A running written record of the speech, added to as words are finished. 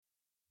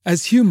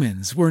As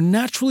humans, we're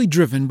naturally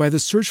driven by the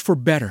search for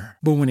better.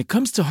 But when it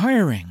comes to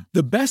hiring,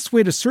 the best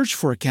way to search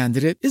for a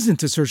candidate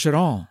isn't to search at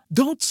all.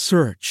 Don't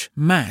search,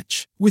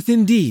 match with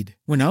Indeed.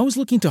 When I was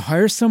looking to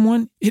hire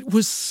someone, it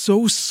was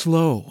so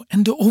slow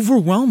and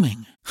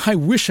overwhelming. I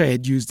wish I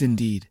had used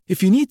Indeed.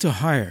 If you need to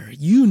hire,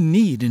 you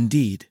need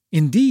Indeed.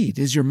 Indeed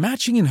is your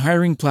matching and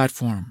hiring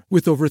platform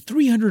with over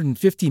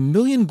 350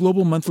 million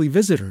global monthly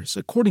visitors,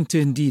 according to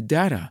Indeed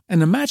data,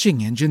 and a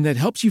matching engine that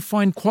helps you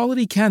find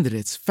quality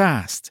candidates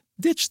fast.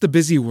 Ditch the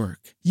busy work.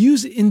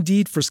 Use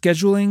Indeed for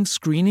scheduling,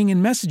 screening,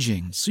 and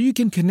messaging so you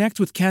can connect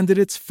with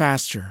candidates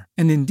faster.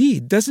 And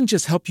Indeed doesn't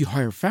just help you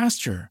hire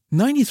faster.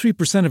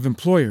 93% of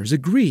employers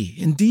agree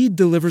Indeed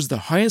delivers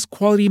the highest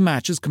quality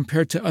matches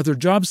compared to other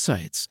job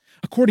sites,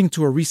 according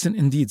to a recent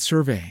Indeed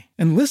survey.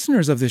 And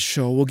listeners of this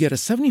show will get a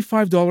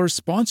 $75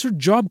 sponsored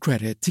job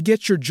credit to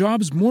get your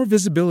jobs more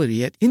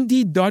visibility at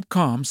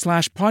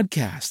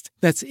Indeed.com/podcast.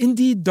 That's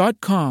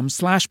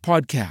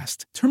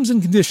Indeed.com/podcast. Terms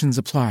and conditions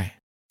apply.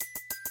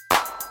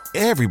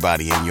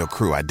 Everybody in your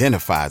crew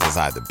identifies as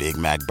either Big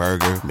Mac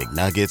Burger,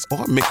 McNuggets,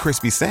 or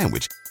McCrispy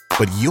Sandwich.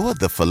 But you're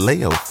the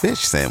Filet-O-Fish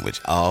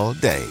Sandwich all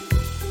day.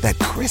 That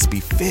crispy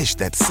fish,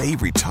 that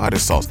savory tartar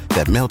sauce,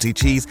 that melty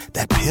cheese,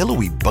 that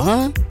pillowy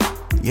bun.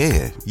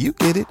 Yeah, you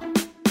get it.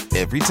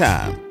 Every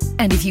time.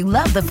 And if you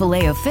love the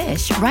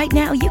Filet-O-Fish, right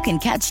now you can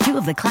catch two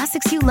of the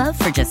classics you love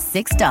for just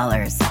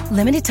 $6.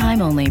 Limited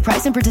time only.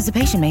 Price and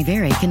participation may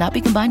vary. Cannot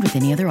be combined with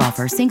any other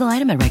offer. Single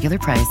item at regular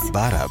price.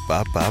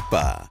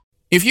 Ba-da-ba-ba-ba.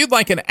 If you'd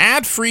like an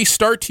ad-free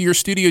start to your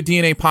Studio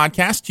DNA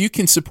podcast, you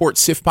can support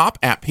Sif Pop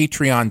at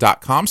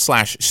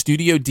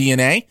patreon.com/Studio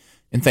DNA.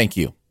 And thank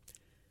you.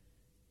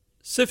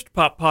 Sift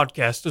Pop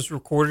Podcast is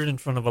recorded in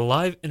front of a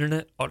live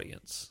internet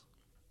audience.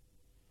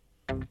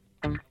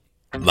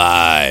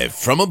 Live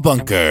from a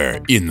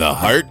bunker in the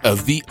heart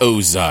of the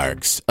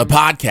Ozarks, a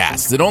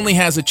podcast that only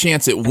has a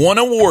chance at one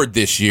award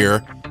this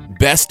year,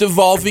 Best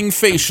Evolving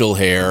Facial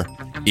Hair.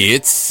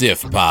 It's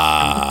Sif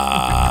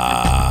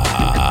Pop.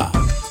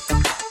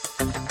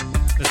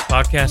 This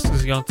podcast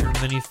has gone through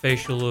many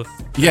facial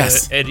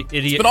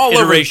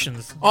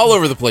iterations. All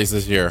over the place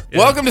this year. Yeah.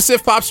 Welcome to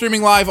Sif Pop,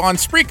 streaming live on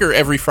Spreaker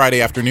every Friday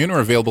afternoon, or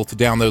available to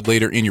download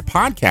later in your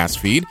podcast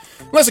feed.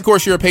 Unless, of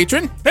course, you're a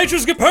patron.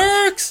 Patrons get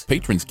perks!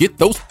 Patrons get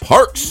those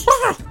perks.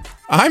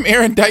 I'm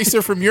Aaron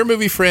Dicer from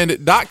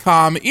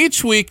YourMovieFriend.com,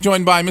 each week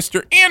joined by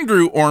Mr.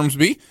 Andrew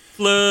Ormsby.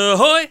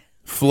 Flahoy!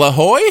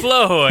 Flahoy?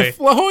 Flahoy.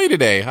 Flahoy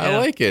today. I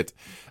like it.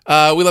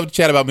 We love to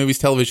chat about movies,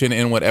 television,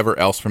 and whatever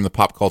else from the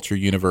pop culture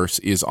universe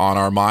is on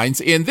our minds.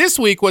 And this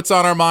week, what's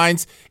on our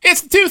minds?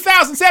 It's the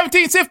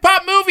 2017 Sif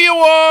Pop Movie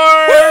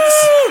Awards!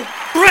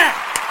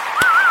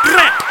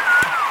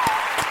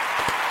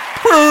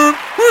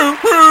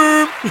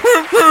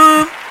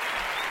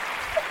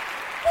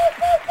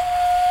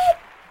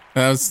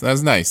 That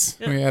was nice.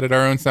 Yeah. We added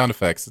our own sound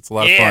effects. It's a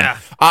lot of fun.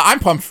 I'm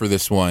pumped for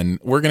this one.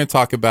 We're going to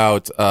talk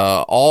about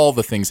all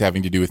the things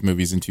having to do with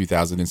movies in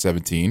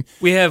 2017.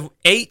 We have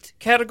 8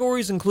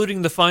 categories,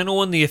 including the final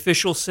one, the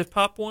official Sif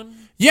Pop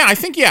one. Yeah, I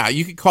think,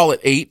 you could call it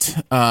 8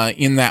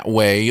 in that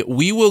way.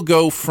 We will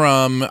go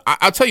from,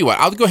 I'll tell you what,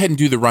 I'll go ahead and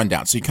do the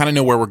rundown so you kind of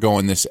know where we're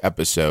going this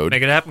episode.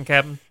 Make it happen,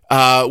 Captain.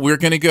 We're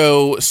going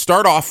to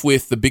start off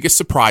with the biggest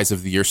surprise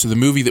of the year, so the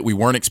movie that we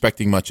weren't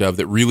expecting much of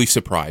that really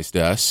surprised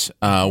us.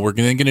 We're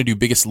going to do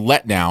biggest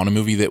letdown, a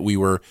movie that we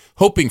were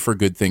hoping for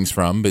good things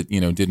from, but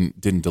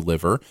didn't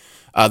deliver.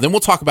 Then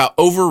we'll talk about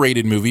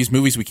overrated movies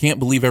we can't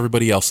believe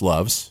everybody else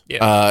loves,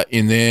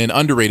 and then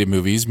underrated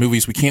movies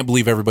we can't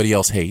believe everybody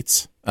else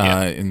hates,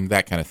 and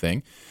that kind of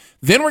thing.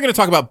 Then we're going to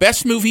talk about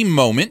best movie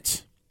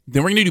moment.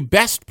 Then we're going to do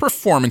best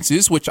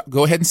performances, which I'll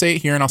go ahead and say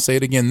it here, and I'll say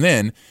it again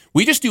then.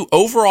 We just do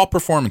overall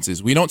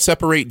performances. We don't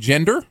separate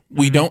gender.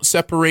 We don't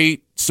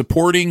separate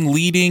supporting,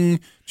 leading,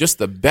 just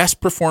the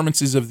best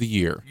performances of the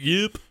year.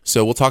 Yep.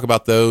 So we'll talk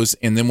about those,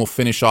 and then we'll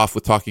finish off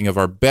with talking of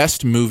our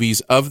best movies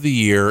of the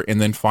year,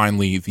 and then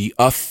finally the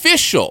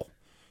official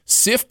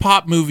Sif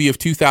Pop movie of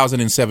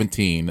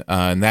 2017,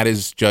 and that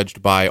is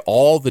judged by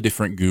all the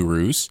different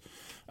gurus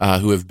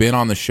who have been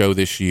on the show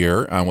this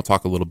year. We'll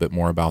talk a little bit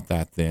more about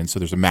that then. So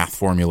there's a math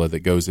formula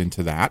that goes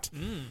into that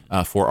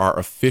for our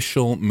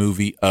official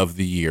movie of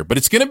the year. But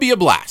it's going to be a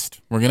blast.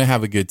 We're going to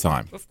have a good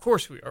time. Of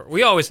course we are.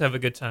 We always have a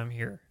good time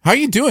here. How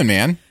you doing,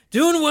 man?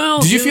 Doing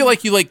well. Did you feel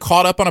like you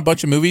caught up on a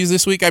bunch of movies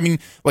this week? I mean,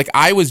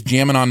 I was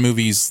jamming on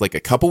movies a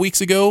couple weeks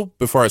ago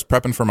before I was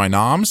prepping for my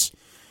noms.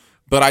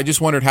 But I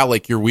just wondered how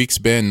your week's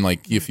been,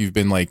 if you've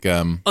been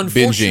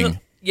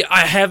binging. Yeah,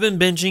 I have been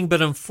binging,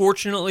 but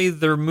unfortunately,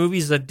 there are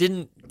movies that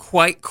didn't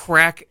quite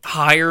crack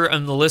higher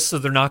on the list, so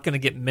they're not going to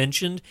get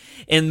mentioned.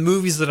 And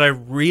movies that I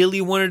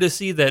really wanted to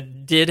see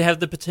that did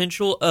have the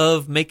potential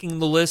of making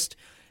the list,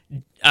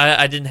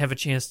 I didn't have a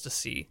chance to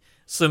see.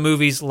 So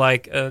movies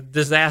like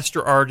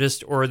Disaster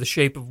Artist or The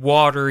Shape of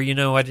Water,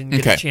 I didn't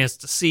get a chance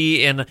to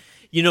see. And,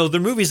 the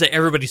movies that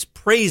everybody's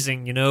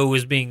praising,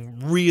 as being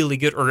really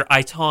good, or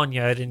I,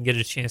 Tonya, I didn't get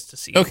a chance to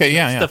see. Okay,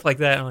 Stuff like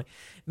that. I'm like,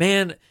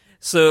 man...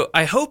 So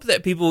I hope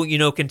that people,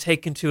 can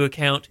take into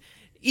account,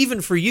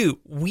 even for you,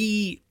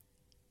 we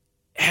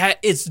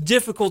it's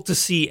difficult to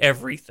see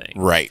everything.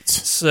 Right.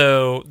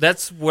 So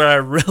that's what I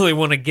really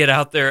want to get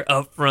out there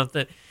up front,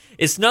 that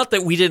it's not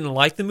that we didn't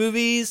like the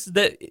movies,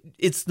 that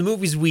it's the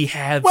movies we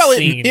have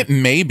seen. It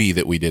may be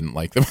that we didn't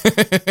like them.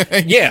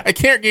 Yeah. I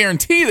can't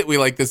guarantee that we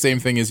like the same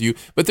thing as you,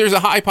 but there's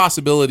a high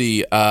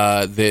possibility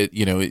that,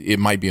 it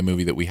might be a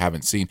movie that we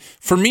haven't seen.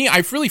 For me,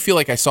 I really feel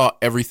like I saw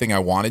everything I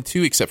wanted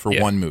to except for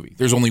one movie.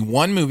 There's only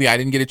one movie I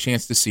didn't get a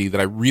chance to see that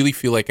I really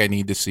feel like I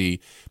need to see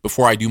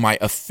before I do my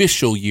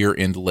official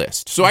year-end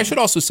list. So I should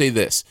also say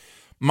this.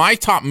 My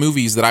top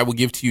movies that I will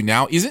give to you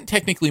now isn't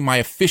technically my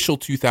official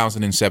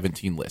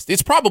 2017 list.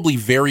 It's probably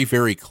very,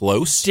 very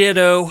close.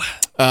 Ditto.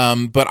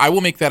 But I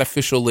will make that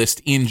official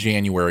list in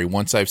January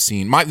once I've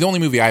seen. The only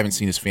movie I haven't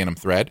seen is Phantom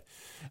Thread.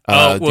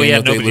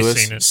 Nobody's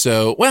Day-Lewis. seen it.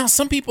 So,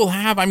 some people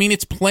have. I mean,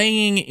 it's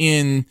playing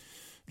in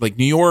like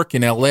New York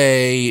and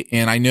LA,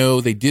 and I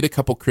know they did a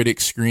couple critic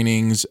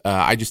screenings.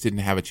 I just didn't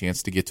have a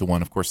chance to get to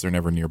one. Of course, they're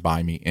never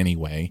nearby me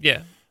anyway.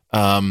 Yeah.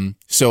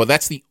 So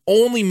that's the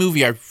only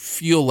movie I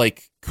feel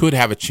like could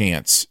have a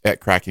chance at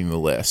cracking the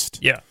list.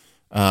 Yeah.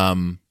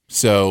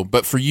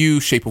 But for you,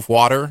 Shape of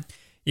Water.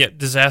 Yeah,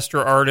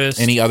 Disaster Artist.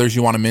 Any others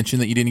you want to mention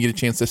that you didn't get a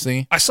chance to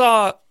see? I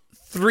saw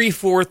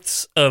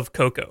 3/4 of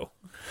Coco.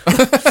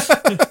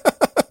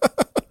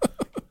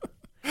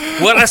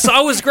 What I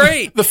saw was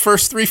great. The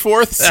first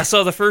 3/4? I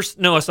saw the first.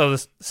 No, I saw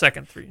the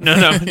second three. No.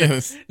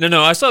 Yes.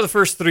 No. I saw the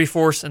first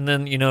 3/4, and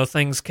then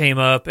things came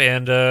up,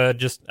 and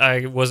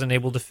I wasn't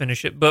able to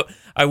finish it. But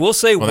I will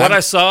say what I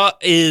saw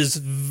is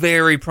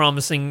very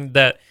promising.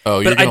 You're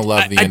gonna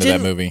love the end of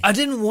that movie. I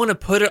didn't want to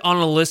put it on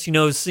a list.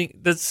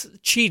 That's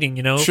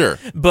cheating. Sure.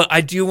 But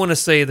I do want to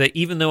say that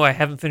even though I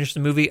haven't finished the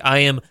movie, I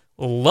am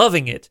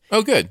loving it.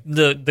 Oh, good.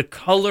 The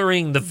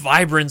coloring, the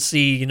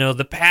vibrancy,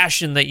 the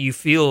passion that you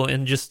feel,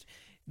 and just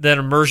that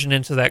immersion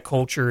into that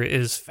culture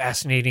is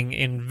fascinating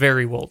and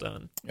very well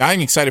done. I'm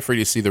excited for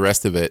you to see the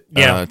rest of it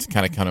to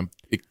kind of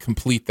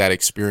complete that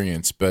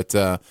experience. But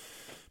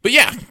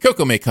yeah,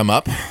 Coco may come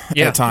up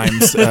at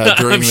times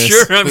during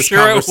this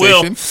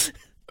conversation.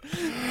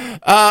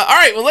 All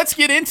right, well, let's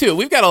get into it.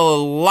 We've got a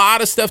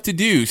lot of stuff to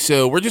do,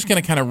 so we're just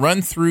going to kind of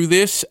run through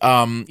this.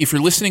 If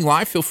you're listening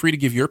live, feel free to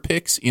give your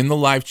picks in the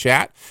live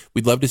chat.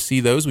 We'd love to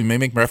see those. We may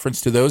make reference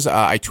to those.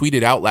 I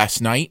tweeted out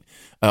last night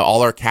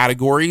all our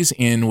categories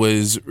and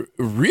was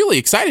really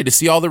excited to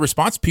see all the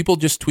response. People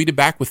just tweeted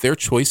back with their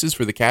choices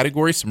for the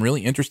categories, some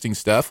really interesting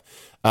stuff.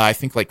 I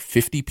think like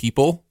 50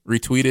 people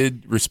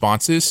retweeted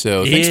responses,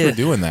 so thanks for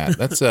doing that.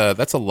 That's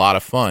a lot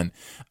of fun.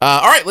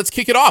 All right, let's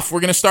kick it off. We're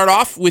going to start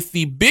off with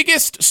the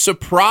biggest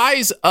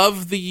surprise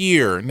of the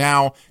year.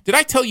 Now, did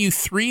I tell you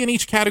 3 in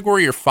each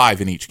category or 5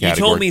 in each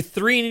category? You told me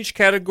 3 in each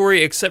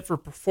category except for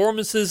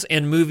performances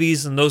and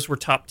movies, and those were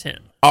top 10.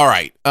 All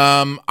right.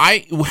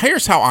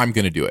 Here's how I'm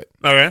going to do it.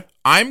 Okay.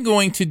 I'm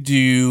going to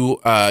do,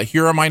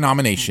 here are my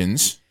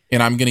nominations,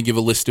 and I'm going to give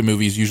a list of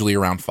movies, usually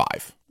around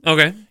 5.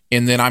 Okay.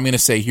 And then I'm going to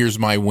say, here's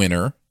my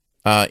winner.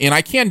 And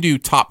I can do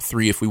top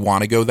 3 if we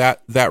want to go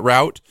that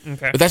route.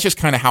 Okay. But that's just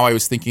kind of how I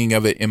was thinking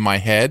of it in my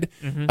head.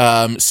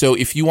 Mm-hmm. So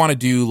if you want to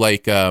do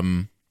like,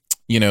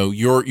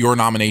 your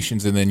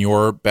nominations and then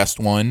your best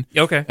one.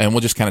 Okay. And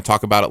we'll just kind of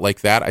talk about it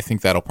like that. I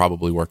think that'll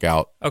probably work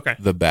out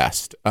the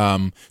best.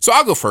 So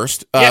I'll go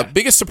first.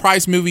 Biggest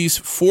surprise movies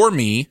for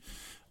me.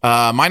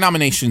 My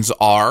nominations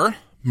are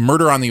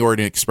Murder on the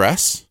Orient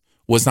Express.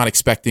 Was not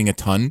expecting a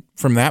ton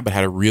from that, but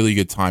had a really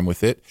good time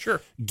with it. Sure.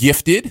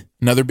 Gifted,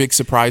 another big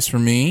surprise for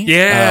me.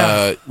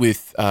 Yeah.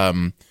 With,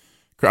 I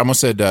almost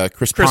said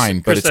Chris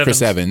Pine, but it's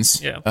Chris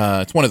Evans. Yeah.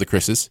 It's one of the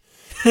Chris's.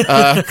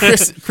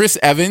 Chris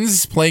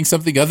Evans playing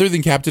something other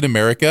than Captain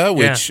America,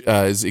 which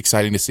is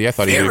exciting to see. I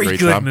thought he did a great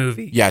job.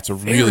 Movie. Yeah, it's a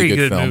really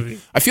good film.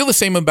 Movie. I feel the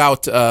same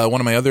about one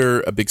of my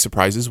other big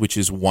surprises, which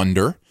is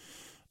Wonder.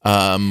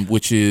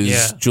 Which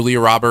is Julia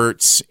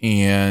Roberts,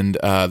 and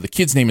the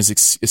kid's name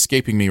is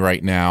escaping me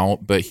right now,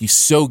 but he's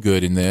so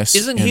good in this.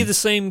 Isn't he the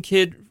same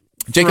kid?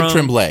 Jacob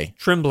Tremblay.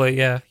 Tremblay,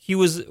 yeah. He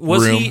was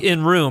Room. He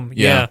in Room?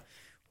 Yeah.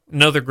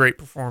 Another great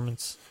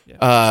performance.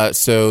 Yeah.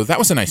 So that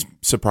was a nice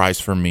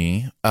surprise for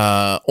me.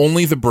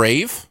 Only the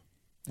Brave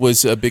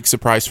was a big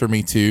surprise for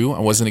me too. I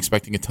wasn't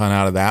expecting a ton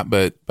out of that,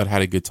 but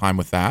had a good time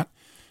with that.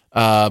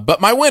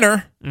 But my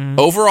winner,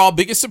 overall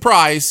biggest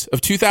surprise of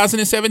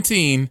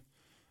 2017.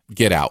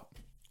 Get Out.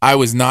 I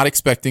was not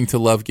expecting to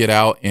love Get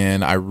Out,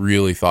 and I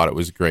really thought it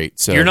was great.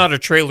 So you're not a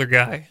trailer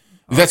guy.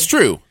 That's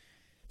true.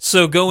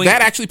 So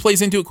that actually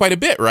plays into it quite a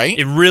bit, right?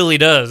 It really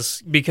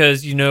does,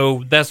 because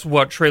that's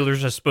what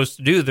trailers are supposed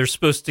to do. They're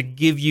supposed to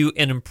give you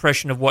an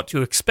impression of what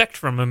to expect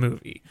from a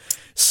movie.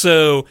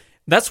 So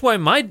that's why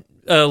my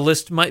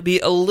list might be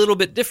a little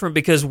bit different,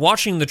 because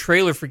watching the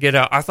trailer for Get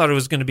Out, I thought it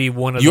was going to be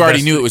one of the best. You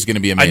already knew it was going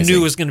to be amazing. I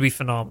knew it was going to be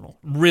phenomenal.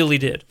 Really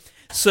did.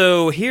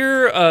 So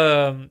here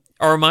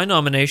are my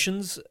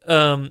nominations.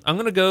 I'm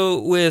going to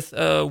go with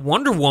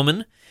Wonder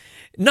Woman.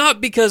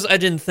 Not because I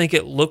didn't think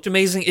it looked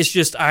amazing. It's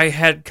just I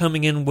had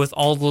coming in with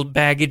all the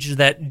baggage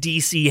that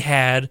DC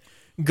had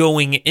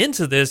going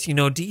into this.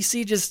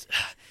 DC just...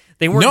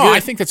 They weren't No, good. I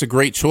think that's a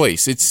great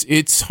choice.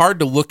 It's hard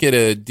to look at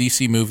a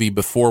DC movie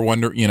before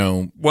Wonder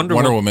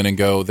Woman and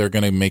go, they're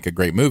going to make a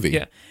great movie.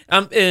 Yeah.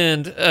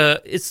 And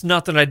it's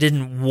not that I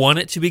didn't want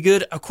it to be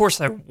good. Of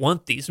course, I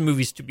want these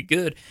movies to be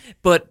good,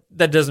 but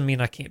that doesn't mean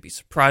I can't be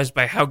surprised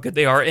by how good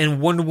they are. And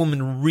Wonder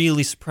Woman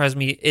really surprised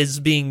me as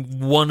being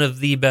one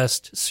of the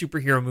best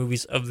superhero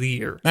movies of the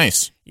year.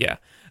 Nice. Yeah.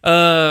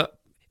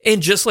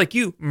 And just like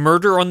you,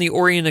 Murder on the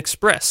Orient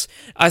Express.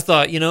 I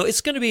thought,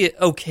 it's going to be an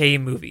okay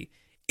movie.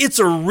 It's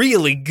a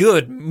really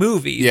good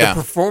movie. Yeah.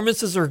 The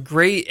performances are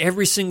great.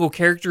 Every single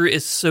character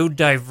is so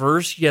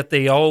diverse, yet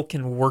they all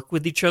can work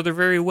with each other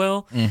very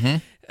well.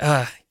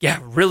 Mm-hmm. Yeah,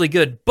 really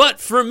good.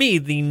 But for me,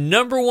 the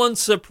number one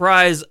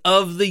surprise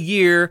of the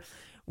year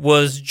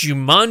was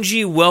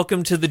Jumanji: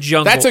 Welcome to the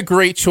Jungle. That's a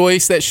great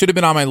choice. That should have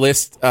been on my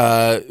list.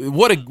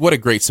 What a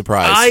great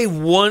surprise.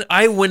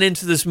 I went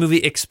into this movie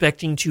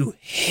expecting to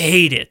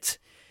hate it,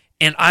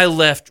 and I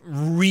left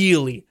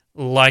really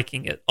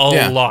liking it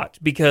a lot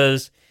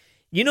because,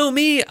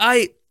 me,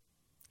 I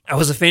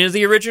was a fan of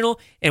the original,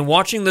 and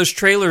watching those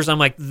trailers, I'm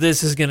like,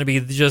 this is going to be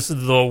just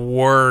the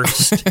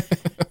worst.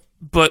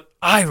 But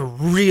I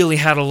really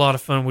had a lot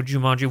of fun with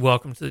Jumanji: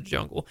 Welcome to the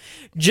Jungle.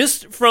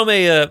 Just from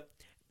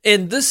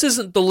and this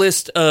isn't the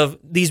list of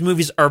these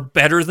movies are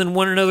better than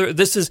one another.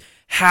 This is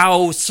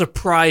how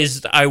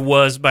surprised I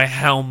was by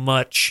how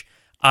much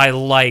I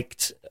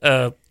liked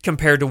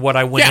compared to what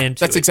I went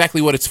into. That's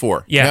exactly what it's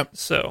for. Yeah, Yep.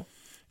 so...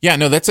 Yeah,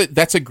 no,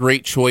 that's a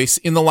great choice.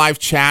 In the live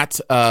chat,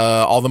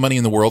 All the Money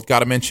in the World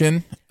got a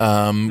mention,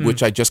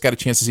 which I just got a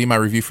chance to see my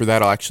review for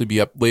that. I'll actually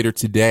be up later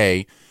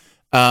today.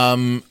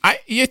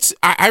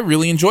 I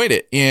really enjoyed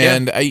it,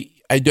 and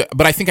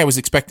but I think I was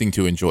expecting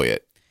to enjoy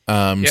it.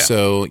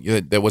 So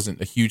that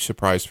wasn't a huge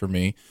surprise for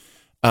me.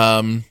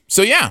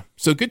 So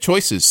good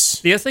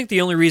choices. Yeah, I think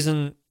the only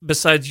reason,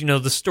 besides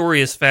the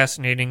story is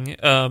fascinating,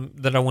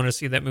 that I want to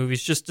see that movie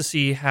is just to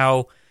see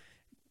how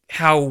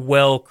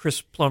well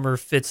Chris Plummer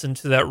fits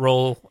into that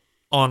role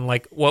on,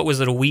 like, what was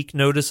it, a week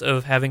notice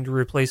of having to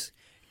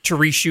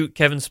reshoot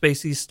Kevin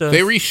Spacey's stuff? They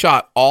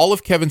reshot all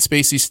of Kevin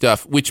Spacey's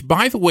stuff, which,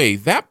 by the way,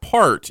 that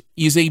part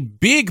is a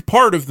big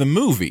part of the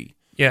movie.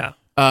 Yeah.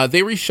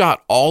 They reshot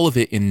all of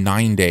it in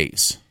 9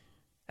 days.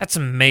 That's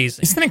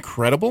amazing. Isn't that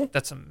incredible?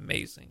 That's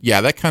amazing.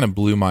 Yeah, that kind of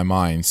blew my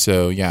mind.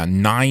 So,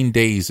 9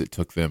 days it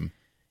took them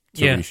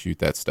to reshoot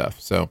that stuff.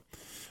 So,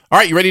 all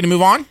right, you ready to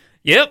move on?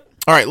 Yep.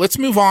 All right, let's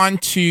move on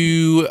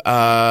to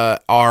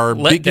our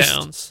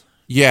letdowns.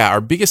 Our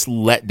biggest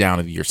letdown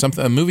of the year.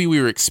 A movie we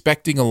were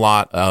expecting a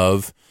lot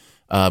of,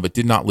 but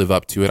did not live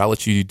up to it. I'll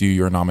let you do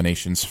your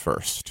nominations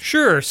first.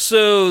 Sure.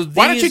 So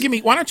why don't you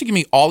give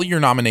me all of your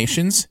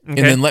nominations, and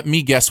then let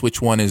me guess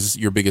which one is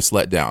your biggest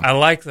letdown. I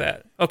like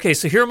that. Okay,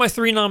 so here are my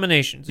 3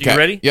 nominations. You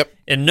ready? Yep.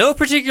 In no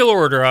particular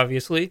order,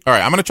 obviously. All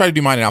right, I'm going to try to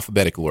do mine in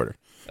alphabetical order.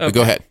 Okay. But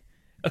go ahead.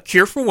 A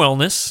Cure for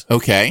Wellness.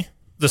 Okay.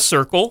 The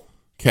Circle.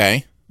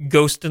 Okay.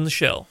 Ghost in the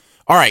Shell.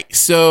 All right,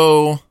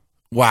 so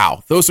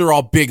wow, those are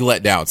all big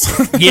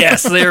letdowns.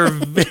 Yes, they're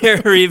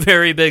very,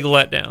 very big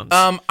letdowns.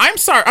 I'm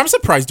sorry, I'm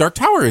surprised Dark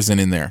Tower isn't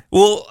in there.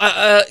 Well,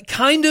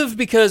 kind of,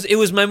 because it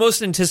was my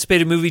most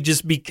anticipated movie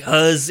just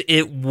because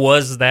it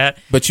was that.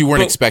 But you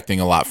weren't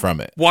expecting a lot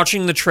from it.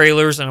 Watching the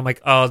trailers, and I'm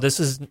like, oh,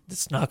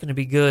 it's not going to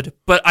be good.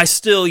 But I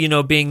still,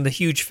 being the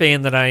huge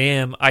fan that I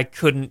am, I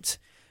couldn't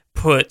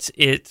put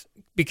it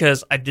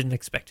because I didn't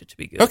expect it to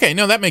be good. Okay,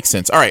 no, that makes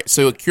sense. All right,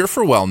 so A Cure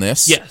for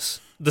Wellness.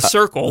 Yes. The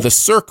Circle. The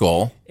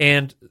Circle.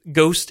 And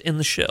Ghost in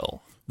the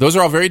Shell. Those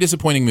are all very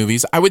disappointing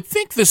movies. I would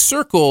think The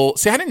Circle...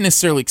 See, I didn't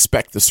necessarily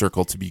expect The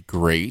Circle to be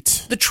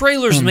great. The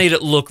trailers made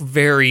it look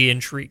very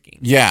intriguing.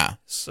 Yeah.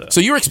 So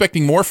you were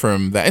expecting more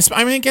from that.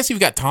 I guess you've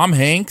got Tom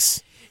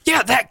Hanks.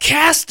 Yeah, that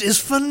cast is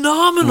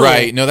phenomenal.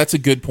 Right. No, that's a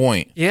good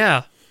point.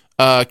 Yeah.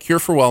 Cure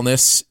for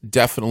Wellness,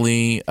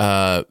 definitely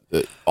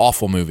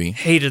awful movie.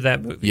 Hated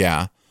that movie.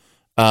 Yeah.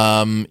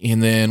 And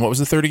then what was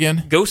the third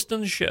again? Ghost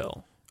in the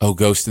Shell. Oh,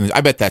 Ghost in the...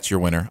 I bet that's your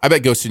winner. I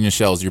bet Ghost in the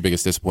Shell is your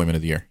biggest disappointment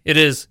of the year. It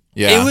is.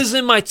 Yeah. It was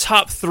in my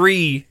top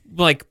 3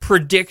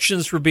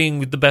 predictions for being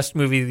the best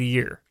movie of the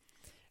year.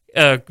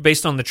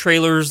 Based on the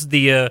trailers,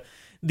 the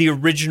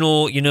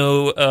original,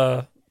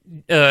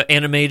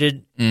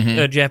 animated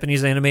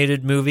Japanese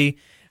animated movie.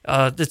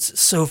 That's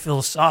so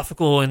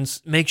philosophical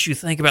and makes you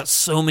think about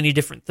so many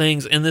different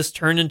things. And this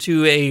turned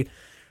into a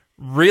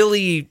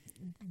really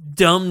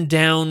dumbed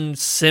down,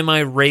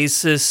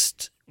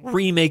 semi-racist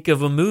remake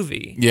of a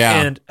movie.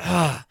 Yeah.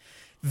 And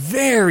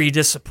very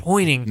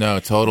disappointing. No,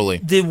 totally.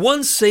 The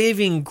one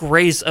saving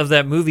grace of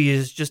that movie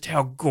is just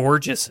how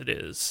gorgeous it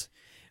is.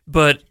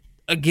 But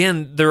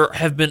again, there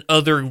have been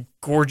other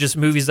gorgeous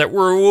movies that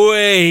were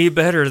way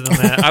better than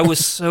that. I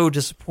was so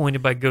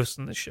disappointed by Ghost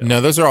in the Shell. No,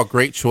 those are all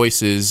great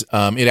choices.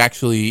 It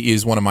actually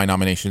is one of my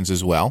nominations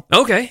as well.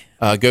 Okay.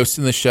 Ghost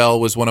in the Shell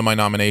was one of my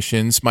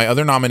nominations. My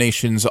other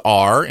nominations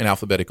are, in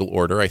alphabetical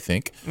order, I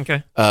think.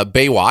 Okay.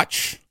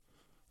 Baywatch.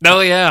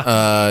 Oh,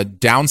 yeah.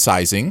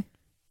 Downsizing.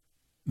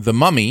 The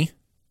Mummy.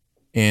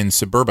 And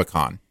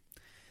Suburbicon.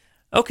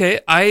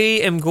 Okay. I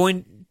am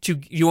going to...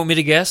 You want me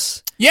to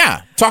guess?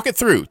 Yeah. Talk it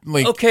through.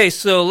 Okay,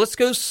 so let's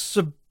go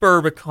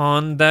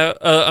Suburbicon,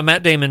 a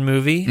Matt Damon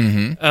movie.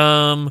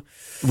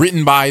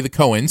 Written by the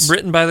Coens.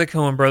 Written by the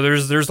Coen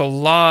brothers. There's a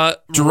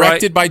lot.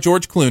 Directed by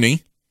George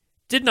Clooney.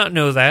 Did not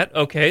know that.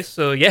 Okay,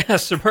 so yeah,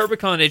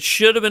 Suburbicon. It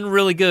should have been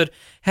really good.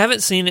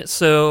 Haven't seen it,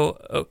 so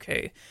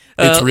okay.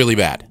 It's really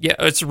bad. Yeah,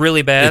 it's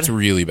really bad. It's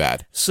really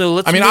bad. So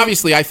let's.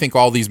 Obviously, I think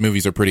all these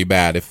movies are pretty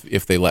bad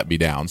if they let me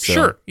down. So.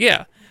 Sure.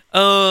 Yeah.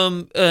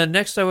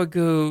 Next I would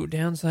go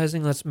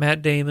Downsizing. That's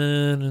Matt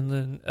Damon, and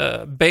then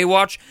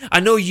Baywatch. I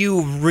know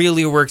you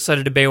really were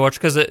excited to Baywatch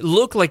because it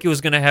looked like it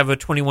was going to have a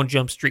 21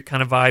 Jump Street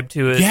kind of vibe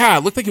to it. Yeah,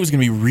 it looked like it was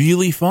going to be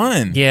really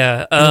fun.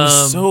 Yeah, it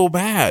was so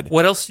bad.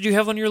 What else did you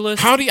have on your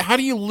list? How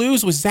do you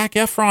lose with Zac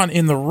Efron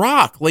in The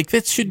Rock? Like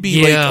that should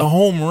be like a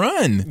home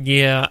run.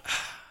 Yeah.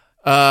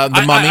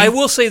 The Mummy. I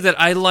will say that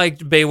I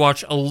liked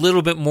Baywatch a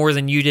little bit more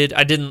than you did.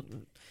 I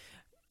didn't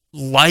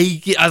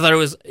like it. I thought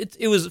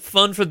it was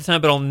fun for the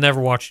time, but I'll never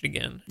watch it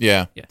again.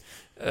 Yeah.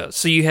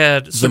 So you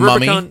had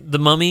Suburbicon, The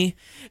Mummy.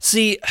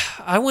 See,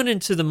 I went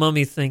into The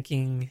Mummy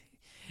thinking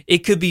it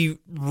could be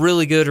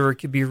really good or it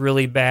could be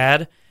really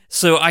bad.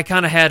 So I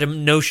kind of had a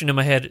notion in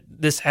my head,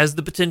 this has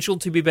the potential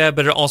to be bad,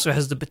 but it also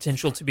has the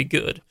potential to be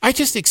good. I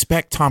just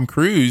expect Tom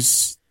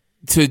Cruise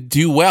to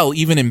do well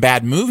even in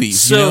bad movies.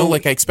 So, I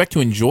expect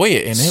to enjoy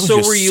it, and it was just so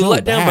bad. So were you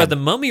let down by The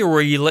Mummy, or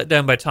were you let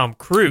down by Tom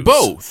Cruise?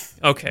 Both.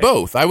 Okay.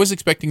 Both. I was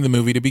expecting the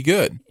movie to be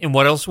good. And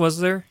what else was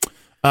there?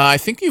 I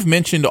think you've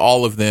mentioned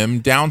all of them.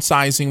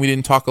 Downsizing, we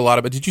didn't talk a lot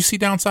about. Did you see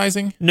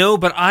Downsizing? No,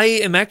 but I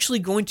am actually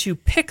going to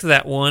pick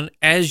that one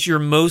as your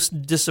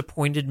most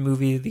disappointed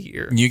movie of the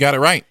year. You got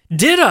it right.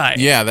 Did I?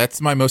 Yeah,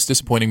 that's my most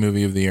disappointing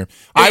movie of the year.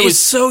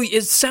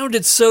 It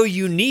sounded so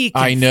unique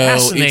and I know.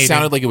 fascinating. It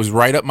sounded like it was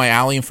right up my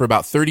alley, and for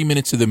about 30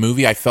 minutes of the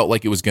movie, I felt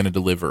like it was going to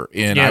deliver,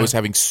 and I was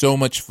having so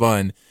much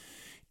fun.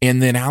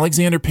 And then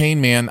Alexander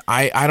Payne, man,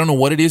 I don't know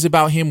what it is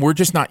about him. We're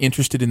just not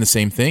interested in the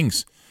same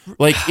things.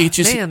 Like it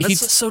just, man,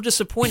 that's so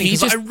disappointing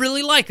because I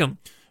really like him.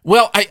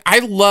 Well, I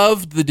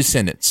loved The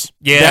Descendants.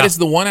 Yeah, that is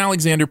the one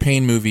Alexander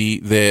Payne movie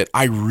that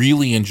I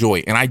really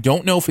enjoy, and I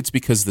don't know if it's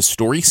because the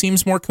story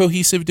seems more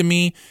cohesive to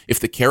me,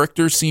 if the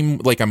characters seem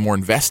like I'm more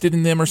invested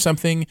in them or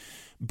something.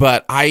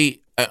 But I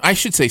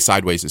should say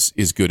Sideways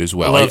is good as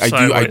well.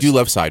 I do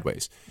love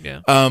Sideways.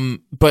 Yeah.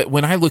 But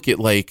when I look at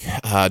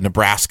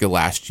Nebraska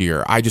last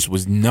year, I just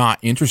was not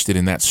interested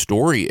in that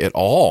story at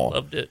all.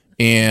 Loved it.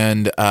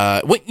 And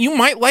you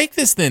might like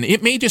this then.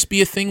 It may just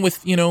be a thing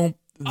with,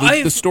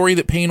 the story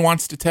that Payne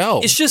wants to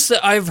tell. It's just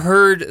that I've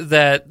heard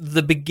that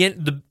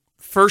the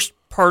first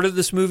part of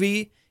this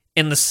movie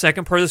and the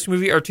second part of this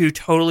movie are two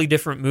totally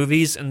different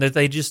movies, and that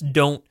they just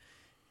don't.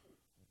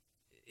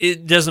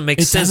 It doesn't make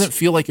sense. It doesn't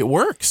feel like it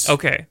works.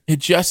 Okay. It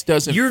just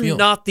doesn't feel... You're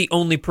not the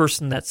only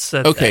person that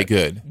said that. Okay,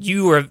 good.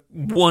 You are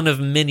one of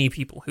many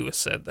people who has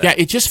said that. Yeah,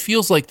 it just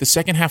feels like the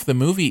second half of the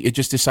movie, it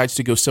just decides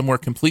to go somewhere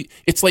complete.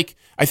 It's like,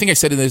 I think I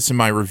said this in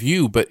my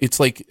review, but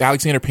it's like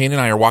Alexander Payne and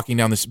I are walking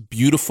down this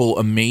beautiful,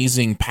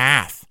 amazing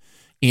path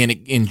and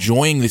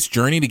enjoying this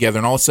journey together,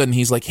 and all of a sudden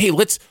he's like, hey,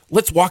 let's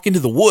walk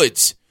into the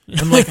woods.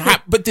 I'm like,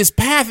 but this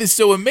path is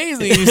so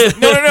amazing. And he's like,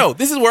 no,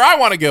 this is where I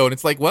want to go. And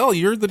it's like, well,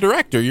 you're the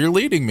director. You're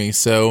leading me.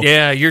 So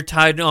yeah, you're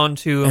tied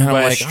onto him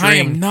by a string. I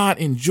am not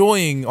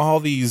enjoying all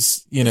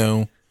these,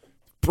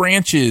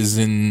 branches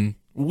and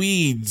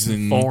weeds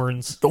and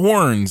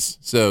thorns.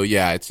 So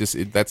yeah, it's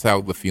just that's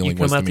how the feeling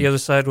was. You come out the other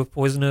side with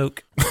poison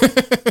oak.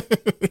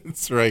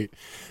 That's right.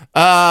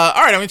 All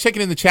right, I'm going to check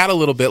it in the chat a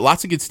little bit.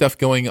 Lots of good stuff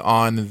going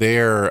on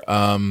there.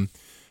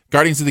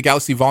 Guardians of the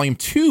Galaxy Volume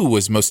 2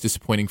 was most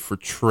disappointing for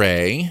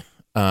Trey,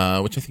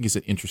 which I think is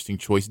an interesting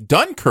choice.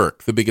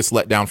 Dunkirk, the biggest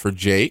letdown for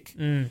Jake.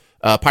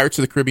 Pirates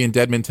of the Caribbean,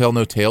 Dead Men Tell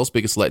No Tales,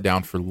 biggest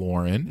letdown for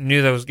Lauren.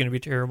 Knew that was going to be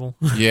terrible.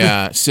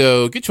 Yeah,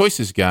 so good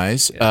choices,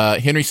 guys. Yeah.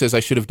 Henry says I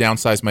should have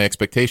downsized my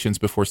expectations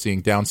before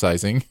seeing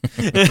Downsizing.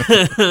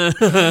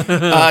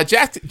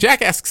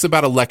 Jack asks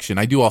about Election.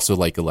 I do also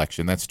like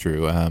Election. That's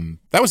true.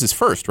 That was his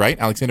first, right?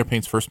 Alexander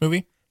Payne's first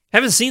movie?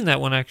 Haven't seen that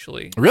one,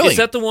 actually. Really? Is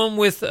that the one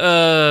with,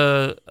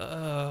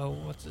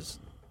 what's his...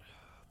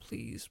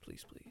 Please.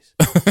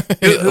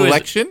 Who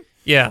Election?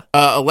 Yeah.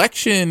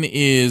 Election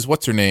is,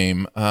 what's her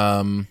name?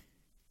 The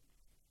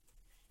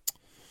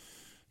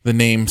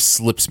name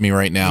slips me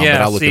right now,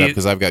 but I'll look it up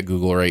because I've got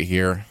Google right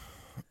here.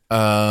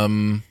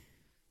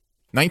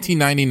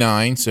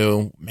 1999,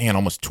 so, man,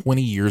 almost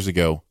 20 years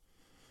ago.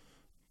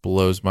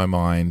 Blows my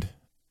mind.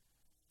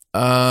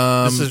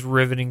 This is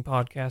riveting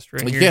podcast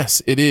right here.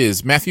 Yes, it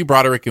is. Matthew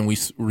Broderick and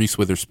Reese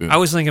Witherspoon. I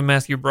was thinking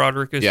Matthew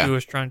Broderick is who I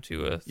was trying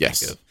to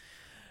think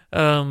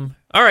of.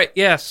 All right,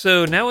 yeah.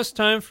 So now it's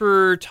time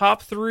for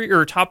top 3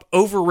 or top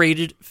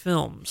overrated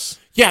films.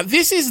 Yeah,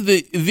 this is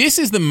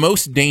the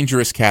most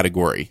dangerous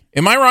category.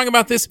 Am I wrong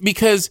about this?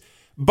 Because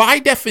by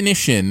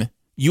definition,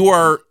 you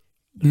are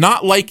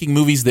not liking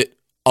movies that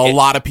a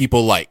lot of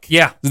people like.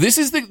 Yeah. This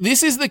is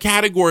the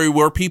category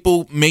where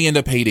people may end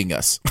up hating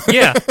us.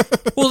 Yeah.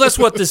 Well, that's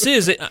what this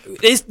is.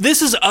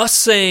 This is us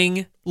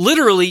saying,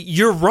 literally,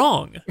 you're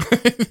wrong.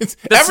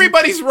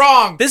 Everybody's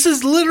wrong. This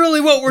is literally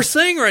what we're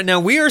saying right now.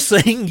 We are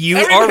saying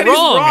Everybody's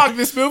are wrong.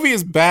 This movie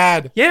is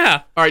bad.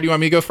 Yeah. All right, do you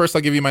want me to go first?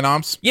 I'll give you my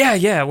noms.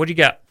 Yeah. What do you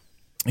got?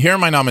 Here are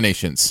my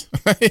nominations.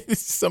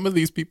 Some of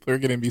these people are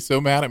going to be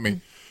so mad at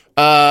me.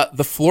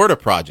 The Florida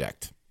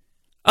Project.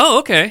 Oh,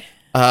 okay.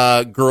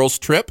 Girls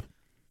Trip.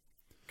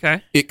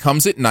 Okay. It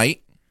Comes at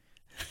Night.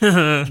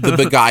 The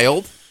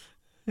Beguiled.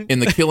 And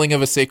The Killing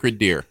of a Sacred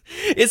Deer.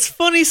 It's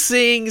funny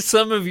seeing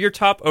some of your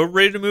top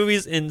overrated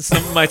movies in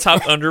some of my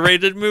top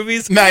underrated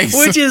movies. Nice.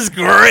 Which is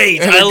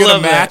great. And I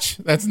love match.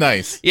 That's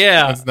nice.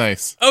 Yeah. That's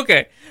nice.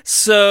 Okay.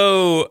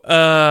 So,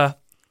 a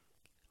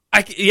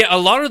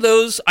lot of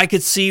those I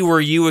could see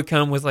where you would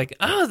come with like,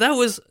 that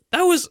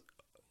was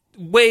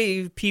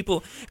way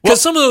people,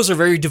 because some of those are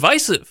very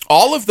divisive.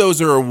 All of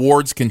those are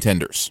awards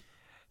contenders.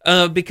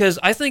 Because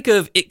I think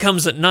of It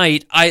Comes at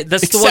Night.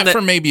 That's Except the one that,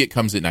 for maybe It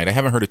Comes at Night. I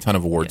haven't heard a ton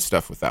of award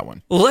stuff with that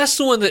one. well, that's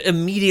the one that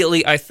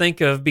immediately I think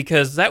of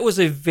because that was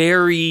a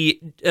very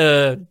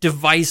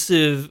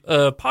divisive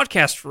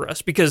podcast for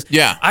us. Because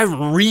I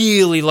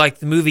really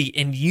liked the movie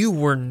and you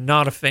were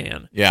not a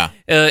fan. Yeah,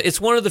 it's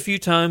one of the few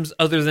times,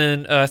 other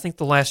than I think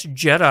The Last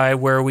Jedi,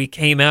 where we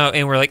came out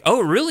and we're like,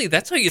 "Oh, really?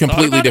 That's how you thought about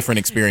it?" completely different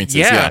experiences.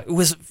 Yeah, it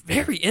was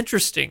very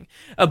interesting.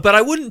 But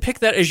I wouldn't pick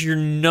that as your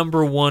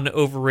number one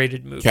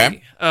overrated movie.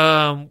 Okay.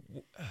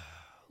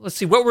 Let's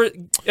see. What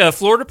were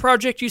Florida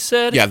Project? You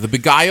said. Yeah, The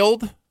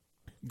Beguiled,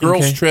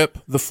 Girls Okay. Trip,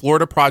 The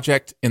Florida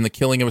Project, and The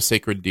Killing of a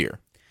Sacred Deer.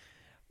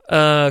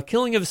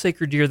 Killing of a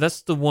Sacred Deer.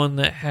 That's the one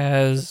that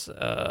has.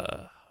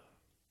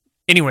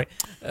 Anyway.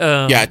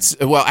 Yeah, it's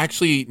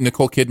actually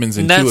Nicole Kidman's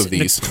in two of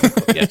these.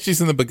 yeah.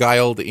 She's in The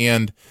Beguiled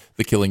and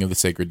The Killing of the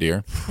Sacred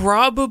Deer.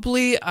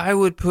 Probably, I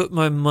would put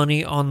my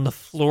money on the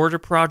Florida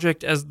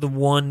Project as the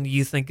one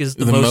you think is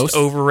the The most most?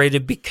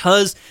 overrated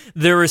because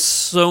there is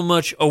so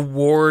much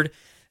award.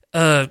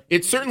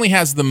 It certainly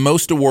has the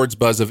most awards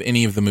buzz of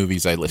any of the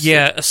movies I listed.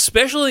 Yeah,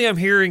 especially I'm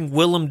hearing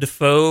Willem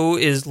Dafoe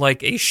is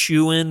like a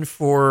shoo-in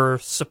for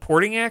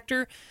supporting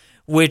actor,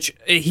 which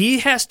he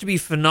has to be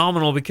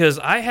phenomenal because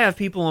I have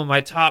people in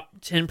my top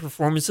 10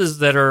 performances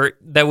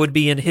that would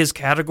be in his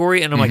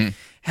category, and I'm like,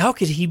 how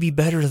could he be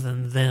better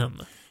than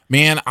them?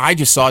 Man, I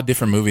just saw a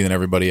different movie than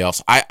everybody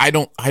else. I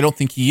don't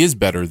think he is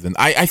better than.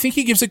 I think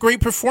he gives a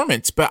great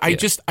performance, but I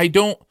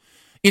don't.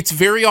 It's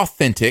very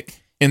authentic.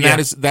 And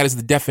that is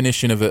the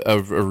definition of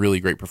a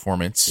really great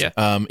performance.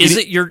 Yeah. Is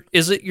it your?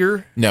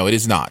 No, it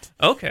is not.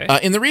 Okay.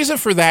 And the reason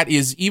for that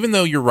is, even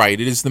though you're right,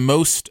 it is the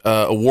most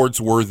awards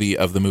worthy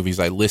of the movies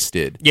I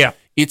listed. Yeah.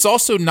 It's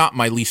also not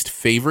my least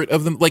favorite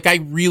of them. Like, I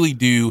really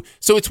do.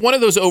 So it's one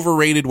of those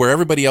overrated where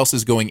everybody else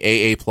is going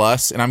AA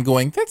plus, and I'm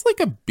going, that's like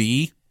a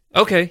B.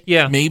 Okay.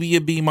 Yeah. Maybe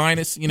a B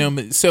minus.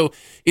 So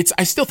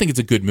I still think it's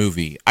a good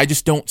movie. I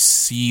just don't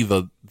see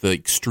the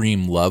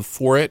extreme love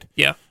for it.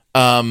 Yeah.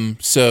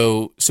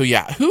 So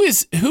yeah,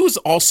 who's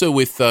also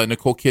with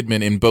Nicole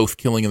Kidman in both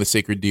Killing of the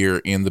Sacred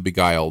Deer and The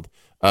Beguiled?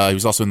 He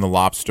was also in The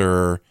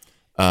Lobster.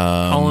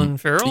 Colin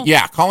Farrell?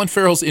 Yeah, Colin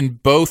Farrell's in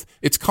both.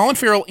 It's Colin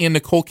Farrell and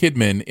Nicole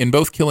Kidman in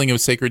both Killing of a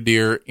Sacred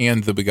Deer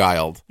and The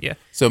Beguiled. Yeah.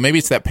 So maybe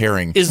it's that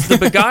pairing. Is The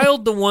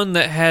Beguiled the one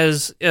that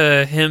has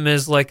him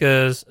as like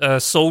a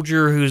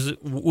soldier who's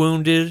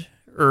wounded,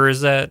 or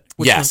is that?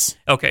 Yes.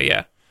 One? Okay.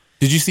 Yeah.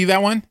 Did you see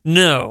that one?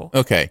 No.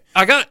 Okay.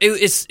 I got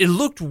it. It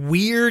looked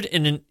weird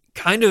and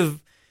kind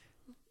of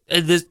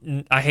this.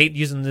 I hate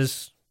using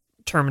this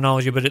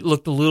terminology, but it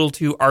looked a little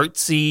too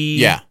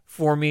artsy.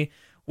 For me,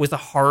 with a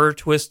horror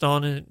twist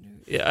on it.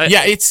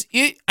 That's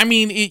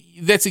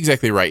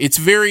exactly right. It's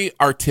very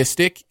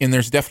artistic, and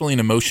there's definitely an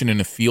emotion and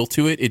a feel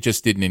to it. It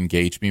just didn't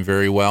engage me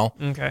very well.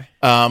 Okay.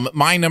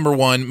 My number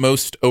one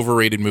most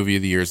overrated movie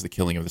of the year is The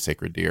Killing of the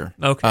Sacred Deer.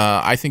 Okay.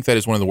 I think that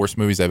is one of the worst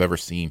movies I've ever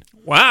seen.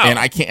 Wow. And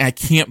I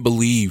can't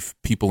believe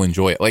people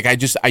enjoy it. Like, I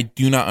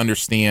do not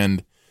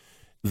understand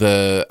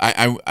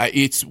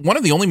it's one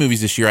of the only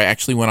movies this year I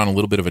actually went on a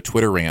little bit of a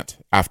Twitter rant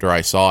after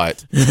I saw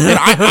it. And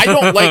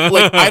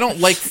I don't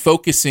like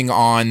focusing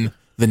on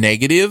the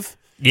negative.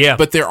 Yeah.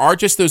 But there are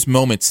just those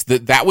moments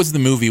that was the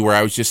movie where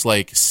I was just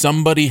like,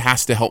 somebody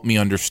has to help me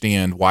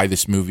understand why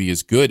this movie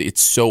is good.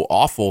 It's so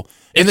awful.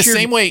 Is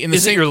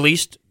it your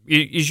least?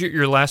 Is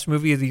your last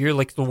movie of the year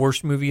like the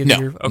worst movie of the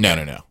year? Okay.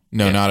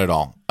 No, not at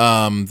all.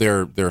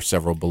 There are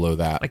several below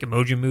that. Like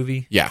Emoji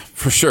Movie? Yeah,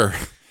 for sure.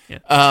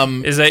 Yeah.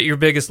 Is that your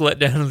biggest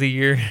letdown of the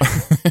year?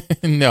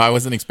 No, I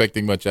wasn't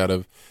expecting much out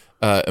of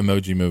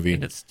Emoji Movie.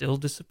 And it's still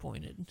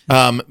disappointed.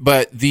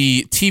 But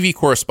the TV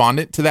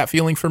correspondent to that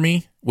feeling for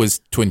me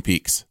was Twin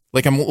Peaks.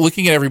 Like, I'm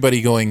looking at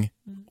everybody going,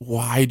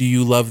 why do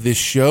you love this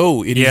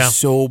show? It is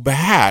so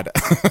bad.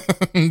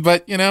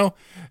 But,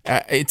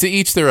 to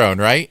each their own,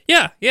 right?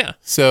 Yeah.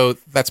 So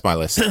that's my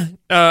list.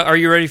 Are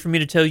you ready for me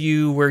to tell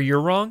you where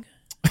you're wrong?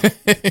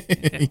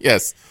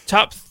 Yes.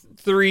 Top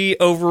 3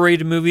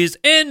 overrated movies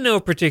in no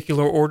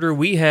particular order.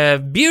 We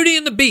have Beauty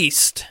and the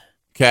Beast.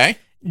 Okay.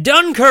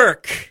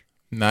 Dunkirk.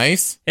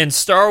 Nice. And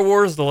Star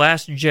Wars: The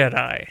Last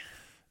Jedi.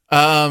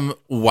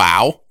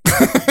 Wow.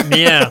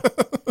 Yeah.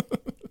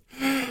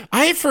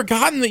 I had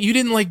forgotten that you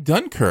didn't like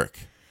Dunkirk.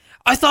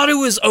 I thought it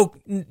was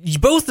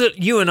both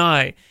you and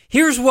I.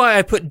 Here's why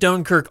I put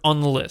Dunkirk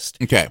on the list.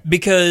 Okay.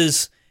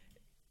 Because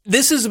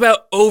this is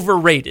about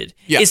overrated.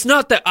 Yeah. It's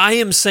not that I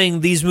am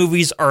saying these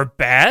movies are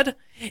bad.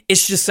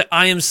 It's just that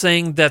I am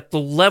saying that the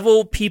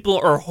level people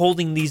are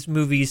holding these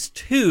movies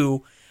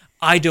to,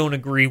 I don't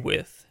agree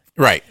with.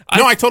 Right.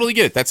 No, I totally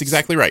get it. That's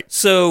exactly right.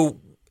 So,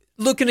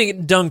 looking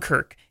at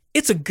Dunkirk,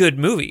 it's a good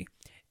movie.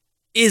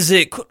 Is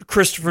it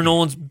Christopher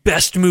Nolan's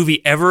best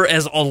movie ever,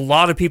 as a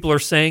lot of people are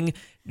saying?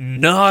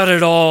 Not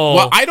at all.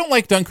 Well, I don't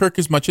like Dunkirk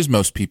as much as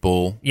most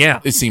people,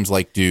 it seems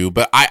like, do,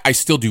 but I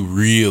still do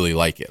really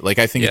like it. Like,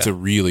 I think it's a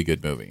really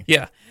good movie.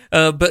 Yeah.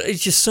 But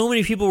it's just so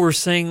many people were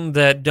saying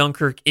that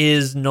Dunkirk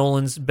is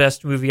Nolan's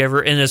best movie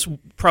ever, and it's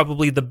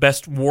probably the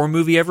best war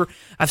movie ever.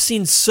 I've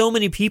seen so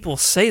many people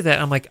say that.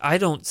 I'm like, I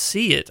don't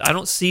see it. I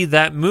don't see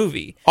that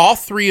movie. All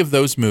three of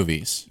those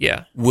movies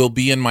Yeah. will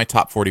be in my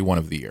top 41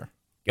 of the year.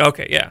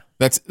 Okay, yeah.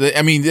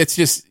 It's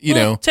just, you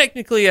know.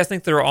 Technically, I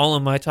think they're all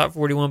in my top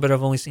 41, but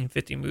I've only seen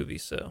 50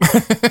 movies, so.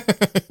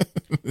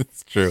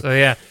 It's true. So,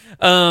 yeah.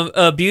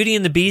 Beauty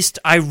and the Beast,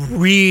 I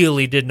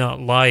really did not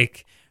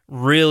like.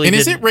 And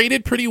is it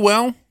rated pretty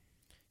well?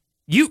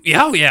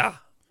 Yeah.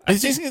 I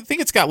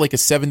think it's got like a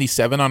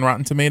 77 on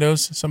Rotten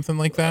Tomatoes, something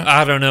like that.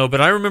 I don't know, but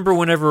I remember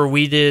whenever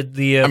we did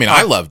the...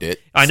 I loved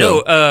it. I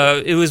know.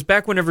 It was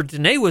back whenever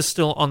Danae was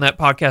still on that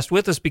podcast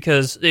with us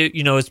because,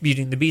 it's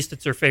Beauty and the Beast.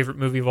 It's her favorite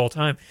movie of all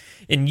time.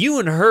 And you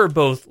and her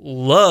both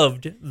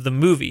loved the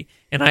movie,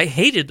 and I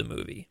hated the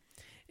movie.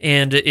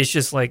 And it's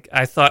just like,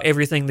 I thought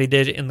everything they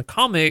did in the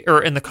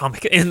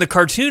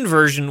cartoon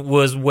version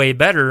was way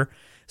better,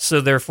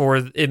 so therefore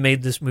it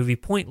made this movie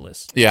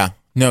pointless. Yeah.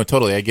 No,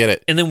 totally. I get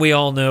it. And then we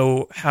all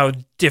know how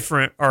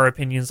different our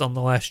opinions on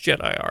The Last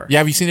Jedi are. Yeah,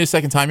 have you seen it a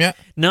second time yet?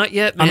 Not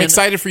yet, man. I'm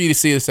excited for you to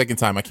see it a second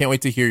time. I can't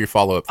wait to hear your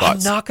follow-up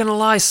thoughts. I'm not going to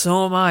lie,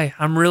 so am I.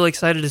 I'm really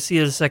excited to see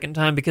it a second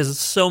time because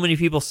so many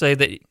people say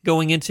that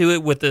going into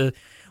it with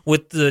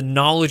the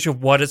knowledge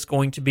of what it's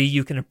going to be,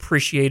 you can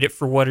appreciate it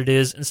for what it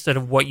is instead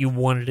of what you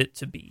wanted it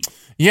to be.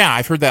 Yeah,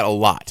 I've heard that a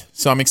lot.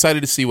 So I'm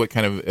excited to see what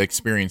kind of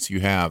experience you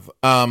have.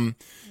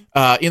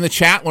 In the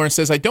chat, Lauren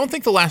says, I don't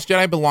think The Last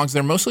Jedi belongs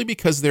there, mostly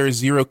because there is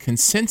zero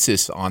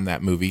consensus on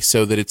that movie,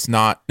 so that it's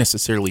not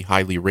necessarily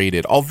highly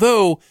rated.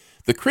 Although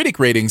the critic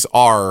ratings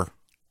are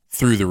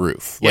through the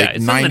roof. Yeah, like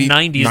it's in the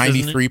 90s,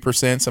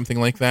 93%, something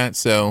like that.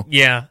 So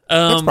yeah,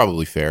 that's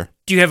probably fair.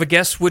 Do you have a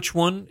guess which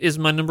one is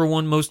my number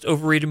one most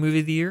overrated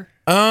movie of the year?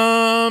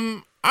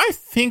 I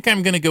think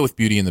I'm going to go with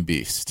Beauty and the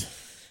Beast.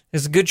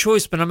 It's a good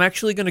choice, but I'm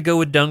actually going to go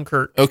with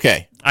Dunkirk.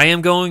 Okay. I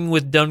am going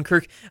with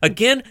Dunkirk.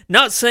 Again,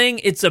 not saying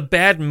it's a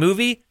bad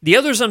movie. The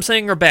others I'm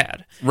saying are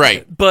bad.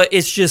 Right. But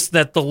it's just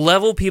that the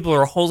level people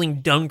are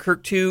holding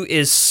Dunkirk to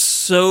is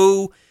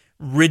so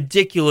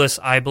ridiculous,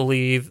 I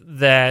believe,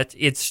 that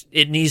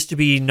it needs to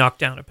be knocked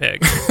down a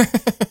peg.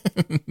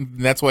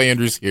 That's why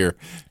Andrew's here.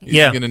 He's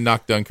going to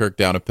knock Dunkirk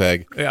down a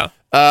peg. Yeah.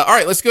 All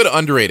right, let's go to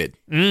underrated.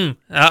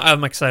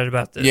 I'm excited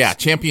about this. Yeah,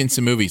 champion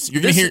some movies.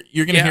 You're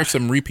gonna hear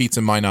some repeats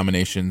of my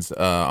nominations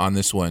on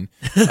this one.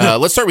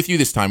 Let's start with you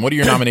this time. What are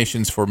your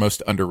nominations for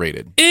most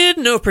underrated?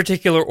 In no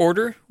particular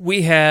order,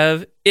 we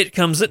have It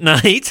Comes at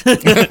Night,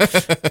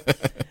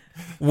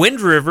 Wind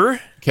River,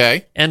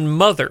 okay, and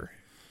Mother.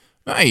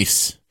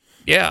 Nice.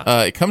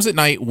 Yeah. It Comes at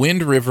Night,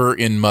 Wind River,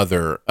 and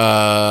Mother.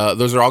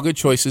 Those are all good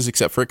choices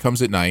except for It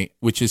Comes at Night,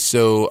 which is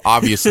so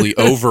obviously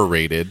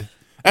overrated.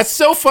 That's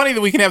so funny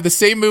that we can have the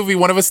same movie.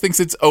 One of us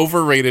thinks it's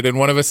overrated and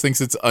one of us thinks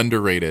it's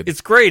underrated.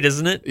 It's great,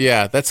 isn't it?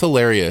 Yeah, that's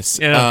hilarious.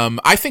 Yeah.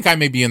 I think I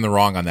may be in the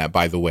wrong on that,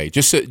 by the way.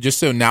 Just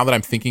so now that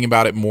I'm thinking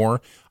about it more,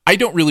 I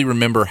don't really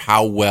remember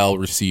how well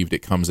received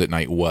It Comes at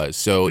Night was.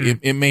 So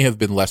it may have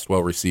been less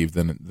well received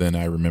than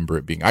I remember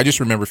it being. I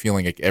just remember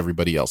feeling like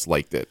everybody else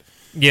liked it.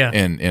 Yeah.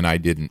 And I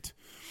didn't.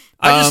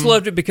 I just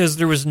loved it because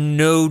there was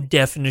no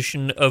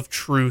definition of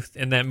truth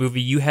in that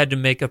movie. You had to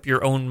make up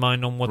your own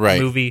mind on what the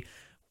movie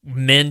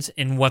meant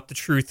and what the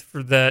truth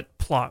for that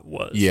plot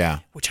was. Yeah.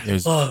 Which it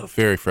was loved.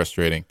 Very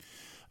frustrating.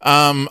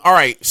 All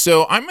right.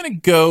 So I'm going to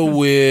go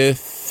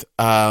with...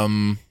 Do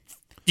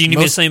you need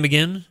me to say them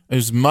again? It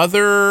was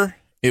Mother...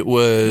 It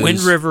was... Wind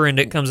River and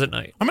It Comes at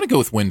Night. I'm going to go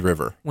with Wind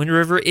River. Wind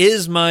River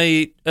is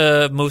my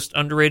most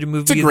underrated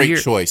movie of the year. It's a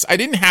great choice. I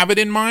didn't have it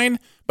in mind,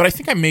 but I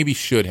think I maybe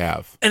should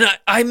have. And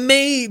I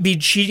may be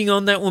cheating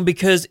on that one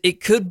because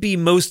it could be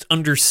most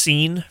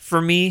underseen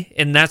for me,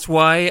 and that's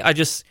why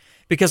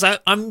because I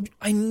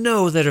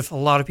know that if a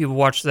lot of people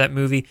watch that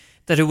movie,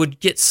 that it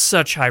would get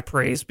such high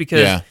praise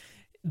because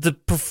the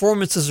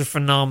performances are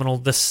phenomenal.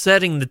 The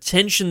setting, the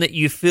tension that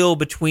you feel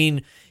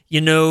between...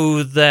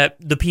 that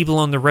the people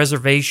on the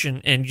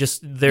reservation and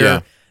just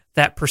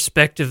that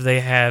perspective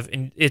they have,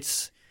 and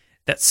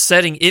that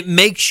setting, it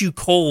makes you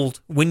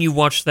cold when you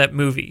watch that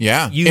movie.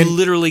 Yeah. You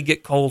literally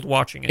get cold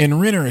watching it.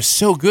 And Renner is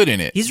so good in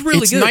it. He's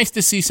really it's good. It's nice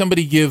to see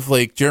somebody give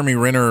like Jeremy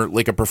Renner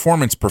like a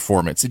performance.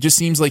 It just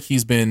seems like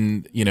he's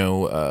been,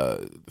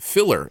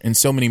 filler in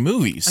so many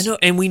movies. I know,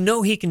 and we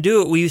know he can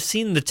do it. We've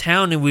seen The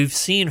Town and we've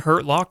seen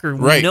Hurt Locker.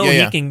 We Right, know yeah, he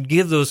yeah. can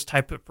give those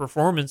type of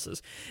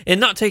performances.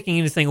 And not taking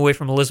anything away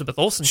from Elizabeth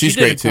Olsen. She's she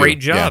did great, a great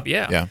too. job,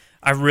 Yeah, yeah. yeah.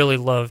 I really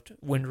loved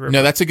Wind River.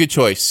 No, that's a good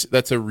choice.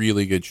 That's a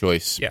really good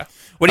choice. Yeah.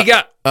 What do you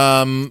got?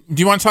 Do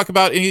you want to talk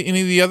about any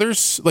of the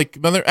others? Like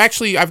Mother?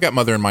 Actually, I've got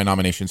Mother in my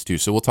nominations too,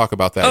 so we'll talk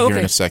about that here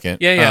in a second.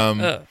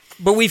 Yeah.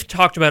 But we've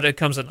talked about It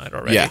Comes at Night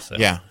already. Yeah, so.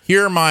 yeah.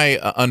 Here are my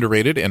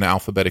underrated in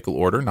alphabetical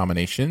order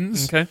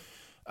nominations. Okay.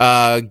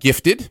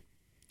 Gifted,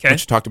 Okay.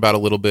 which we talked about a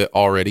little bit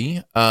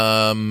already.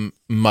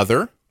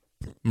 Mother,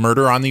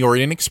 Murder on the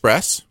Orient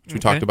Express, which we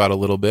talked about a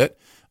little bit.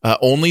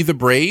 Only the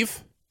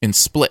Brave, and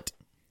Split.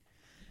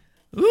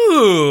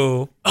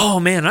 Ooh. Oh,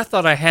 man, I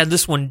thought I had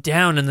this one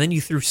down, and then you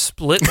threw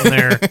Split in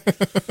there.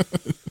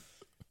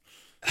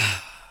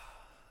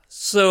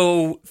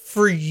 So,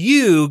 for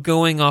you,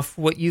 going off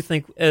what you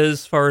think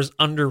as far as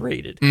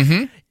underrated,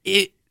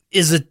 it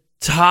is a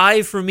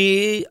tie for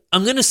me.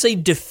 I'm going to say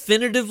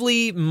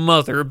definitively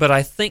Mother, but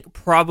I think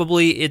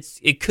probably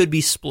it could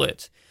be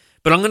Split.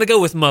 But I'm going to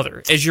go with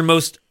Mother as your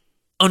most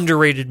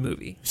underrated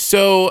movie.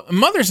 So,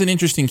 Mother's an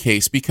interesting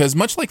case because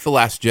much like The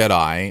Last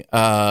Jedi,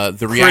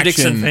 the reaction...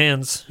 Critics and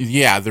fans.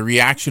 Yeah, the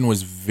reaction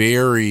was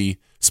very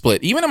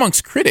split. Even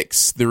amongst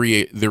critics, the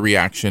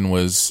reaction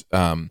was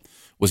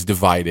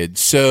divided.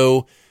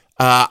 So,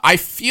 I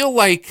feel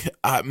like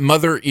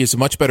Mother is a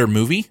much better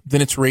movie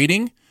than its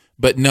rating,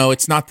 but no,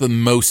 it's not the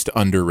most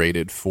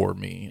underrated for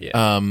me.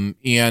 Yeah.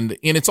 And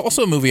it's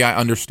also a movie I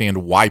understand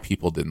why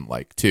people didn't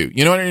like too.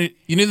 You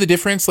know the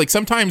difference? Like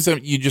sometimes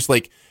you just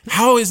like,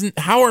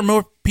 how are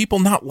more people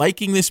not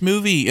liking this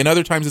movie? And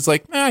other times it's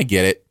like, I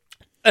get it.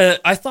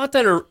 I thought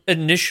that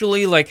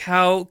initially, like,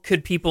 how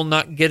could people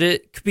not get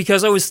it?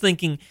 Because I was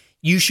thinking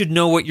you should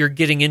know what you're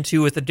getting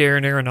into with a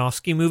Darren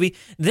Aronofsky movie.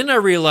 Then I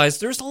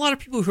realized there's a lot of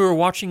people who are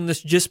watching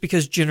this just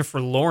because Jennifer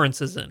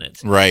Lawrence is in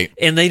it. Right.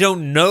 And they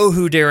don't know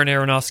who Darren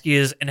Aronofsky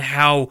is and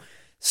how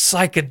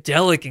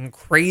psychedelic and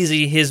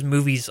crazy his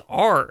movies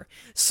are.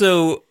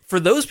 So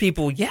for those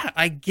people, yeah,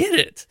 I get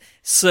it.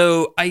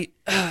 So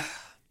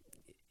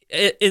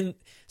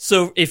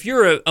So if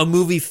you're a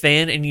movie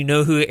fan and you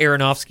know who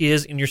Aronofsky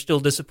is and you're still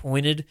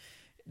disappointed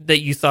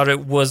that you thought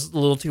it was a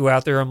little too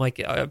out there, I'm like,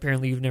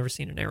 apparently you've never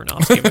seen an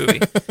Aronofsky movie.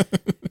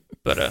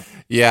 But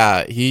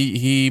yeah,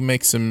 he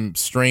makes some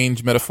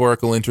strange,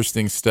 metaphorical,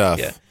 interesting stuff.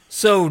 yeah.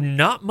 So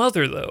not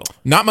Mother though.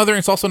 Not Mother, and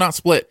it's also not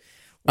Split.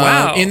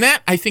 Wow. And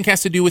that I think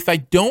has to do with I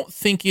don't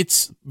think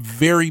it's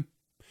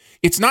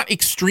not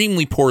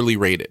extremely poorly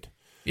rated.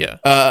 Yeah.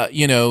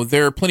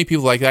 There are plenty of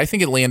people like that. I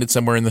think it landed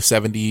somewhere in the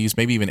 70s,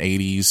 maybe even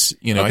 80s.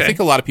 I think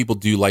a lot of people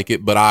do like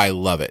it, but I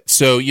love it.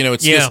 So,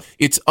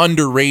 it's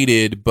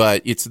underrated,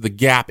 but the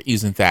gap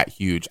isn't that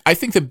huge. I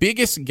think the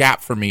biggest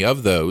gap for me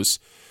of those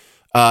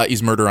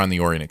is Murder on the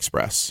Orient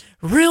Express.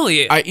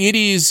 Really? It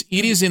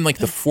is in like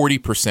the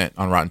 40%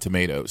 on Rotten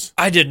Tomatoes.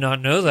 I did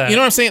not know that. You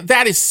know what I'm saying?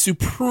 That is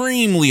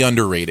supremely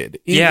underrated.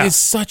 It is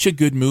such a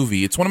good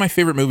movie. It's one of my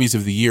favorite movies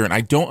of the year, and I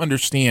don't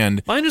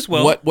understand Mine as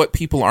well. what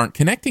people aren't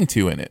connecting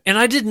to in it. And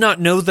I did not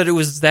know that it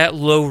was that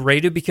low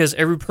rated because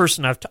every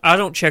person I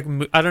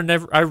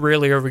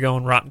rarely ever go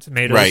on Rotten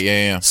Tomatoes. Right,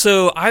 yeah.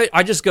 So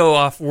I just go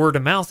off word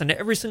of mouth, and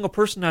every single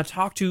person I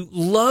talk to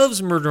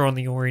loves Murder on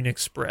the Orient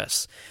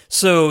Express.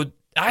 So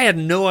I had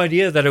no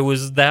idea that it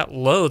was that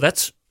low.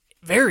 That's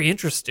very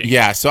interesting.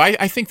 Yeah, so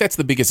I think that's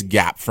the biggest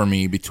gap for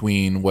me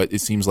between what it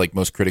seems like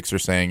most critics are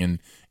saying and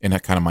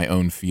kind of my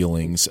own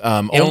feelings.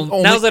 Now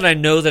that I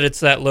know that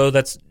it's that low,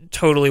 that's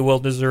totally well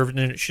deserved,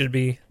 and it should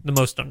be the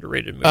most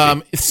underrated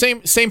movie.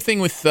 Same thing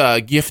with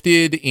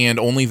Gifted and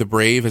Only the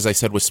Brave, as I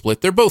said, with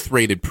Split. They're both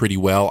rated pretty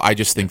well. I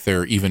just think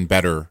they're even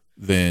better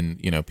than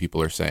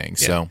people are saying.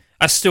 Yeah. So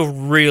I still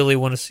really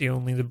want to see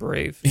Only the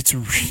Brave. it's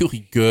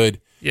really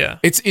good. Yeah.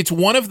 It's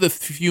one of the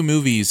few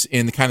movies,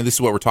 and kind of this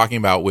is what we're talking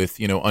about with,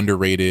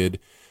 underrated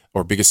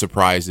or biggest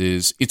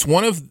surprises. It's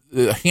one of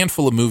a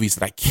handful of movies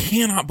that I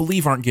cannot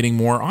believe aren't getting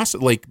more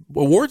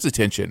awards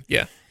attention.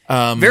 Yeah.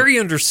 Very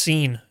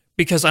underseen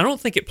because I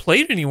don't think it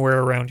played anywhere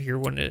around here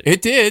when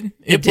It did.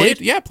 It played.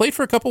 did? Yeah, it played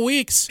for a couple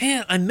weeks.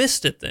 Man, I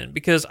missed it then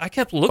because I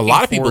kept looking. A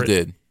lot of for people it.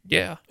 did.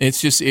 Yeah.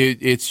 It's just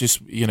there's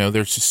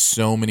just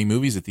so many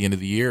movies at the end of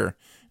the year.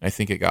 I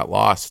think it got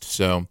lost.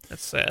 So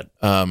That's sad.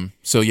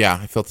 yeah,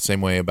 I felt the same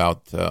way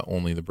about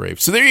Only the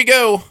Brave. So there you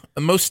go.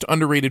 The most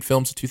underrated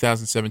films of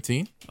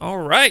 2017. All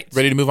right.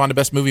 Ready to move on to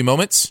best movie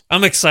moments?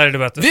 I'm excited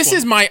about this.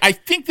 I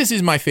think this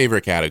is my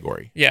favorite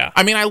category. Yeah.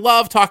 I mean, I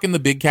love talking the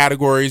big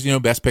categories,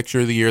 best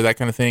picture of the year, that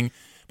kind of thing.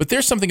 But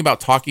there's something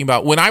about talking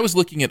about, when I was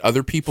looking at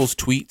other people's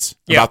tweets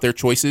about their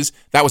choices,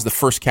 that was the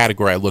first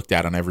category I looked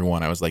at on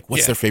everyone. I was like,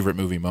 what's their favorite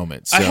movie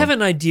moment? So, I have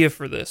an idea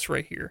for this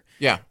right here.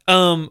 Yeah.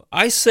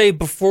 I say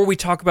before we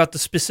talk about the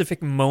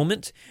specific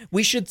moment,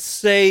 we should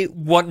say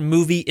what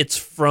movie it's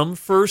from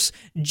first,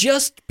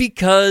 just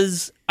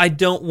because I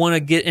don't want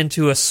to get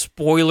into a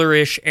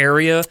spoiler-ish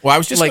area. Well, I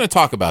was just going to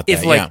talk about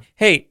that. If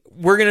hey,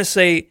 we're going to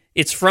say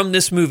it's from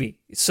this movie,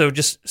 so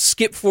just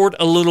skip forward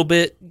a little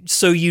bit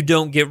so you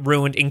don't get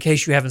ruined in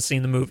case you haven't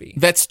seen the movie.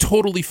 That's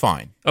totally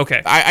fine.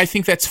 Okay. I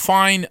think that's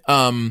fine.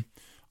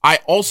 I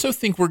also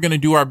think we're going to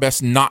do our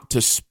best not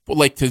to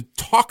to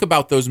talk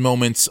about those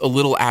moments a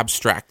little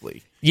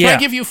abstractly. Yeah. Can I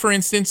give you, for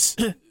instance?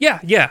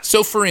 Yeah.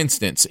 So, for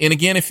instance, and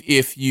again,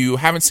 if you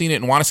haven't seen it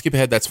and want to skip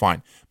ahead, that's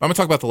fine. But I'm going to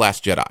talk about The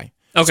Last Jedi.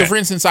 Okay. So, for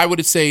instance, I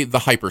would say the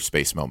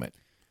hyperspace moment.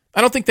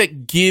 I don't think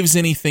that gives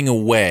anything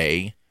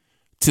away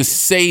to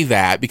say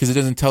that because it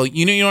doesn't tell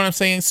you. You know what I'm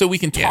saying? So we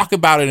can talk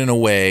about it in a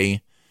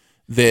way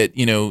that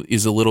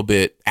is a little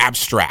bit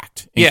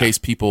abstract in case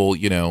people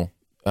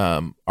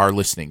are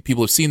listening.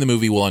 People who've seen the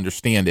movie will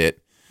understand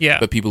it. Yeah.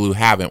 But people who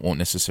haven't won't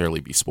necessarily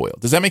be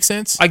spoiled. Does that make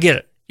sense? I get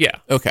it. Yeah.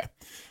 Okay.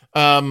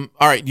 All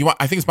right.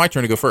 I think it's my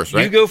turn to go first,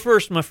 right? You go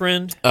first, my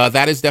friend.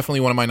 That is definitely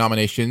one of my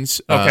nominations.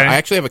 Okay. I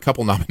actually have a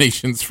couple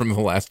nominations from The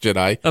Last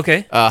Jedi.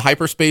 Okay.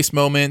 Hyperspace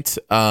moment.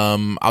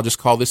 I'll just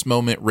call this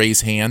moment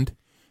Rey's hand.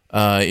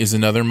 Is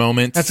another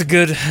moment. That's a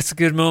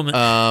good moment.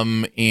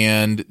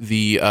 And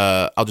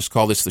I'll just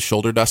call this the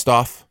shoulder dust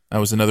off. That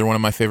was another one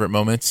of my favorite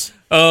moments.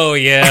 Oh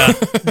yeah.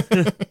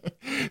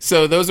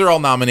 So those are all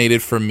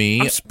nominated for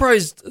me. I'm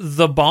surprised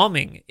the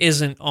bombing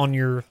isn't on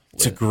your list.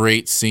 It's a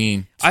great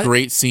scene. It's a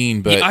great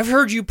scene, but I've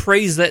heard you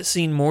praise that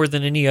scene more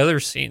than any other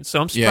scene,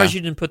 so I'm surprised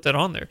you didn't put that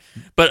on there.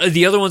 But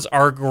the other ones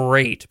are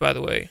great, by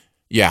the way.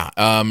 Yeah.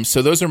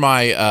 So those are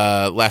my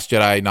Last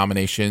Jedi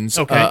nominations.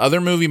 Okay.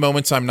 Other movie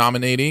moments I'm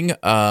nominating.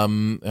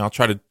 And I'll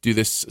try to do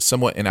this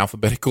somewhat in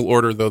alphabetical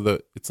order, though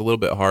it's a little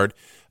bit hard.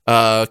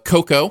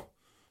 Coco.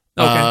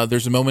 Okay.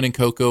 There's a moment in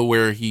Coco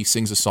where he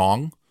sings a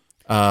song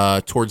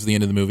towards the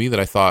end of the movie that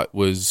I thought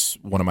was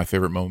one of my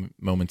favorite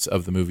moments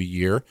of the movie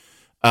year.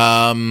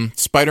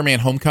 Spider-Man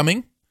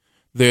Homecoming.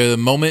 The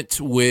moment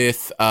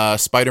with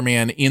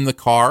Spider-Man in the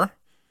car.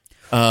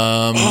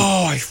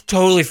 I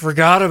totally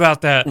forgot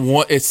about that.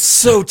 It's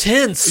so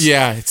tense.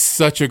 Yeah, it's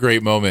such a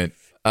great moment.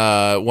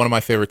 One of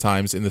my favorite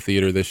times in the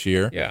theater this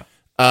year. Yeah.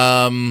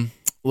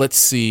 Let's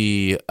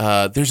see.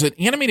 There's an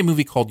animated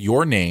movie called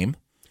Your Name.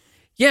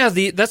 Yeah,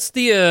 that's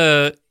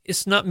the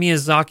it's not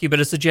Miyazaki, but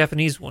it's a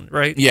Japanese one,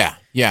 right?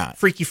 Yeah.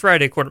 Freaky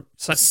Friday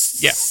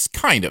Yeah.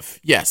 Kind of.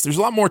 Yes. There's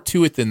a lot more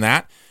to it than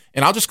that.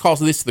 And I'll just call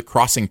this the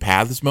crossing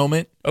paths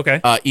moment. Okay.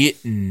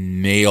 It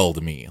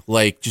nailed me.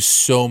 Like, just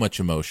so much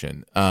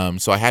emotion.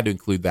 So I had to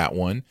include that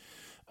one.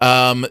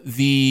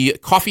 The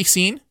coffee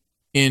scene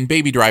in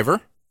Baby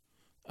Driver,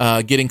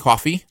 getting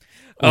coffee,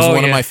 was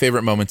one of my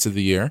favorite moments of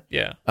the year.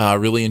 Yeah.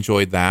 Really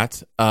enjoyed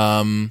that.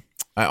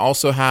 I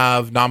also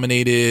have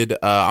nominated,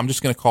 I'm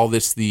just going to call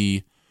this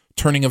the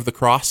turning of the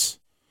cross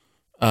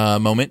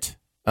moment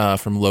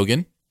from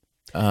Logan.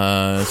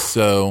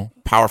 So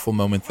powerful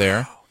moment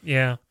there.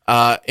 Yeah.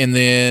 And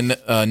then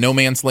No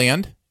Man's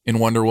Land in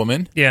Wonder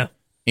Woman. Yeah.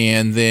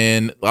 And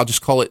then I'll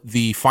just call it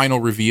the final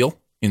reveal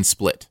in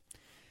Split.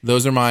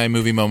 Those are my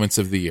movie moments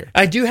of the year.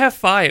 I do have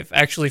 5,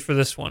 actually, for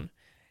this one.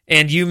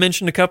 And you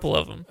mentioned a couple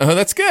of them. Oh,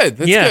 that's good.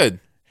 That's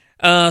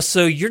good.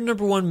 So your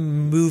number one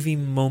movie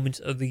moment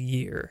of the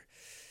year.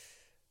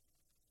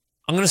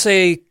 I'm going to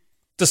say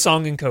the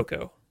song in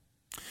Coco.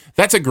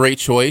 That's a great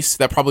choice.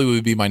 That probably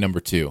would be my number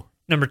 2.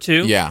 Number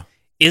 2? Yeah.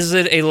 Is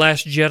it a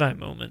Last Jedi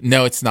moment?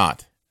 No, it's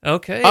not.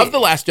 Okay. Of the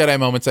Last Jedi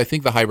moments, I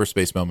think the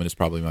hyperspace moment is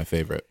probably my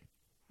favorite.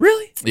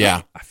 Really?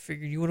 Yeah. I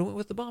figured you would have went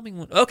with the bombing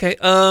one. Okay.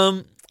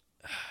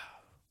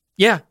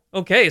 Yeah.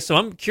 Okay. So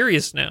I'm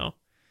curious now.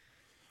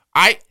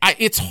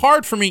 It's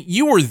hard for me.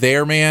 You were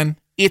there, man.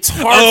 It's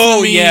hard for me.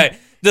 Oh, yeah.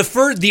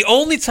 The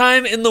only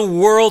time in the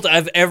world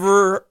I've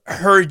ever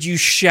heard you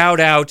shout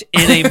out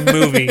in a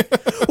movie.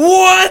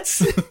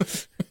 What?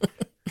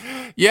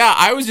 Yeah,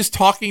 I was just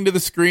talking to the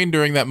screen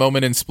during that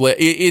moment in Split.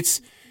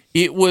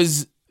 It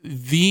was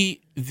the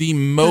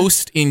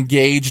most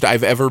engaged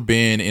I've ever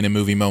been in a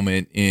movie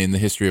moment in the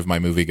history of my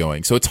movie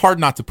going. So it's hard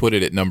not to put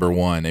it at number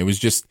 1. It was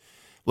just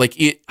like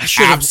I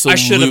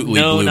should have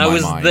known. I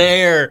was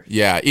there.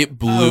 Yeah, it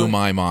blew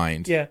my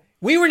mind. Yeah.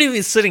 We weren't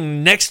even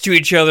sitting next to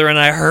each other, and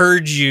I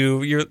heard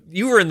you.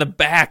 You were in the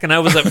back, and I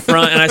was up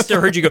front, and I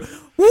still heard you go,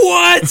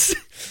 "What?"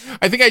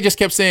 I think I just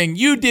kept saying,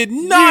 "You did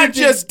not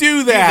just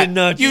do that.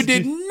 You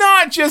did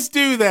not just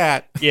do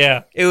that."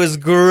 Yeah, it was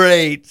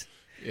great.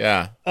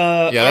 Yeah,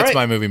 that's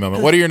my movie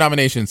moment. What are your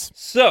nominations?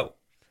 So,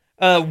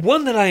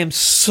 one that I am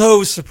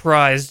so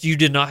surprised you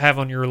did not have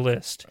on your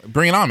list.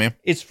 Bring it on, man.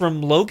 It's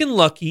from Logan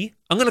Lucky.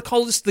 I'm going to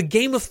call this the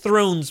Game of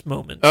Thrones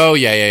moment. Oh,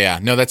 yeah.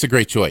 No, that's a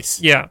great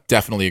choice. Yeah.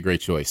 Definitely a great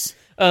choice.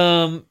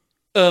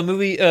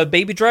 Movie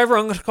Baby Driver,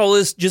 I'm going to call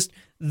this just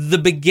the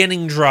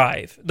beginning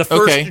drive. The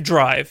first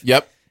drive.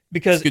 Yep.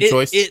 Because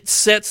it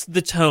sets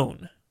the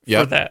tone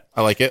for that.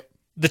 I like it.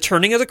 The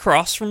Turning of the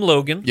Cross from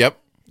Logan. Yep.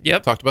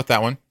 Yep. Talked about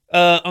that one.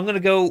 I'm going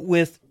to go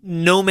with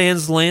No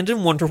Man's Land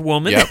and Wonder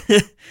Woman. Yep.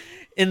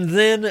 And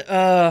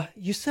then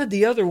you said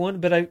the other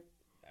one, but I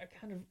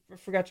kind of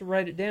forgot to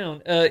write it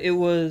down. It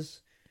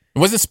was It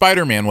wasn't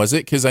Spider-Man, was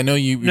it? Because I know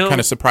you No. were kind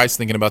of surprised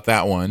thinking about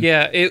that one.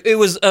 Yeah, it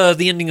was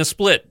the ending of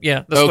Split.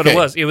 Yeah, that's what it Okay.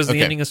 was. It was the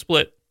Okay. ending of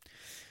Split.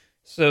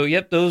 So,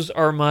 yep, those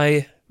are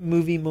my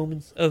movie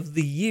moments of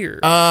the year.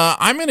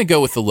 I'm going to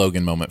go with the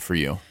Logan moment for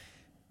you.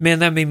 Man,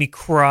 that made me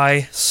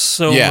cry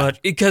so Yeah.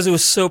 much because it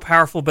was so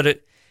powerful, but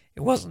it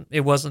wasn't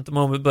the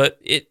moment, but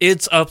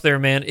it's up there,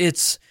 man.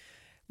 It's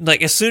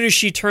like as soon as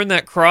she turned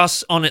that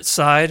cross on its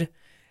side,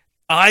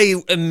 I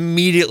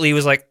immediately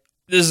was like,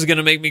 this is going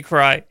to make me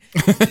cry.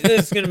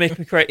 This is going to make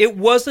me cry. It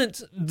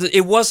wasn't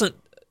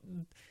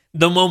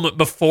the moment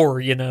before,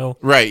 you know.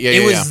 Right, yeah,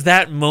 It yeah, was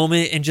that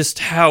moment and just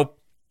how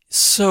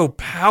so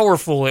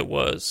powerful it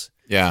was.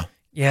 Yeah.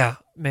 Yeah,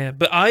 man.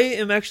 But I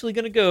am actually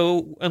going to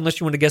go, unless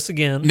you want to guess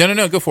again,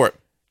 No, go for it.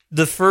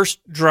 the first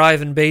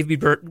Drive and Baby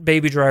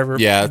Driver.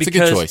 Yeah, it's a good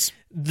because choice.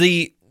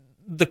 The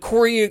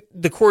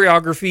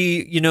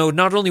choreography, you know,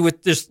 not only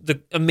with just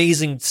the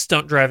amazing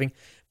stunt driving,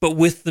 but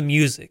with the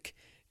music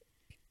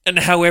and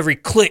how every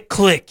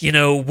click, you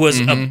know, was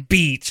a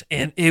beat,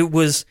 and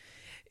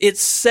it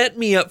set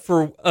me up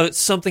for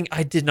something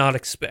I did not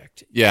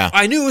expect. Yeah.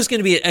 I knew it was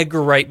going to be an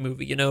Edgar Wright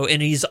movie, you know, and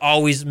he's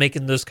always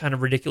making those kind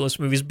of ridiculous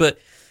movies, but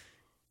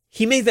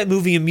he made that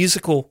movie a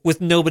musical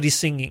with nobody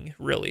singing,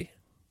 really.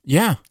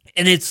 Yeah.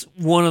 And it's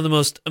one of the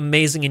most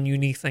amazing and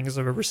unique things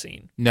I've ever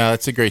seen. No,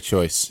 that's a great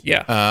choice.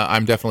 Yeah.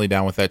 I'm definitely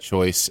down with that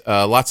choice.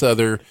 Lots of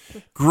other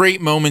great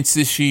moments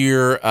this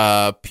year.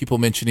 People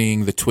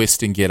mentioning the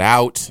twist in Get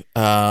Out.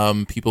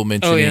 People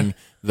mentioning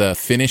the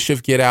finish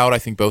of Get Out. I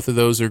think both of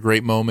those are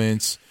great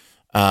moments.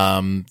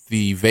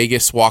 The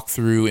Vegas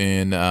walkthrough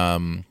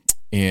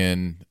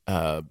in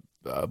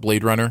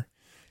Blade Runner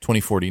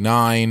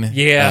 2049.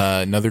 Yeah.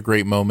 Another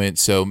great moment.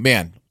 So,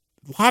 man,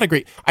 a lot of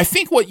great. I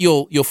think what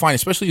you'll find,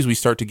 especially as we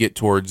start to get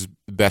towards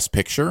Best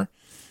Picture,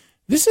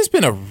 this has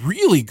been a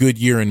really good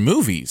year in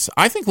movies.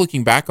 I think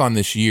looking back on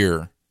this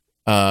year,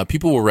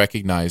 people will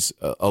recognize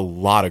a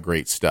lot of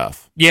great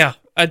stuff. Yeah,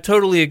 I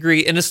totally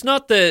agree. And it's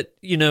not that,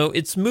 you know,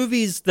 it's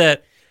movies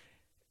that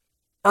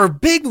are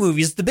big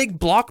movies. The big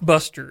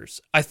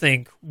blockbusters, I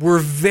think, were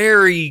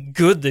very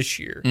good this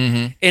year.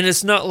 And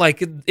it's not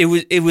like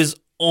it was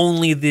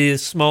only the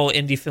small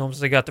indie films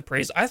that got the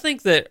praise. I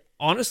think that,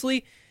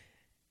 honestly,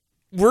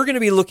 we're going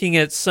to be looking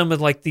at some of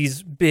like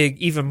these big,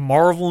 even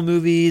Marvel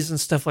movies and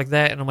stuff like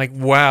that. And I'm like,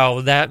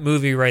 wow, that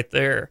movie right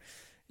there,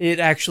 it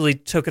actually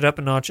took it up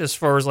a notch as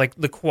far as like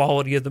the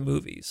quality of the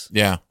movies.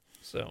 Yeah.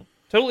 So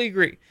totally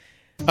agree.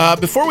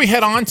 Before we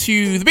head on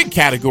to the big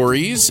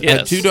categories,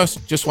 Yes.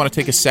 just want to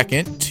take a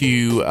second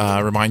to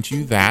remind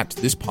you that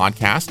this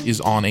podcast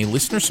is on a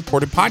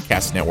listener-supported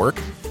podcast network.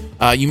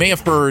 You may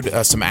have heard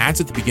some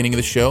ads at the beginning of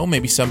the show,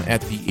 maybe some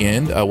at the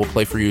end. We'll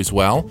play for you as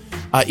well.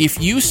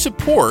 If you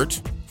support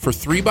for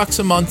 $3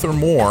 a month or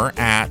more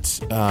at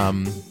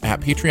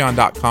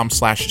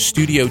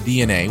patreon.com/Studio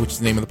DNA, which is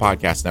the name of the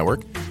podcast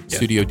network,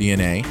 Studio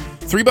DNA.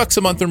 $3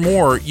 a month or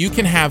more, you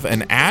can have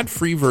an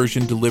ad-free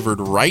version delivered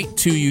right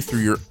to you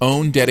through your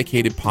own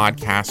dedicated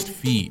podcast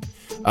feed,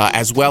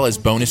 as well as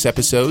bonus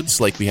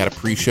episodes. Like we had a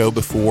pre-show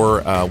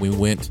before we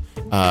went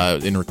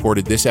and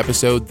recorded this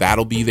episode.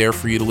 That'll be there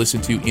for you to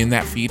listen to in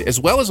that feed, as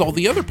well as all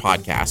the other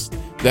podcasts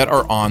that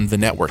are on the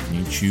network. And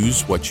you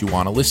choose what you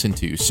want to listen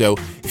to. So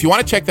if you want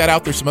to check that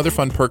out, there's some other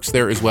fun perks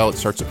there as well. It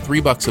starts at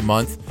 $3 a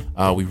month.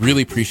 We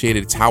really appreciate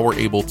it. It's how we're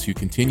able to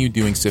continue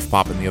doing Sif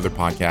Pop and the other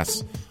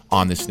podcasts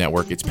on this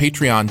network. It's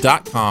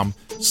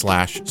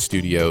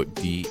patreon.com/Studio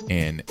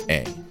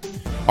DNA.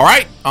 All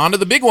right, on to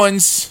the big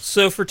ones.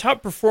 So for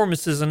top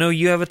performances, I know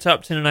you have a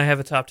top 10 and I have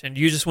a top 10. Do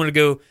you just want to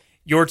go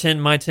your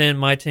 10, my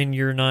 10,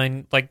 your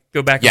 9, like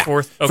go back and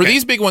forth? For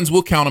these big ones,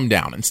 we'll count them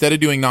down. Instead of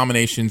doing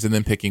nominations and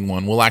then picking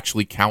one, we'll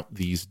actually count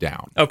these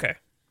down. Okay.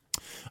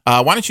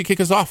 Why don't you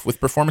kick us off with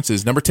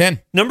performances? Number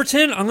 10. Number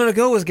 10, I'm going to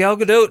go with Gal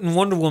Gadot and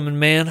Wonder Woman,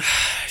 man.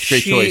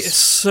 Great she choice. is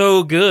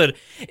so good.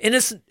 And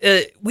it's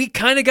we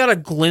kind of got a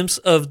glimpse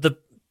of the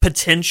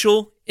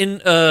potential in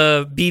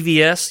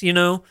BVS, you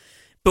know?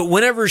 But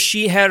whenever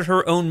she had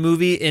her own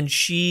movie and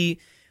she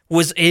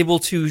was able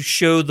to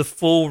show the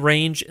full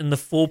range and the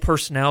full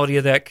personality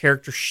of that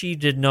character, she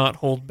did not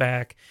hold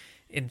back.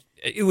 And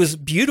it was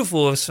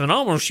beautiful. It was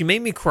phenomenal. She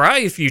made me cry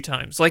a few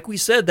times. Like we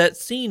said, that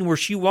scene where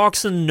she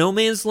walks in no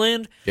man's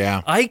land.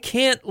 Yeah. I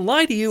can't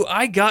lie to you.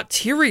 I got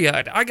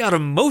teary-eyed. I got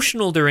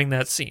emotional during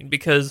that scene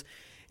because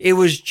it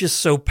was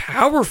just so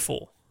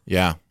powerful.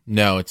 Yeah.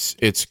 No, it's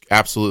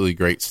absolutely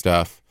great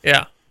stuff.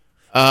 Yeah.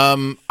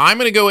 I'm going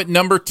to go at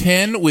number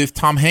 10 with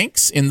Tom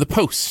Hanks in The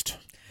Post.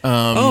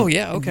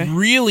 Okay.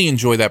 Really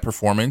enjoy that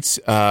performance.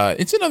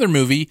 It's another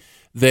movie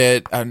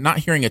that I'm not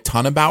hearing a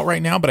ton about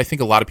right now, but I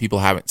think a lot of people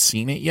haven't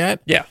seen it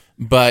yet. Yeah.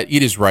 But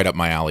it is right up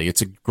my alley.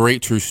 It's a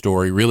great true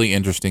story, really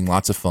interesting,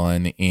 lots of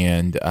fun,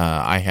 and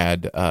I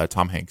had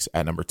Tom Hanks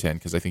at number 10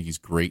 because I think he's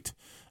great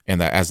and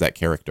that as that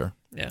character.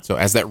 Yeah. So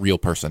as that real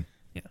person.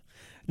 Yeah.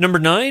 Number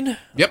 9.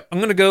 Yep. I'm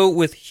going to go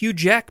with Hugh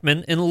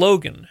Jackman in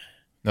Logan.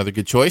 Another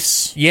good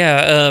choice.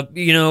 Yeah,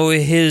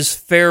 his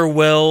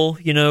farewell,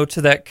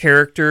 to that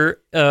character,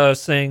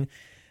 saying,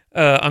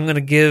 I'm going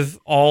to give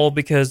all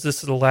because this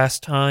is the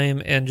last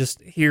time, and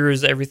just here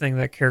is everything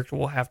that character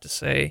will have to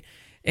say.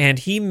 And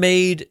he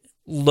made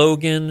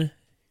Logan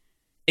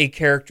a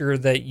character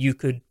that you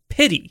could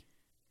pity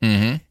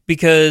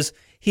because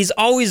he's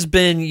always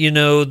been,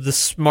 the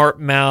smart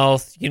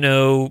mouth,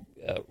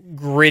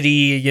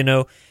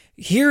 gritty,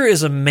 Here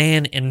is a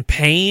man in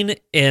pain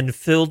and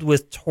filled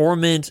with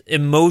torment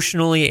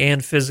emotionally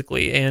and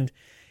physically, and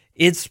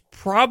it's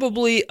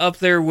probably up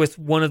there with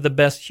one of the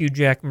best Hugh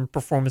Jackman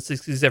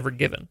performances he's ever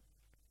given.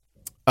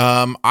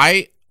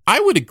 I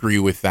would agree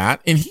with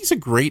that, and he's a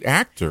great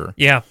actor.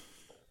 Yeah.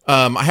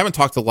 I haven't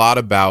talked a lot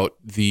about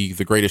the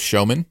Greatest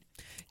Showman.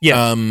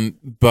 Yeah.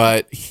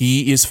 But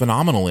he is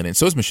phenomenal in it.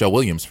 So is Michelle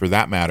Williams, for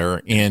that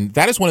matter. And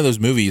that is one of those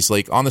movies,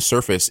 like, on the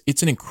surface,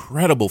 it's an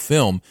incredible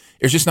film.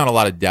 There's just not a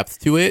lot of depth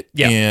to it.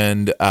 Yeah.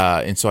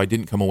 And so I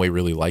didn't come away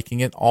really liking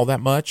it all that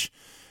much.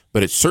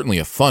 But it's certainly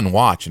a fun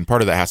watch, and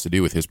part of that has to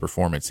do with his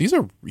performance.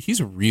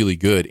 He's really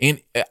good. And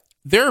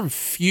there are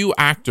few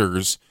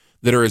actors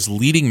that are as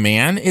leading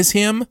man as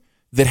him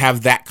that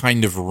have that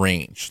kind of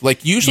range.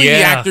 Like, usually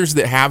the actors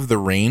that have the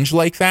range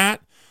like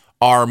that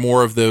are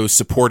more of those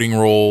supporting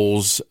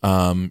roles,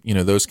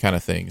 those kind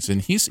of things.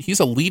 And he's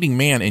a leading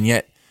man, and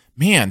yet,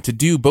 man, to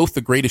do both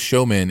The Greatest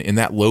Showman and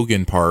that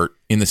Logan part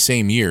in the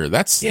same year,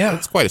 that's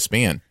quite a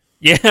span.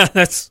 Yeah,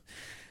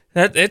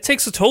 it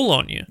takes a toll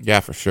on you.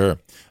 Yeah, for sure.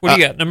 What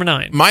do you got? Number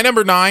 9. My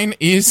number 9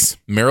 is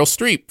Meryl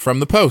Streep from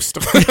The Post.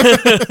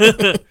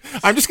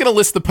 I'm just going to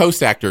list the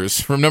Post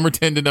actors from number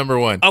 10 to number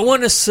 1. I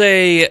want to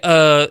say,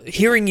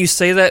 hearing you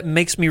say that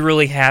makes me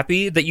really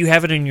happy that you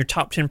have it in your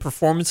top 10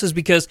 performances,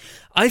 because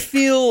I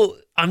feel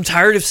I'm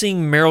tired of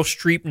seeing Meryl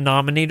Streep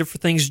nominated for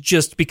things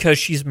just because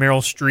she's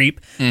Meryl Streep.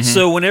 Mm-hmm.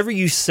 So whenever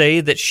you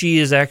say that she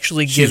is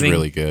actually giving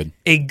really good.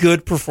 A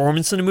good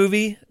performance in a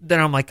movie, then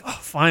I'm like, oh,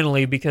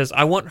 finally, because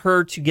I want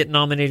her to get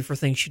nominated for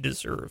things she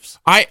deserves.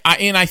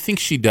 I think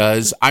she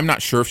does. I'm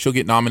not sure if she'll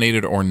get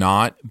nominated or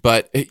not,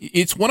 but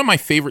it's one of my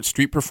favorite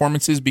Streep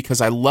performances because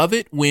I love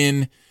it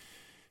when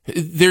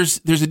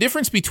there's a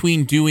difference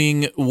between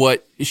doing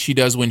what she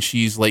does when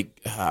she's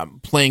like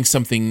playing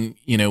something,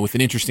 with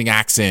an interesting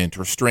accent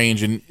or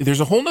strange, and there's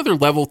a whole nother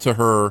level to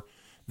her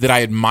that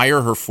I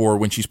admire her for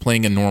when she's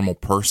playing a normal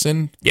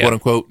person, quote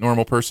unquote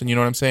normal person. You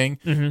know what I'm saying?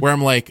 Mm-hmm. Where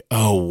I'm like,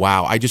 oh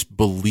wow, I just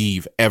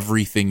believe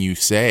everything you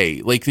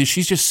say. Like,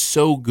 she's just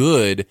so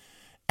good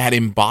at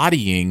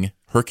embodying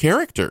her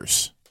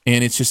characters.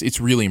 And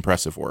it's really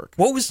impressive work.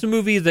 What was the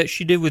movie that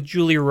she did with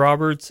Julia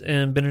Roberts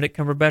and Benedict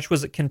Cumberbatch?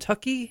 Was it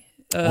Kentucky?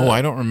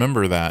 I don't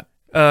remember that.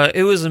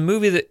 It was a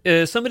movie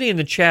that somebody in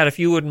the chat, if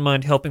you wouldn't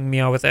mind helping me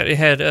out with that, it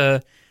had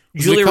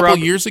Julia Roberts. A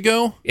couple years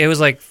ago? It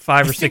was like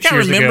 5 or 6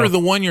 years ago. I remember the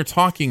one you're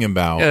talking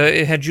about.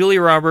 It had Julia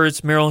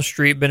Roberts, Meryl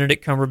Streep,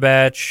 Benedict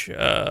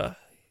Cumberbatch,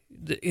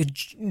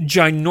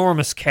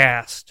 ginormous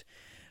cast.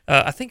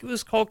 I think it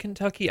was called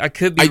Kentucky. I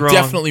could be wrong. I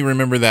definitely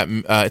remember that.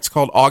 It's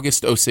called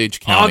August Osage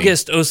County.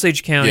 August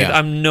Osage County. Yeah.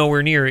 I'm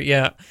nowhere near it.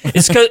 Yeah,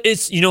 it's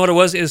because you know what it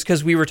was. It was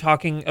because we were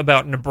talking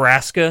about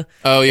Nebraska.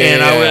 Oh yeah,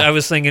 and yeah. I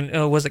was thinking,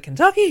 oh, was it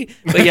Kentucky?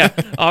 But yeah,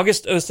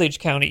 August Osage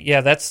County.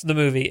 Yeah, that's the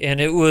movie, and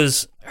it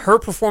was her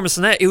performance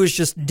in that. It was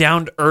just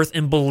down to earth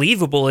and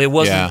believable. It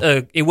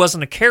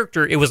wasn't a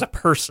character. It was a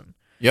person.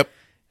 Yep.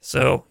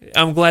 So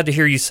I'm glad to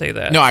hear you say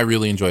that. No, I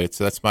really enjoyed it.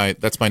 So that's my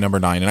number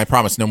 9, and I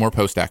promise no more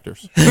Post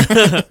actors.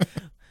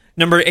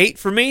 Number 8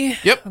 for me.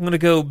 Yep, I'm going to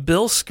go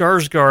Bill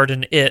Skarsgård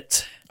in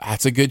It.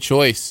 That's a good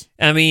choice.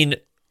 I mean,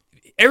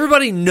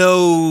 everybody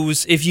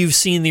knows if you've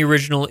seen the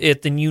original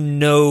It, then you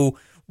know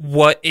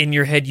what in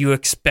your head you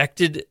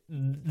expected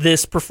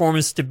this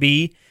performance to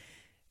be,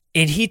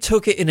 and he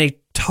took it in a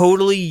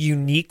totally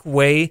unique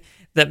way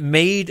that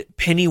made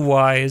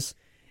Pennywise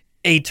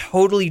a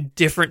totally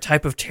different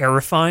type of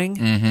terrifying.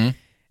 Mm-hmm.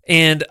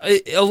 And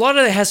a lot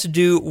of it has to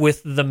do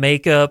with the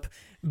makeup,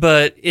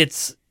 but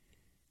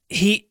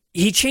he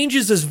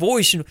changes his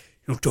voice and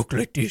he'll talk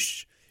like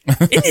this. And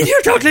then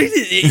he'll talk like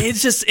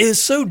this. It's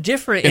so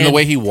different. And the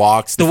way he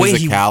walks, the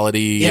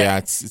physicality,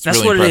 it's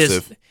really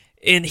impressive. It is.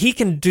 And he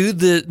can do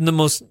the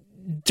most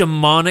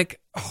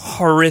demonic,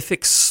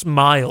 horrific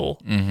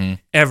smile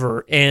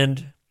ever.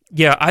 And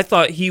yeah, I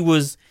thought he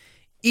was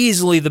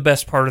easily the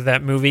best part of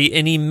that movie,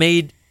 and he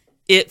made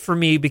It for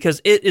me because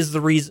It is the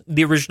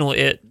original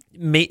It.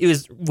 It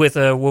was with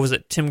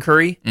Tim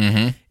Curry.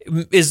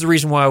 Mm-hmm. Is the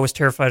reason why I was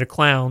terrified of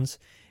clowns,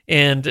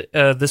 and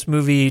this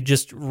movie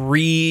just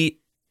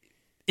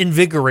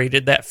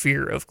reinvigorated that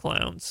fear of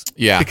clowns.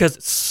 Yeah, because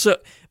it's so.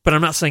 But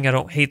I'm not saying I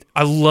don't hate.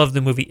 I love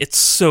the movie. It's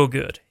so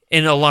good,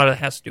 and a lot of it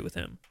has to do with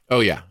him.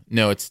 Oh yeah,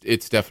 no,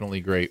 it's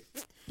definitely great.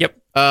 Yep.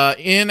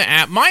 In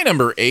at my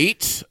number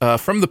 8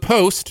 from The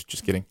Post.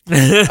 Just kidding.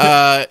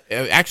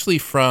 Actually,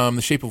 from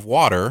The Shape of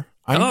Water.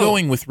 I'm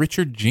going with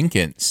Richard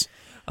Jenkins.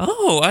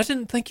 Oh, I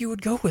didn't think you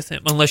would go with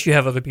him unless you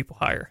have other people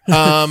higher.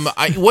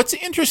 What's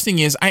interesting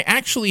is I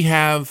actually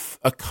have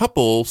a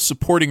couple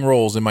supporting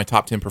roles in my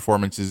top 10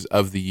 performances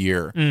of the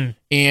year. And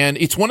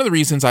it's one of the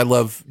reasons I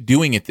love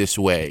doing it this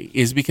way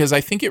is because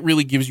I think it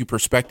really gives you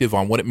perspective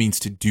on what it means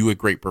to do a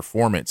great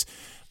performance.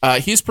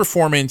 His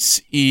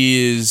performance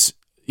is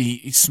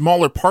a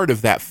smaller part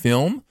of that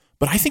film,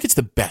 but I think it's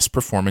the best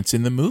performance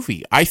in the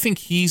movie. I think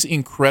he's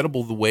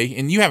incredible the way,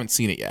 and you haven't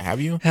seen it yet, have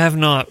you? Have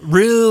not.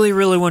 Really,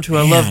 really want to.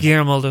 I love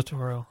Guillermo del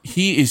Toro.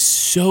 He is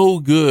so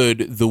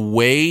good the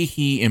way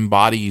he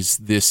embodies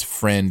this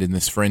friend and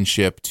this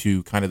friendship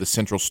to kind of the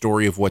central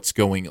story of what's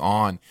going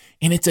on.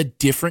 And it's a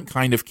different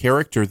kind of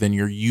character than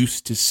you're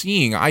used to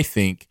seeing, I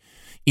think,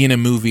 in a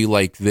movie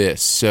like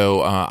this. So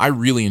I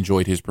really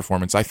enjoyed his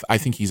performance. I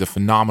think he's a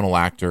phenomenal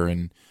actor,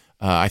 and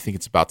I think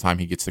it's about time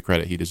he gets the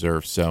credit he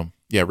deserves. So,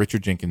 yeah,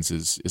 Richard Jenkins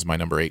is my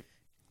number 8.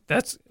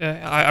 That's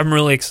I'm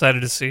really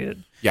excited to see it.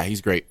 Yeah, he's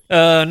great.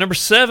 Number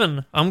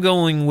 7, I'm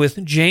going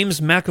with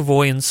James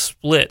McAvoy in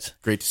Split.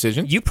 Great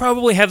decision. You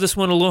probably have this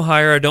one a little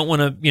higher. I don't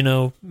want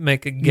to,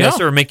 make a guess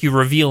or make you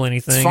reveal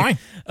anything. It's fine.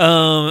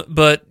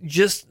 But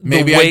just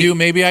maybe I do,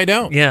 maybe I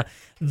don't. Yeah,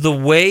 the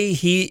way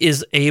he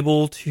is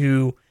able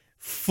to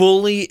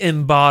fully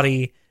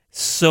embody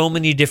so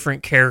many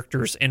different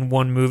characters in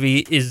one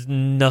movie is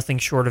nothing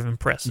short of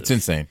impressive. It's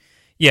insane.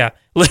 Yeah,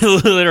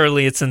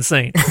 literally, it's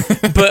insane.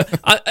 But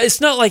it's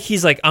not like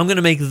he's like, I'm going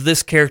to make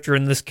this character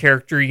and this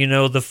character,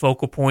 the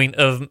focal point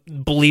of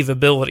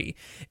believability.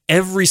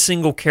 Every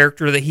single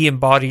character that he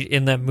embodied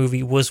in that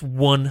movie was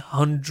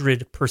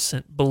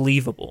 100%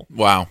 believable.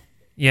 Wow.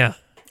 Yeah.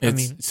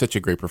 It's such a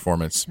great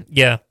performance.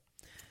 Yeah.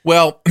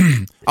 Well,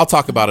 I'll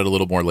talk about it a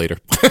little more later.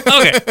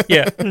 Okay,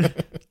 yeah.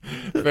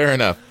 Fair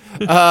enough.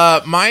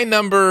 My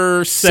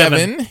number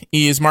 7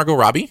 is Margot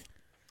Robbie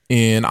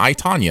in I,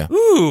 Tonya.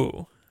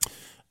 Ooh.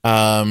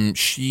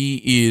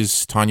 She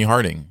is Tonya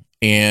Harding,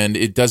 and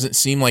it doesn't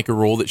seem like a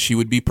role that she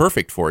would be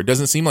perfect for. It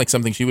doesn't seem like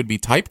something she would be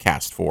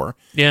typecast for.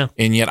 Yeah.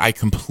 And yet I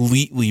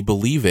completely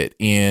believe it,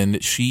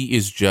 and she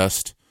is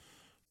just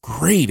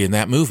great in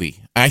that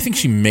movie. I think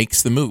she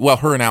makes the movie. Well,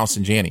 her and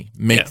Allison Janney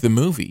make the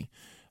movie.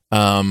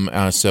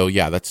 So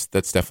yeah, that's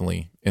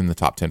definitely in the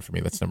top 10 for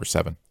me. That's number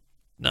 7.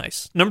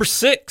 Nice. Number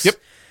 6. Yep.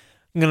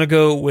 I'm going to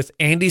go with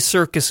Andy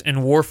Serkis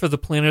in War for the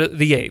Planet of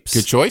the Apes.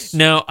 Good choice.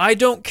 Now, I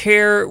don't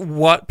care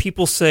what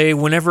people say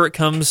whenever it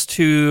comes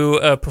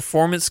to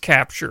performance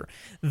capture.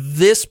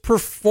 This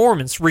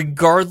performance,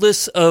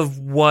 regardless of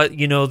what,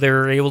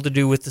 they're able to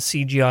do with the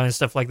CGI and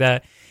stuff like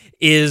that,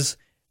 is,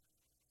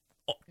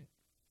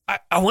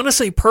 I want to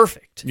say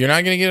perfect. You're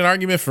not going to get an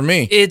argument from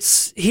me.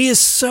 He is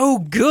so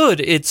good.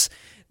 It's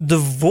the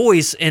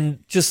voice and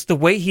just the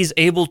way he's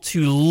able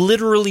to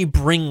literally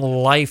bring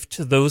life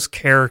to those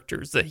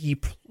characters that he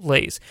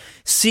plays.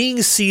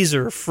 Seeing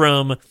Caesar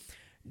from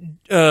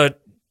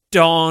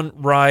Dawn,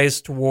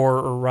 Rise to War,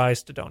 or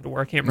Rise to Dawn to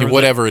War, I can't remember.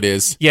 Whatever it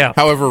is. Yeah.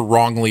 However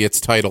wrongly it's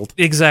titled.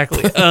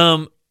 Exactly.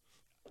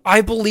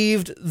 I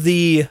believed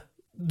the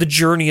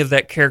journey of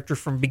that character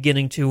from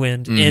beginning to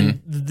end.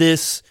 And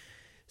it's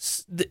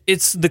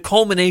the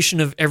culmination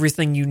of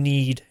everything you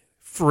need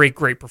for a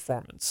great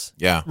performance.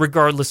 Yeah.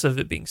 Regardless of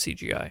it being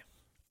CGI.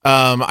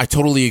 I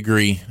totally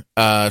agree.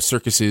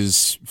 Serkis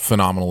is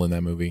phenomenal in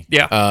that movie.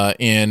 Yeah.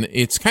 And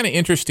it's kind of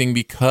interesting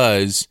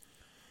because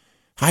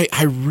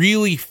I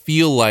really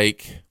feel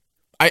like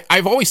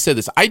I've always said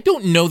this. I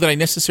don't know that I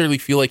necessarily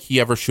feel like he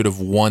ever should have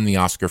won the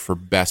Oscar for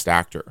Best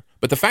Actor.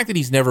 But the fact that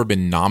he's never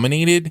been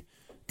nominated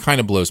kind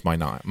of blows my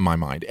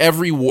mind.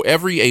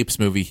 Every Apes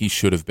movie, he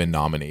should have been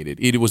nominated.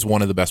 It was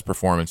one of the best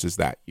performances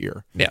that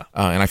year. Yeah.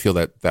 And I feel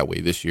that way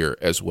this year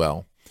as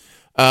well.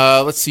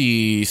 Let's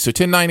see. So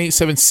 10, 9, 8,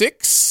 7,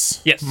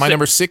 6. Yes. My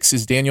number 6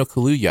 is Daniel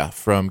Kaluuya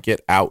from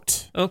Get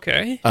Out.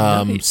 Okay.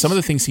 Nice. Some of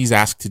the things he's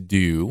asked to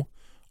do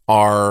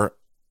are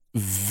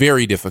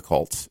very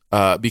difficult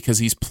because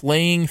he's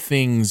playing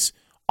things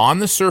on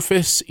the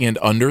surface and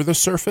under the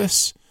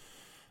surface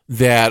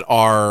that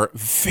are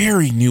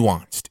very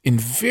nuanced and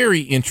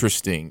very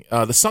interesting.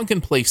 The sunken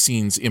place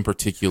scenes in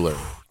particular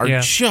are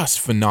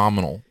just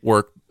phenomenal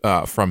work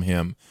from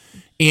him.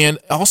 And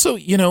also,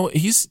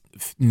 he's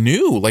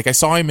new. Like I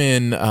saw him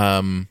in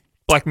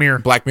Black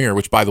Mirror,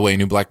 which, by the way,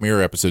 new Black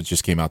Mirror episodes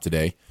just came out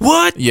today.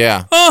 What?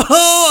 Yeah.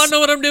 Oh, I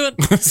know what I'm doing.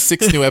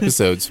 6 new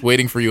episodes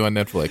waiting for you on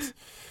Netflix.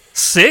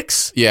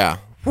 6? Yeah.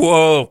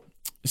 Whoa.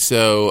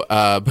 So,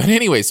 but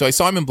anyway, so I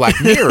saw him in Black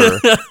Mirror.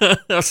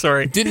 Oh,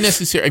 sorry. Didn't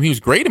necessarily, he was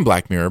great in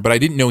Black Mirror, but I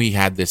didn't know he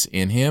had this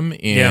in him,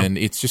 and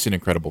it's just an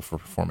incredible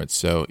performance.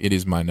 So it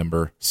is my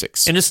number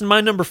 6. And it's my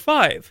number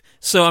 5.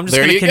 So I'm just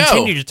going to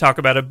continue to talk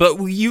about it. But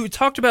you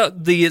talked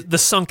about the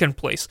sunken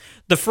place.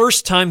 The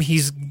first time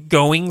he's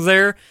going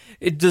there,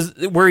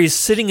 where he's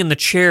sitting in the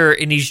chair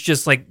and he's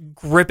just like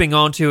gripping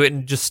onto it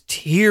and just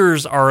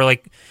tears are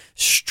like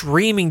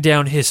streaming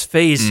down his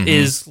face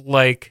is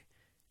like,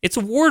 it's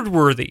award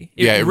worthy.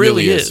 It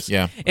really is.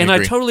 Yeah, and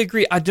I totally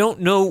agree. I don't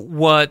know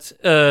what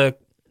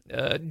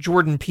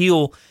Jordan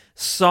Peele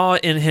saw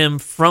in him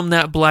from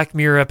that Black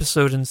Mirror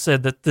episode and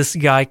said that this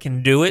guy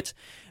can do it.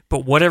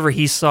 But whatever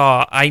he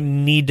saw, I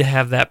need to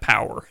have that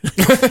power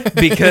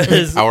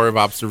because power of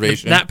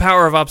observation. That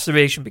power of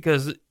observation,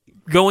 because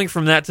going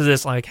from that to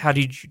this, like, how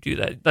did you do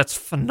that? That's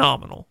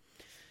phenomenal.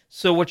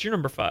 So what's your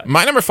number 5?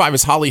 My number 5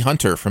 is Holly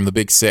Hunter from The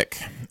Big Sick.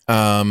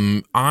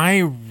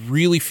 I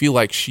really feel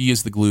like she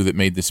is the glue that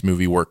made this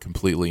movie work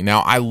completely. Now,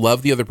 I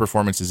love the other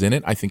performances in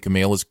it. I think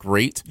Kumail is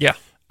great. Yeah.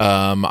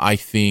 I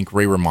think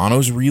Ray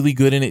Romano's really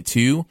good in it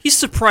too. He's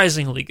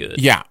surprisingly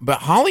good. Yeah, but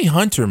Holly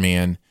Hunter,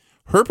 man,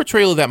 her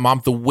portrayal of that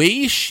mom, the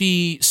way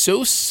she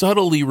so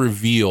subtly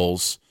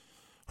reveals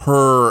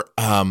her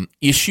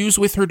issues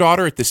with her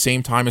daughter at the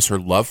same time as her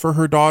love for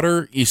her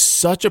daughter is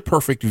such a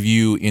perfect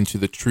view into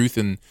the truth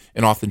and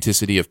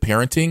authenticity of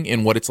parenting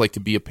and what it's like to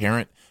be a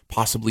parent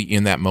possibly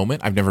in that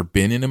moment. I've never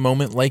been in a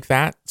moment like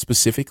that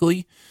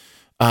specifically.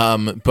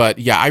 But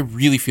yeah, I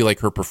really feel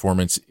like her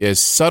performance, as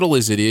subtle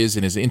as it is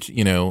and as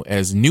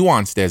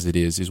nuanced as it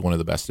is one of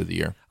the best of the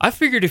year. I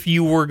figured if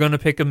you were going to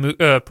pick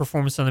a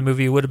performance on the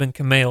movie, it would have been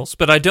Kumail's,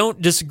 but I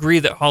don't disagree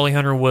that Holly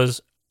Hunter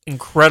was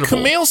incredible.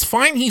 Kumail's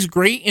fine. He's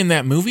great in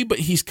that movie, but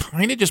he's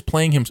kind of just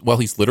playing him. Well,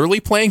 he's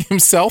literally playing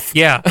himself.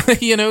 Yeah.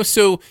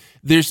 So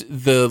there's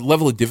the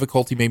level of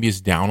difficulty maybe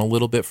is down a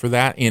little bit for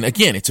that. And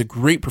again, it's a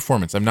great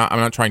performance. I'm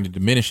not trying to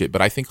diminish it,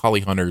 but I think Holly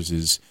Hunter's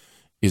is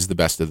the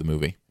best of the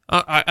movie.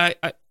 All right.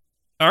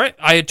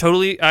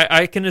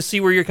 I can see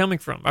where you're coming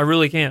from. I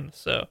really can.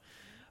 So,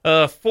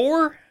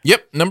 4.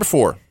 Yep, number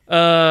 4.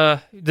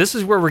 This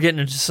is where we're getting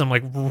into some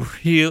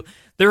real.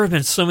 There have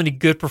been so many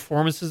good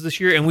performances this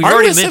year, and we've Our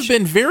already lists mentioned. have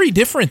been very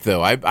different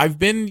though. I've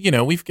been,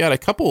 we've got a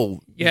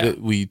couple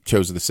that we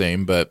chose the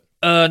same, but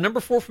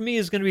number 4 for me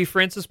is going to be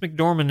Frances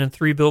McDormand in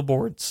 3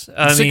 Billboards.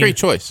 It's a great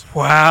choice.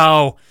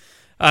 Wow.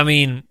 I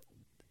mean,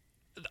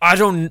 I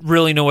don't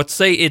really know what to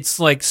say. It's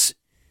like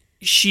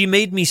she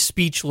made me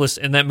speechless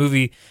in that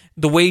movie.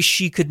 The way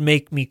she could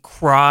make me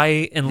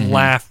cry and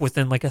laugh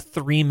within a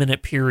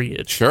 3-minute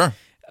period. Sure.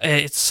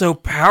 It's so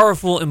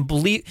powerful and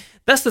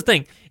That's the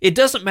thing. It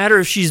doesn't matter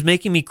if she's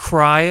making me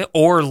cry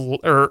or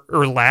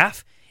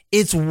laugh.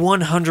 It's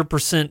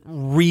 100%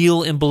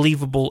 real and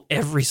believable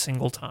every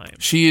single time.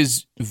 She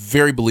is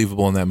very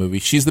believable in that movie.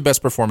 She's the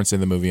best performance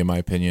in the movie, in my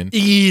opinion.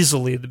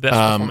 Easily the best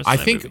performance. I in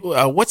that think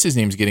movie. what's his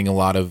name's getting a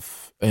lot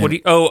of.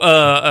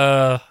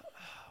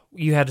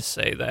 You had to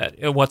say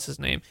that. What's his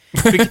name?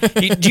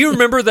 Do you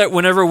remember that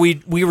whenever we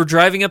were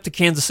driving up to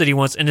Kansas City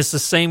once, and it's the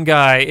same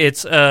guy?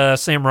 It's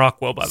Sam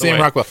Rockwell, by the way. Sam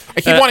Rockwell.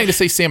 I keep wanting to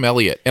say Sam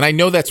Elliott, and I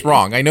know that's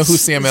wrong. I know who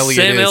Sam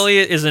Elliott is. Sam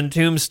Elliott is in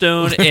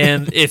Tombstone,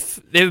 and it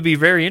would be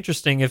very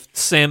interesting if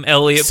Sam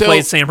Elliott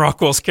played Sam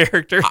Rockwell's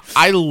character.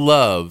 I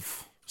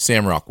love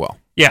Sam Rockwell.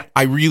 Yeah.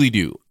 I really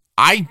do.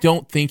 I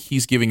don't think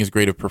he's giving as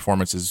great of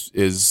performance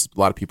as a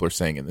lot of people are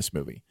saying in this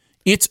movie.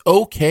 It's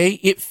okay.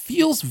 It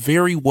feels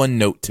very one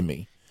note to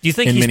me. Do you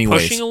think in he's many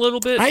pushing ways. a little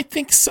bit? I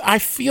think so. I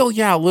feel,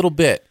 a little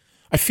bit.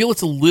 I feel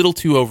it's a little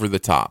too over the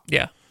top.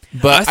 Yeah.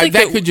 But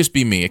that could just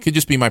be me. It could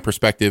just be my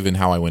perspective and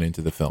how I went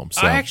into the film.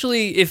 So. I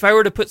actually, if I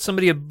were to put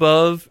somebody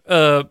above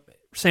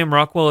Sam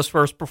Rockwell as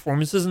far as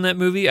performances in that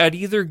movie, I'd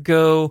either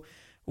go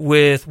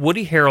with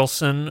Woody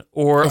Harrelson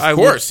or I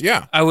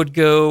would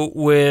go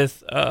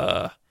with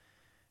I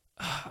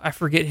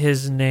forget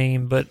his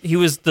name, but he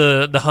was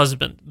the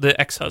husband, the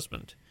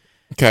ex-husband.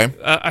 Okay.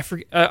 I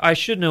forget. I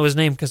should know his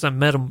name because I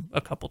met him a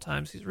couple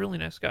times. He's a really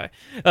nice guy.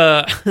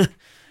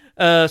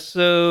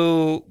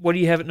 So what do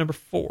you have at number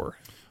 4?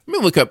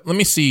 Let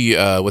me see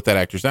what that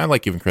actor's. I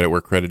like giving credit where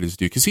credit is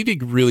due because he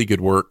did really good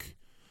work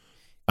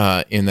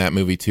in that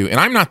movie too. And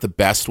I'm not the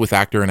best with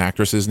actor and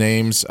actresses'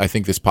 names. I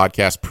think this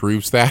podcast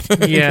proves that.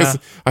 Yeah.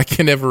 I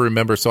can never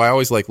remember, so I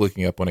always like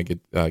looking up when I get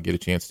a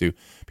chance to.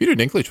 Peter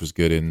Dinklage was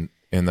good in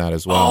that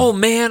as well. Oh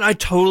man, I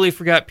totally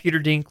forgot Peter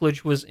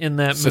Dinklage was in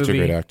that movie. Such a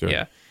great actor.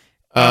 Yeah.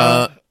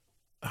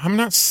 I'm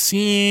not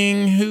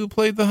seeing who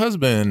played the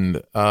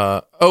husband.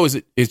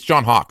 It's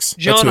John Hawkes.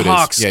 John That's who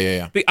Hawkes. It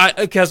is. Yeah.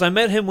 Because I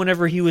met him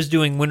whenever he was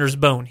doing Winter's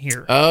Bone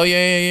here. Oh,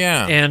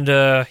 yeah.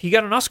 And he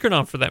got an Oscar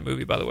nom for that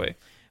movie, by the way.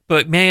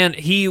 But man,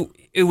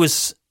 it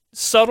was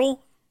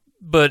subtle,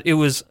 but it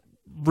was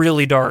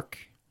really dark.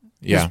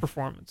 His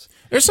performance.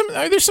 There's some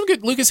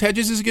good. Lucas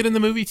Hedges is good in the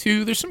movie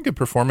too. There's some good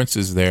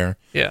performances there.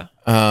 Yeah.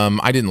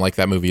 I didn't like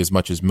that movie as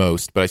much as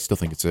most, but I still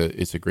think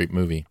it's a great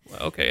movie.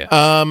 Okay.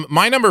 Yeah.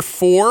 My number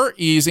 4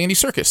 is Andy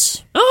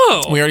Serkis.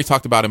 Oh. We already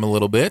talked about him a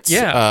little bit.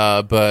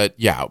 Yeah. But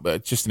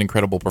just an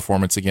incredible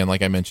performance again.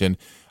 Like I mentioned,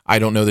 I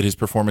don't know that his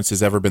performance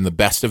has ever been the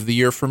best of the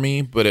year for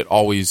me, but it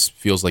always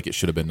feels like it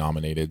should have been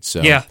nominated.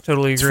 So yeah,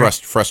 totally agree. It's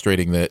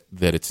frustrating that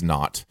it's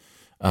not.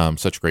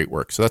 Such great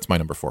work. So that's my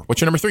number 4. What's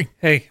your number 3?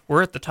 Hey,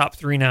 we're at the top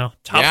 3 now.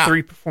 Top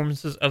 3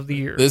 performances of the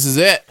year. This is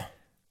it.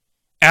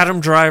 Adam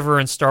Driver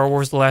in Star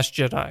Wars: The Last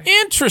Jedi.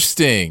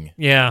 Interesting.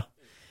 Yeah.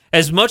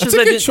 As much That's as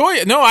a I good did,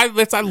 choice. No,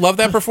 I love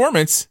that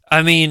performance.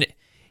 I mean,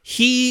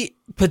 he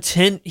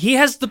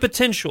has the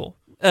potential.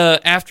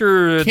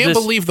 After Can't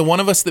believe the one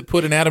of us that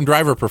put an Adam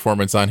Driver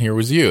performance on here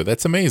was you.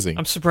 That's amazing.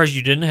 I'm surprised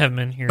you didn't have him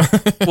in here.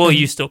 Well,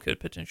 you still could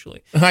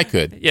potentially. I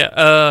could.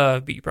 Yeah.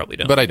 But you probably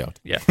don't. But I don't.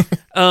 Yeah.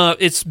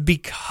 It's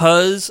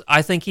because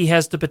I think he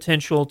has the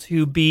potential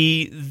to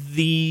be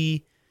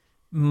the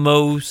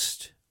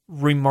most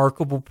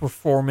remarkable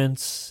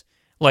performance,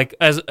 like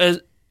as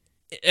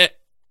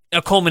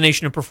a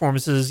culmination of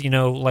performances.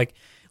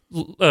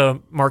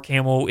 Mark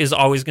Hamill is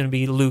always going to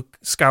be Luke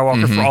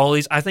Skywalker for all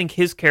these. I think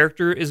his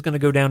character is going to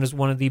go down as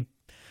one of the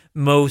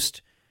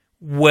most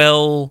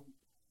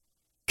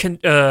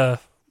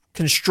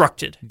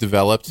constructed,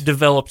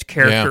 developed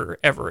character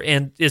ever,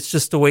 and it's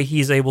just the way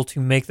he's able to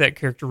make that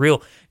character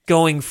real.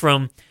 Going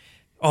from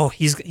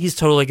he's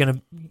totally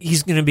gonna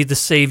be the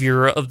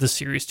savior of the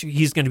series too.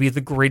 He's gonna be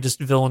the greatest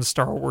villain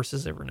Star Wars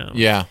has ever known.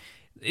 Yeah.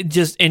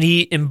 And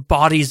he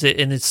embodies it,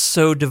 and it's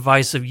so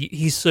divisive.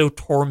 He's so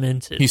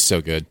tormented. He's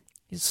so good.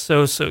 He's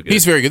so good.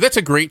 He's very good. That's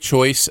a great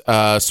choice.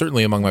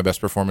 Certainly among my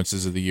best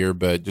performances of the year,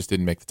 but just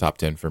didn't make the top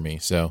 10 for me.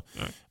 So,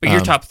 but your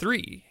top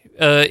 3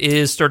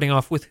 is starting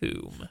off with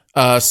whom?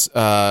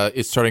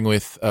 It's starting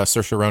with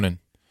Saoirse Ronan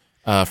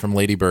from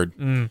Lady Bird.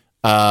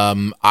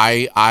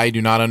 I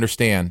do not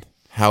understand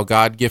how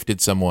God gifted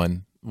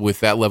someone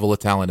with that level of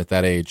talent at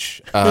that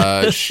age.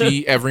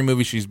 Every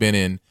movie she's been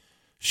in,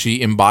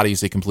 she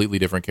embodies a completely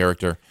different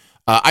character.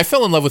 I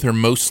fell in love with her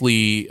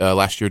mostly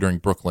last year during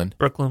Brooklyn.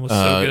 Brooklyn was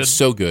so good.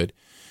 So good.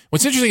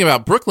 What's interesting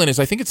about Brooklyn is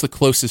I think it's the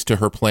closest to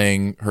her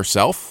playing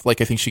herself.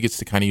 Like, I think she gets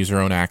to kind of use her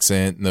own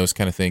accent and those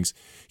kind of things.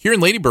 Here in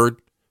Lady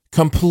Bird,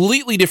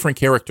 completely different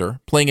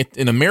character, playing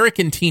an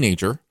American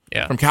teenager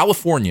from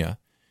California,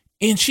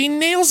 and she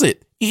nails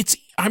it. It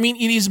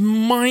is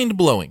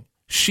mind-blowing.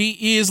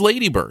 She is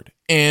Lady Bird,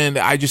 and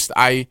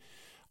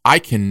I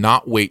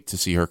cannot wait to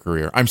see her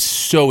career. I'm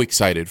so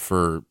excited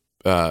for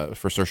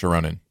Saoirse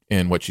Ronan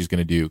and what she's going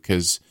to do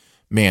because,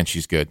 man,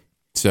 she's good.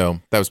 So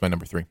that was my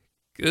number 3.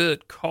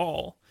 Good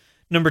call.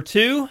 Number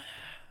 2,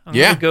 I'm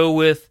going to go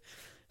with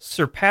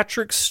Sir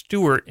Patrick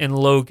Stewart in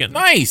Logan.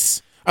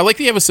 Nice. I like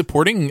that you have a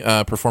supporting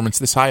performance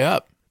this high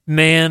up.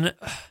 Man,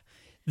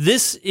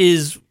 this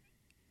is...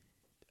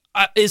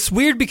 it's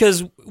weird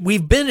because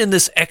we've been in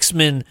this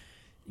X-Men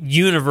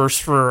universe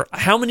for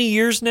how many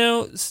years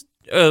now?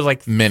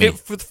 Many.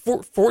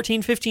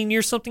 14, 15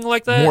 years, something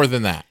like that? More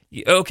than that.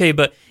 Okay,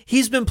 but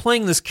he's been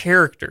playing this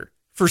character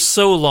for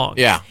so long.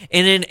 Yeah.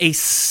 And in a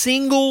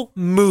single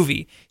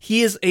movie,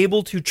 he is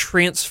able to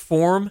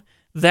transform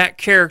that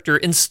character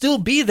and still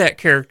be that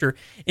character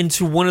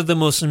into one of the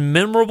most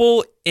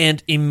memorable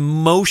and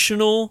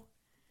emotional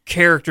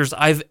characters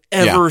I've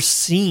ever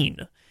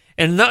seen.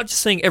 And not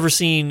just saying ever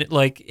seen,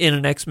 like, in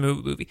an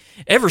X-Men movie.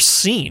 Ever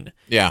seen.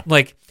 Yeah.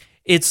 Like,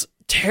 it's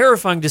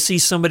terrifying to see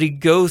somebody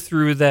go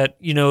through that,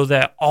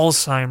 that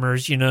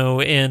Alzheimer's,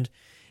 and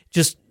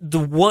just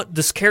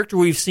this character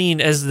we've seen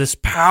as this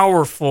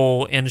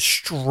powerful and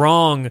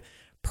strong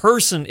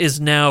person is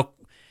now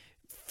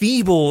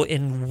feeble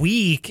and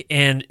weak,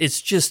 and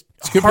it's just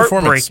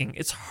heartbreaking.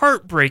 It's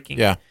heartbreaking.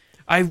 Yeah.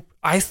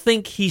 I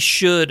think he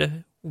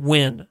should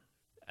win.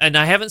 And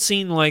I haven't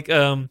seen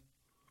the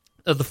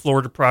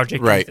Florida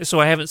Project, right? So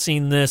I haven't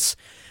seen this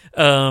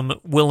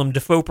Willem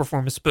Dafoe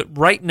performance, but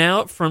right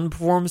now, from the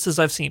performances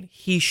I've seen,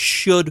 he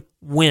should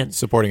win Best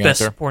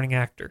Supporting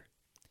Actor.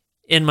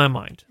 In my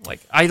mind, like,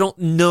 I don't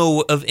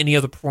know of any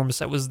other performance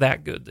that was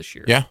that good this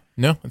year. Yeah,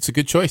 no, it's a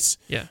good choice.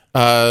 Yeah,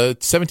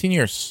 17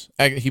 years.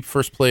 He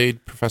first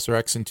played Professor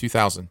X in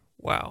 2000.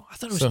 Wow, I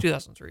thought it was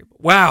 2003.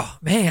 But wow,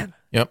 man.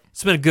 Yep,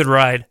 it's been a good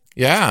ride.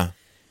 Yeah.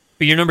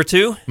 But your number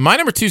 2? My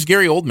number 2 is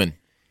Gary Oldman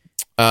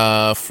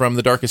from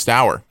The Darkest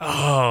Hour.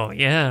 Oh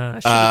yeah,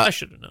 I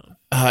should have known.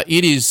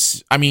 It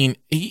is. I mean,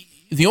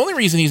 the only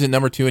reason he's at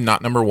number 2 and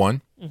not number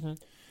 1.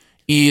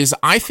 Is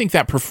I think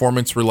that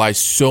performance relies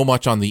so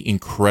much on the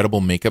incredible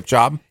makeup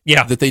job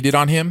that they did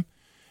on him.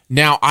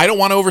 Now, I don't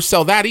want to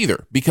oversell that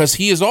either, because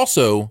he is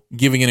also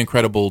giving an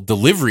incredible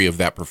delivery of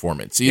that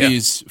performance. It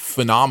is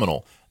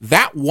phenomenal.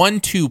 That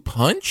 1-2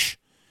 punch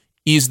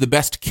is the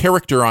best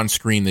character on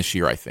screen this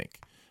year, I think.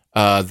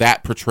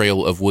 That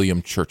portrayal of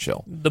William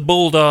Churchill. The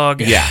Bulldog.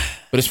 Yeah.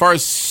 But as far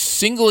as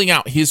singling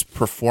out his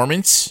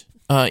performance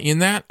in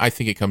that, I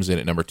think it comes in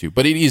at number 2.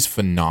 But it is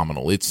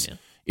phenomenal.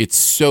 It's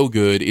so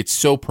good. It's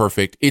so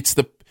perfect. It's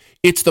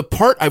the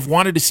part I've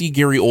wanted to see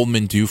Gary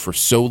Oldman do for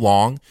so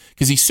long,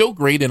 because he's so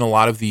great in a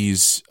lot of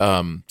these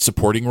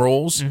supporting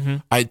roles.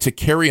 To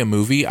carry a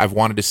movie, I've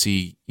wanted to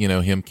see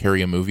him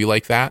carry a movie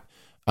like that.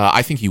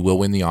 I think he will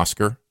win the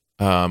Oscar.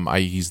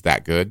 He's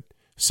that good.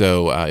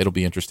 So it'll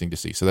be interesting to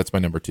see. So that's my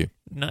number 2.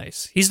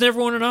 Nice. He's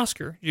never won an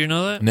Oscar. Do you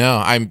know that?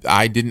 No,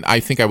 I didn't. I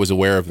think I was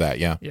aware of that.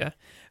 Yeah. Yeah.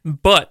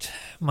 But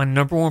my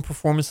number 1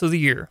 performance of the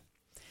year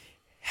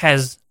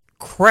has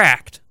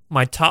cracked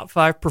my top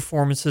 5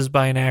 performances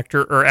by an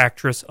actor or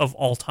actress of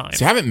all time.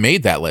 So I haven't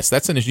made that list.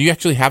 Do you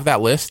actually have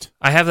that list?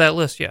 I have that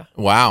list, yeah.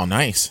 Wow,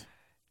 nice.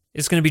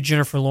 It's going to be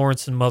Jennifer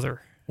Lawrence in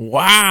Mother.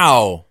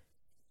 Wow.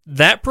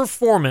 That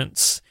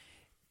performance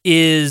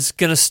is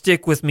going to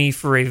stick with me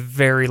for a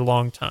very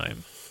long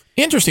time.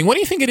 Interesting. What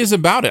do you think it is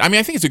about it? I mean,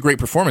 I think it's a great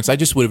performance. I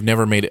just would have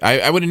never made it.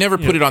 I would have never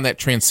put it on that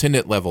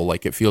transcendent level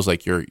like it feels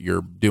like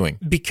you're doing.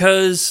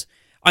 Because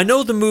I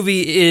know the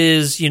movie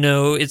is,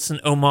 it's an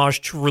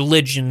homage to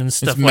religion and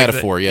stuff it's like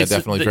metaphor, that. Yeah,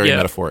 definitely very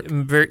metaphoric.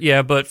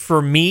 But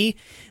for me,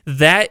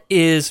 that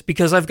is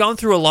because I've gone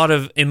through a lot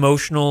of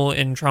emotional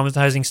and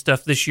traumatizing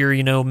stuff this year,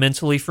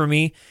 mentally for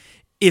me.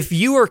 If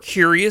you are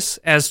curious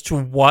as to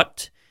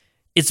what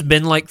it's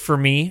been like for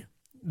me,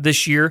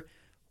 this year,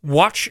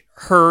 watch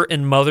her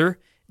and Mother.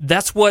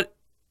 That's what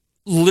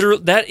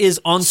that is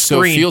on So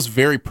screen. it feels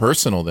very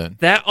personal then.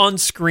 That on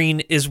screen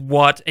is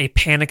what a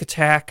panic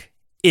attack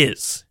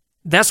is.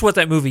 That's what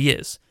that movie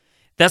is.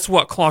 That's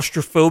what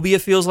claustrophobia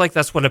feels like.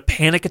 That's what a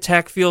panic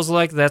attack feels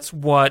like. That's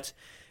what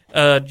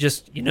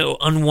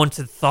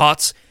unwanted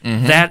thoughts.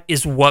 Mm-hmm. That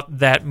is what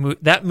that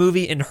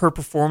movie and her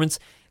performance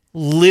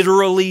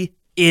literally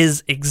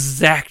is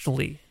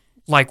exactly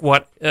like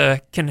what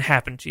can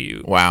happen to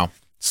you. Wow.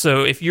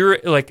 So if you're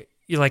like,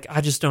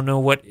 I just don't know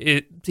what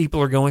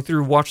people are going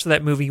through, watch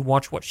that movie,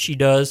 watch what she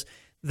does.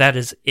 That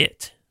is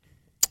it.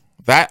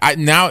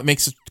 Now it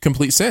makes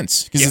complete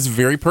sense because it's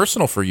very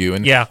personal for you,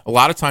 and a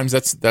lot of times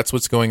that's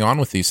what's going on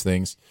with these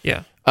things.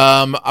 Yeah.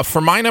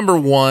 For my number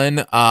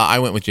one, I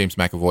went with James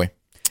McAvoy.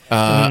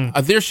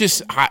 There's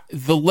just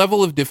the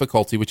level of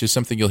difficulty, which is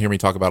something you'll hear me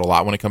talk about a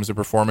lot when it comes to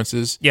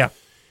performances. Yeah.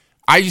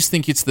 I just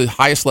think it's the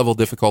highest level of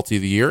difficulty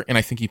of the year, and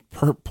I think he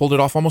pulled it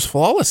off almost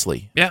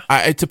flawlessly. Yeah.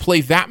 To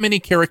play that many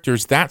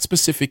characters that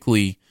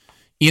specifically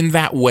in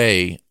that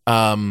way,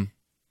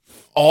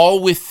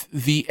 all with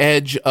the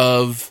edge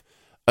of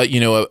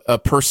a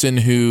person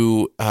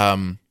who I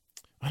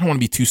don't want to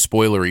be too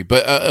spoilery,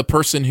 but a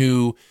person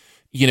who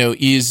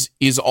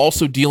is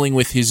also dealing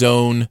with his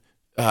own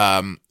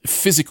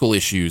physical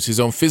issues, his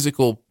own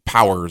physical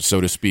powers,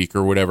 so to speak,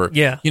 or whatever.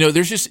 Yeah.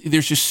 There's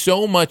just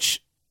so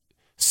much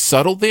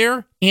subtle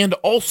there and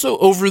also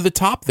over the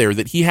top there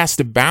that he has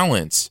to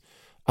balance.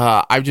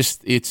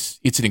 It's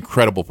an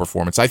incredible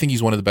performance. I think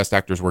he's one of the best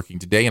actors working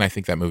today, and I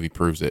think that movie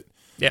proves it.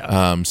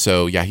 Yeah.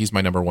 So yeah, he's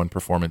my number one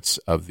performance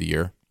of the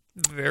year.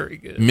 Very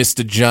good.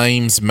 Mr.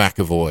 James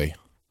McAvoy.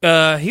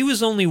 He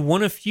was only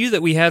one of few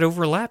that we had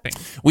overlapping.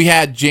 We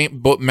had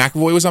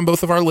McAvoy was on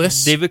both of our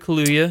lists. David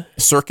Kaluuya.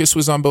 Circus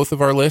was on both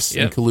of our lists,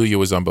 Yep. and Kaluuya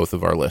was on both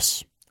of our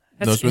lists.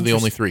 Those were the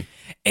only three.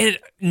 And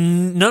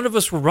none of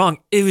us were wrong.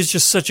 It was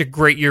just such a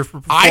great year for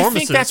performances. I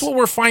think that's what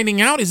we're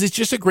finding out is it's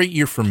just a great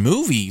year for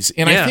movies.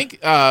 And I think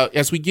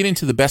as we get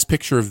into the best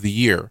picture of the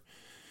year,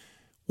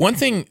 one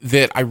thing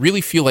that I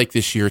really feel like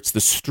this year, it's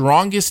the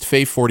strongest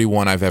Fav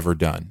 41 I've ever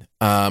done.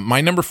 My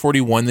number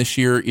 41 this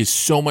year is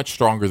so much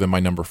stronger than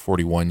my number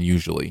 41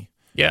 usually.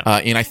 Yeah.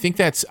 And I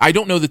think I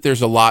don't know that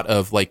there's a lot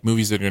of like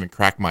movies that are going to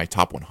crack my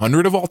top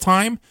 100 of all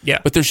time. Yeah.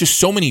 But there's just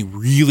so many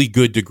really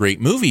good to great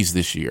movies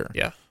this year.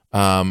 Yeah.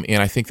 And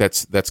I think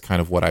that's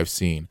kind of what I've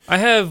seen. I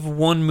have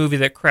one movie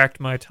that cracked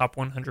my top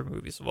 100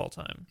 movies of all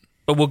time,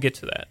 but we'll get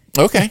to that.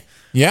 Okay.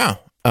 Yeah.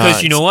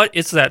 Because you know what?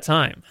 It's that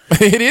time.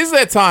 It is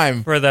that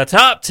time. For the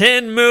top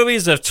 10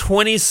 movies of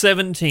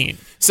 2017.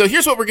 So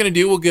here's what we're going to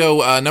do. We'll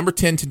go number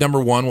 10 to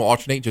number 1. We'll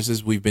alternate just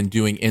as we've been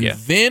doing. And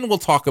then we'll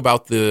talk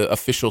about the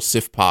official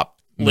Sif Pop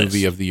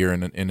movie of the year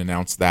and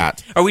announce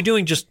that. Are we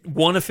doing just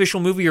one official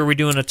movie, or are we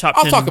doing a top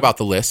 10? I'll talk about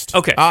the list.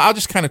 Okay. I'll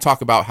just kind of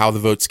talk about how the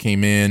votes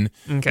came in,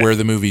 Okay. where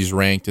the movie's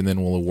ranked, and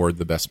then we'll award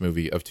the best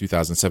movie of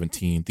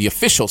 2017, the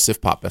official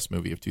Sif Pop best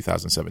movie of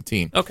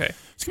 2017. Okay.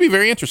 It's going to be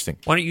very interesting.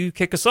 Why don't you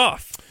kick us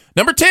off?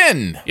 Number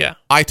 10. Yeah.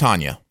 I,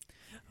 Tonya.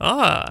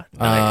 Ah,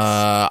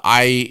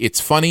 nice. It's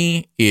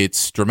funny,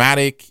 it's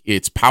dramatic,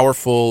 it's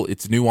powerful,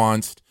 it's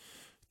nuanced.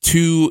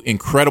 Two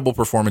incredible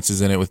performances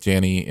in it with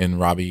Janny and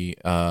Robbie.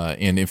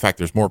 And in fact,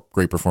 there's more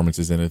great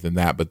performances in it than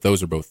that, but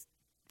those are both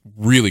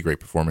really great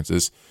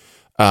performances.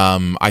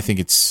 I think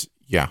it's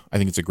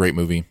a great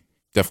movie.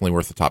 Definitely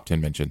worth the top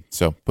 10 mention.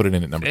 So put it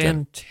in at number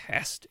 10.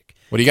 Fantastic.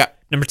 What do you got?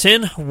 Number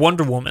 10,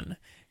 Wonder Woman.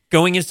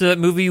 Going into that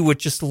movie with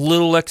just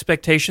little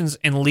expectations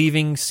and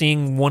leaving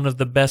seeing one of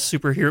the best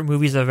superhero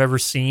movies I've ever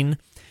seen,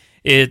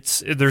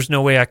 there's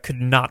no way I could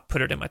not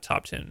put it in my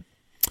top 10.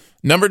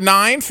 Number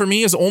 9 for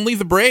me is Only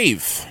the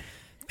Brave,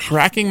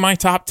 cracking my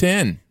top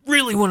 10.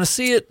 Really want to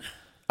see it.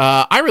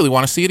 I really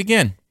want to see it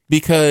again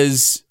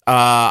because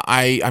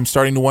I'm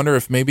starting to wonder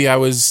if maybe I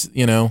was,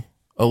 a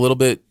little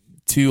bit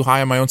too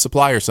high on my own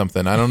supply or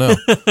something. I don't know.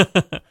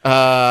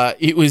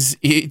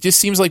 It just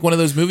seems like one of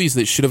those movies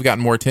that should have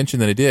gotten more attention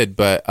than it did.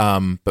 But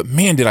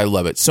man, did I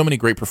love it. So many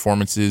great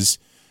performances,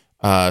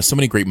 so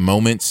many great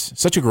moments,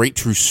 such a great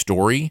true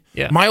story.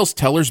 Yeah. Miles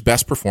Teller's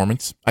best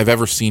performance I've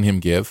ever seen him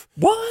give.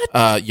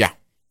 What? Yeah.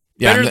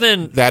 Better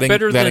than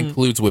that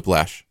includes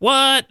Whiplash.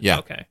 What? Yeah.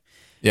 Okay.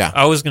 Yeah.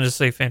 I was going to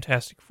say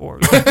Fantastic Four.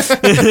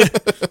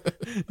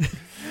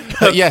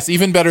 Yes,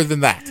 even better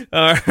than that.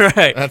 All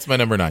right. That's my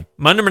number 9.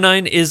 My number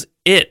 9 is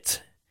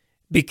It,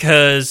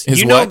 because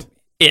Is you know what?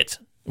 It.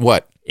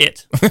 What?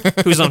 It.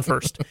 Who's on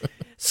first?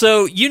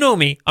 So you know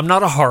me. I'm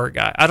not a horror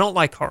guy. I don't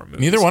like horror movies.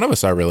 Neither one of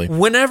us are really.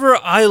 Whenever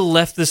I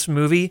left this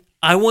movie,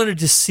 I wanted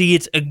to see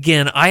it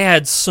again. I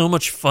had so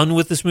much fun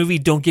with this movie.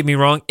 Don't get me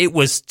wrong. It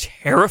was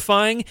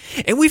terrifying.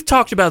 And we've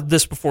talked about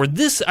this before.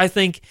 This, I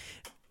think,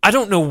 I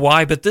don't know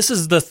why, but this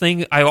is the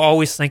thing I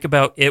always think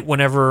about it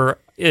whenever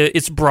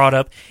it's brought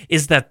up,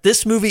 is that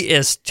this movie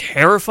is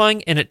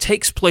terrifying and it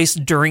takes place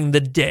during the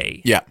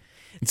day. Yeah.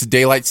 It's a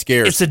daylight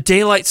scare. It's a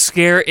daylight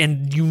scare,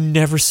 and you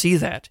never see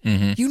that.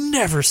 Mm-hmm. You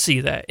never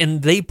see that.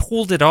 And they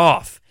pulled it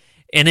off,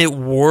 and it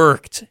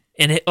worked.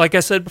 And like I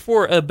said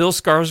before, Bill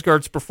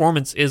Skarsgård's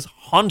performance is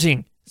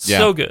haunting. Yeah.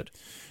 So good.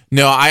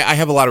 No, I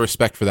have a lot of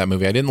respect for that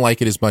movie. I didn't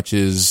like it as much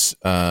as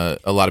a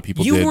lot of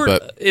people did.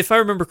 But if I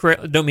remember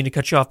correctly, don't mean to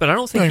cut you off, but I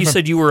don't think you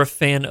said you were a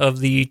fan of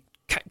the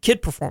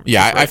kid performance.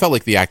 Yeah, right? I felt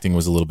like the acting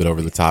was a little bit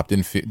over the top.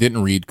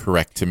 Didn't read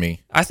correct to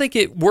me. I think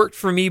it worked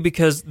for me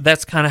because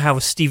that's kind of how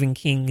a Stephen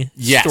King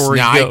Yes, story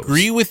now goes. I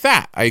agree with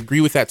that. I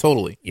agree with that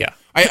totally. Yeah.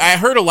 I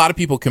heard a lot of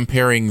people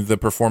comparing the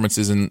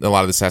performances, and a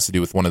lot of this has to do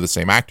with one of the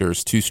same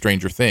actors, to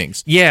Stranger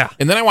Things. Yeah.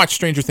 And then I watched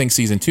Stranger Things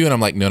season 2, and I'm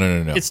like, no.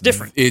 It's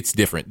different. It's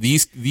different.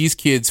 These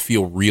kids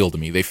feel real to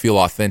me. They feel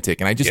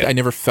authentic, and I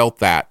never felt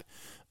that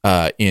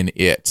in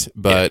it.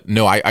 But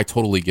no, I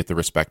totally get the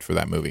respect for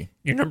that movie.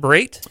 Your number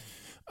 8?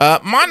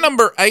 My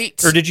number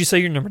 8. Or did you say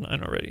your number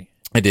 9 already?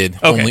 I did.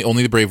 Okay.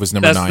 Only the Brave was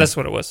number 9. That's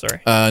what it was.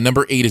 Sorry.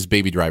 Number 8 is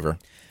Baby Driver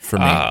for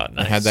me. Nice.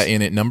 I had that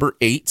in at number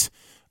 8.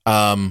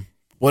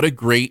 What a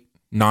great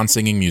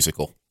non-singing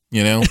musical.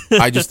 You know,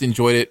 I just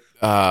enjoyed it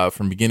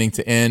from beginning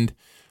to end.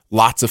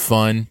 Lots of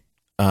fun.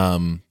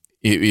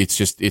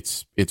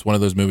 It's one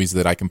of those movies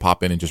that I can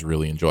pop in and just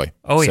really enjoy.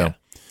 Oh, yeah.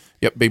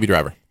 Yep, Baby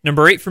Driver.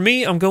 Number 8 for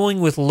me, I'm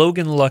going with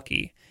Logan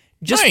Lucky.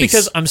 Just Nice.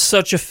 because I'm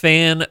such a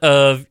fan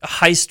of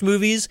heist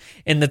movies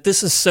and that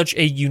this is such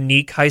a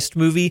unique heist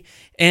movie.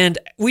 And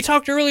we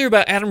talked earlier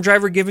about Adam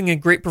Driver giving a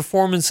great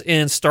performance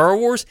in Star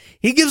Wars.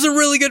 He gives a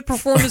really good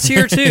performance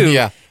here, too.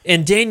 Yeah.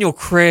 And Daniel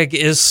Craig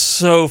is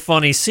so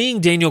funny.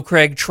 Seeing Daniel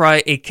Craig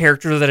try a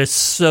character that is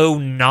so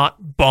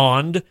not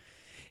Bond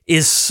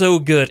is so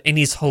good, and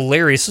he's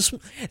hilarious.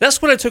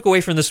 That's what I took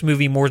away from this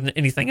movie more than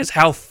anything, is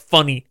how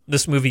funny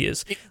this movie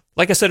is.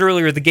 Like I said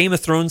earlier, the Game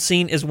of Thrones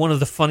scene is one of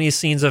the funniest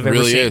scenes I've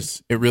ever seen.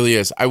 It really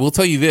is. I will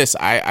tell you this.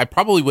 I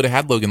probably would have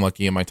had Logan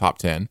Lucky in my top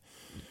 10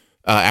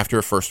 after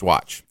a first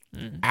watch.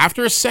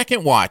 After a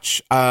second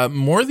watch,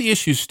 more of the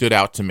issues stood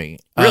out to me.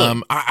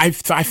 Really? I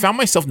found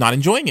myself not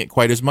enjoying it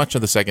quite as much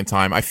on the second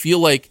time. I feel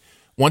like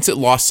once it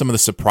lost some of the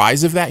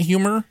surprise of that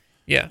humor,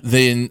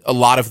 then a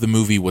lot of the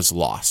movie was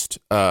lost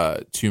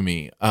to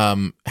me.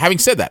 Having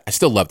said that, I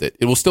still loved it.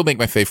 It will still make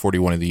my fave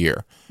 41 of the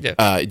year.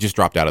 Yeah. It just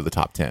dropped out of the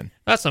top 10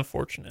 That's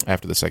unfortunate.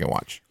 after the second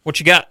watch. What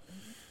you got?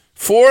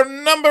 For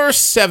number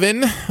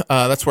 7,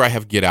 that's where I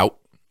have Get Out.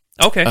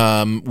 Okay.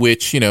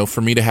 Which,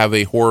 for me to have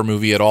a horror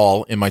movie at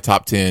all in my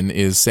top 10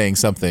 is saying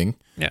something.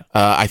 Yeah.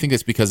 I think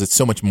that's because it's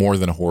so much more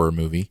than a horror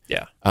movie.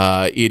 Yeah.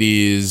 It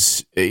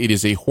is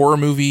a horror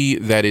movie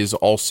that is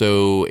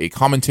also a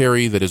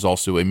commentary, that is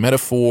also a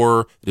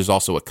metaphor, that is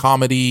also a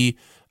comedy.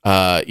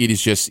 It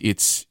is just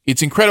it's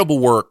incredible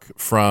work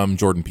from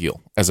Jordan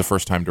Peele as a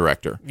first-time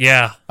director.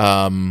 Yeah.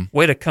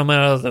 Way to come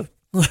out of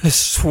the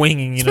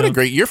swinging, It's been a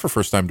great year for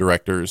first-time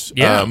directors.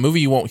 Yeah. A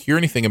movie you won't hear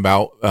anything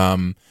about,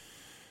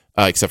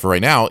 except for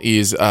right now,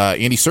 is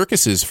Andy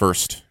Serkis's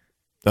first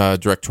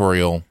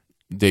directorial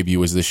debut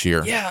was this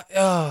year. Yeah.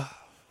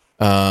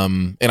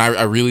 And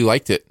I really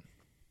liked it.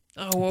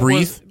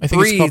 Breathe. I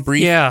think it's called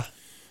Breathe. Yeah.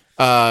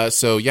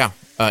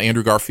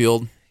 Andrew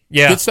Garfield.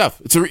 Yeah. Good stuff.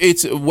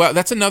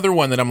 That's another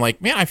one that I'm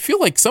like, man, I feel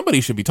like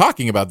somebody should be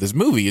talking about this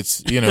movie.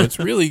 It's it's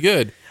really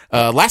good.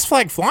 Last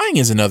Flag Flying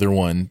is another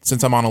one,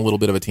 since I'm on a little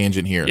bit of a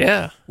tangent here.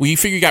 Yeah. Well, you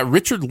figure you got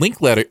Richard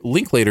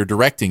Linklater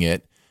directing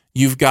it.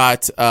 You've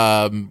got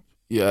Steve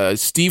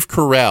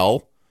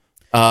Carell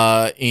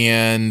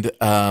and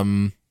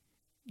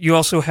You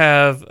also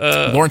have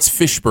Lawrence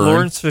Fishburne.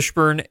 Lawrence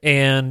Fishburne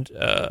and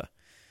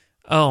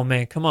oh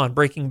man, come on,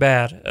 Breaking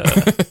Bad.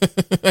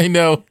 I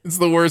know, it's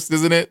the worst,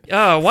 isn't it?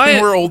 Why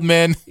We're old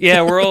men.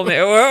 Yeah, we're old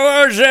man.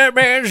 What was that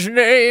man's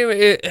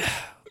name?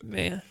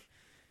 Man,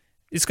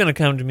 it's gonna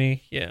come to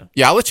me. Yeah.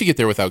 Yeah, I'll let you get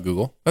there without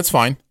Google. That's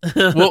fine.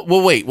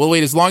 We'll wait. We'll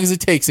wait as long as it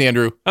takes,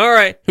 Andrew. All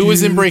right. Who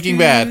was in Breaking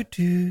Bad?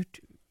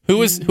 Who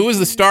was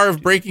the star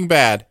of Breaking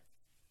Bad?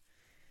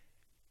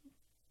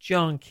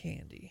 John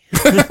Candy.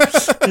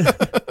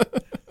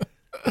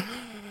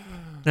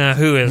 Now,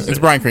 who is It's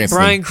it? Bryan Cranston.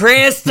 Bryan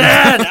Cranston.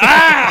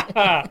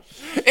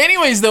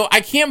 Anyways, though,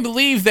 I can't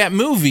believe that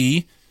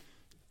movie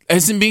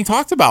isn't being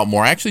talked about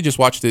more. I actually just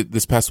watched it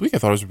this past week. I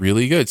thought it was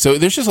really good. So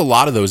there's just a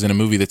lot of those in a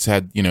movie that's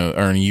had, or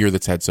in a year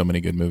that's had so many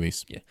good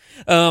movies.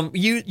 Yeah.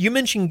 You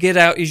mentioned Get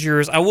Out is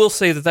yours. I will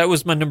say that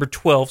was my number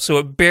 12, so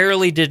it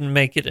barely didn't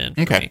make it in.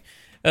 Okay.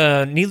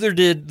 Neither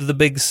did The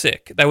Big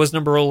Sick. That was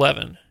number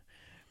 11.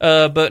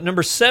 But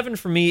number 7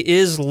 for me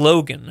is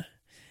Logan.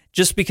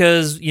 Just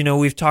because,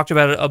 we've talked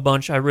about it a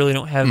bunch, I really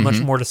don't have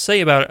much more to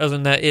say about it other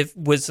than that it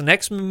was an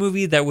X-Men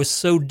movie that was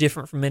so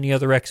different from any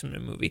other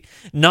X-Men movie.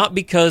 Not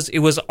because it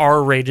was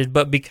R-rated,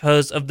 but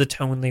because of the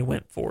tone they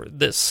went for.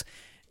 This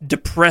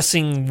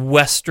depressing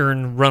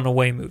Western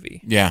runaway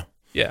movie. Yeah.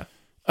 Yeah.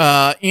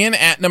 In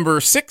at number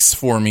 6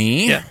 for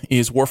me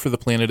is War for the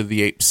Planet of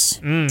the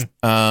Apes. You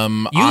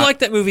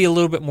liked that movie a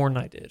little bit more than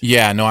I did.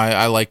 Yeah, no,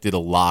 I liked it a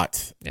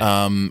lot.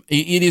 Yeah.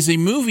 It is a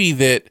movie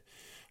that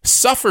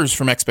suffers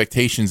from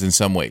expectations in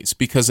some ways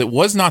because it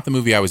was not the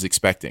movie I was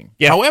expecting.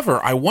 Yeah.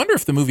 However, I wonder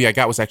if the movie I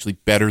got was actually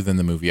better than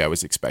the movie I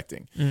was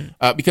expecting.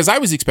 Because I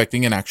was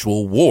expecting an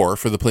actual war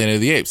for the Planet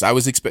of the Apes. I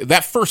was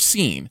that first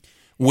scene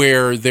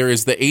where there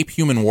is the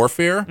ape-human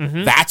warfare,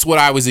 that's what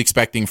I was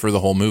expecting for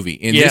the whole movie.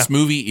 And this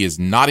movie is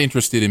not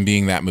interested in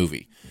being that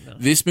movie.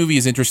 This movie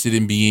is interested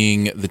in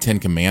being the Ten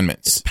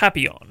Commandments.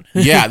 Papillon.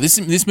 Yeah,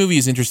 this movie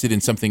is interested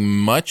in something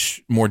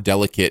much more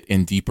delicate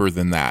and deeper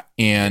than that.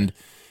 And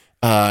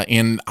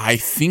I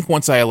think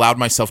once I allowed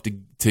myself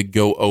to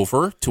go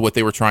over to what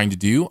they were trying to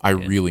do, I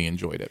really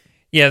enjoyed it.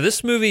 Yeah,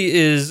 this movie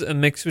is a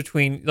mix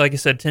between, like I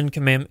said, Ten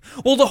Commandments.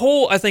 Well, the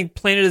whole, I think,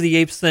 Planet of the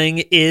Apes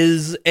thing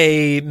is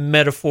a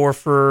metaphor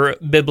for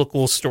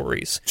biblical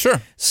stories. Sure.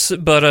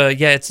 But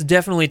yeah, it's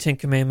definitely Ten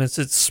Commandments.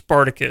 It's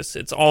Spartacus.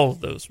 It's all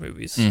of those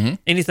movies. Mm-hmm.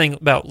 Anything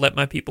about Let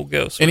My People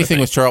Go. Anything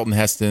with Charlton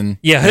Heston.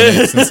 Yeah.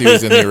 Since he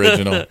was in the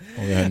original.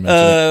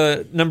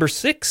 Number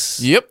 6.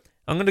 Yep.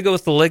 I'm going to go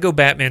with the Lego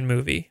Batman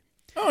movie.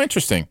 Oh,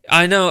 interesting.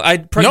 I know.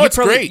 It's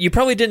great. You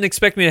probably didn't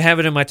expect me to have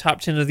it in my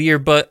top 10 of the year,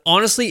 but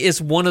honestly, it's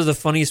one of the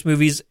funniest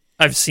movies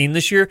I've seen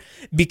this year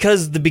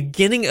because the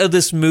beginning of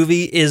this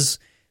movie is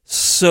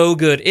so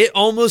good. It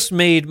almost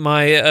made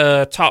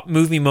my top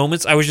movie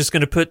moments. I was just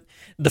going to put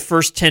the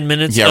first 10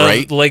 minutes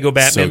of the Lego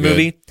Batman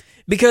movie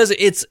because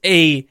it's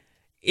a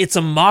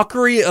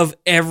mockery of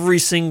every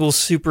single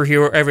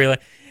superhero.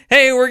 Like,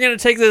 hey, we're going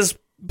to take this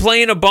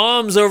plane of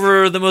bombs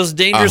over the most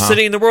dangerous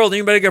city in the world.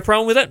 Anybody got a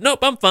problem with that? Nope,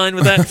 I'm fine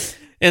with that.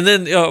 And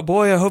then,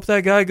 boy, I hope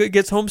that guy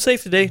gets home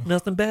safe today.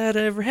 Nothing bad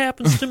ever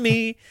happens to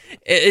me.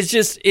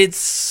 It's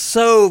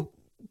so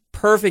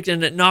perfect,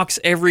 and it knocks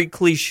every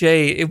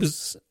cliche.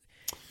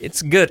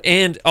 It's good.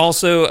 And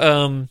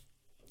also,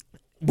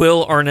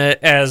 Will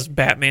Arnett as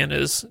Batman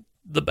is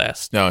the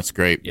best. No, it's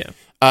great. Yeah.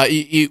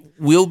 It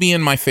will be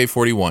in my Fave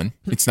 41.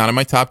 It's not in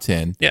my top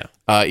 10. Yeah.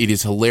 It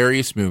is a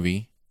hilarious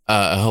movie.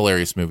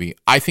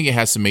 I think it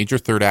has some major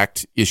third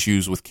act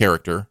issues with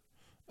character.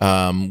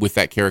 With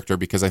that character,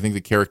 because I think the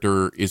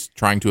character is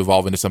trying to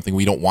evolve into something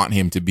we don't want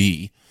him to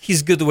be.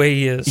 He's good the way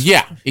he is.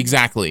 Yeah,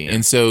 exactly. Yeah.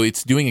 And so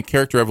it's doing a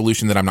character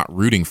evolution that I'm not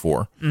rooting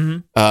for.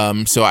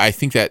 Mm-hmm. So I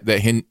think that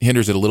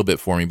hinders it a little bit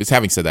for me. But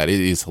having said that, it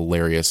is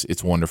hilarious.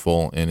 It's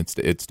wonderful, and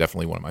it's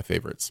definitely one of my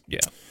favorites. Yeah.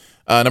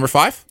 Number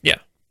 5? Yeah.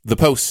 The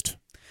Post.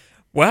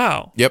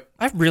 Wow. Yep.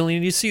 I really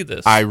need to see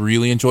this. I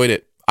really enjoyed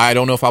it. I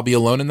don't know if I'll be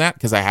alone in that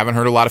because I haven't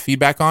heard a lot of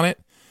feedback on it.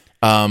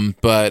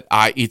 But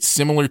it's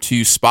similar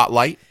to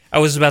Spotlight. I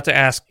was about to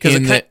ask,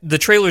 because the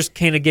trailers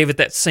kind of gave it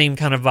that same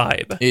kind of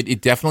vibe. It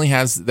definitely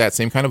has that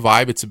same kind of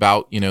vibe. It's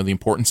about, the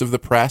importance of the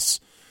press.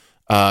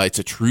 It's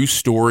a true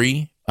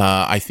story.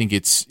 I think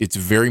it's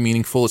very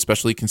meaningful,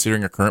 especially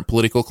considering our current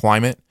political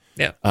climate.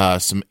 Yeah.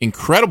 Some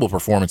incredible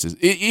performances.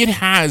 It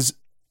has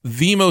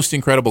the most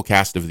incredible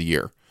cast of the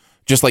year.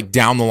 Just like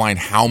down the line,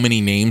 how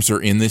many names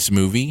are in this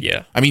movie?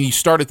 Yeah. I mean, you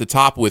start at the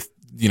top with,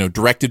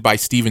 directed by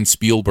Steven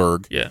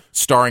Spielberg,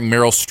 starring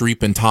Meryl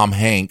Streep and Tom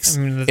Hanks,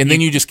 and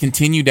then you just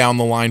continue down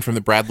the line from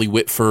the Bradley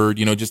Whitford,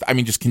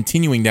 just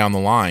continuing down the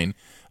line.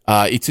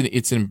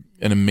 It's an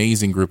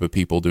amazing group of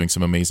people doing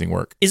some amazing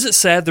work. Is it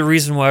sad the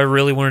reason why I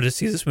really wanted to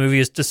see this movie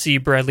is to see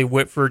Bradley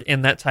Whitford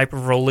in that type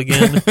of role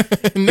again?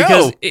 No.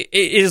 Because it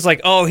is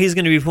like, he's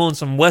going to be pulling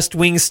some West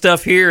Wing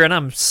stuff here, and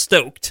I'm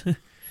stoked.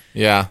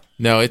 Yeah.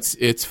 No,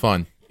 it's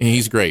fun.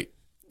 He's great.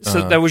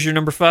 So that was your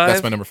number 5?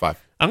 That's my number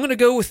 5. I'm going to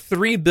go with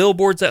 3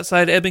 Billboards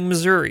Outside Ebbing,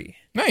 Missouri.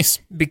 Nice.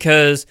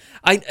 Because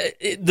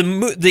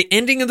the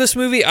ending of this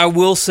movie, I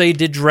will say,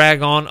 did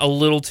drag on a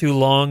little too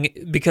long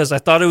because I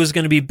thought it was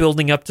going to be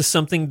building up to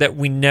something that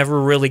we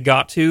never really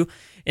got to.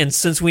 And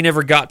since we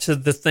never got to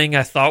the thing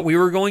I thought we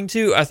were going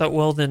to, I thought,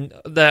 well, then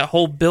that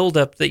whole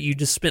buildup that you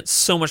just spent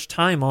so much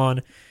time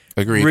on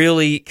Agreed.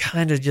 really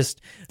kind of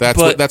just... That's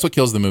what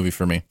kills the movie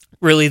for me.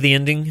 Really, the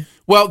ending?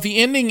 Well, the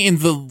ending in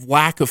the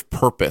lack of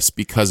purpose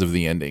because of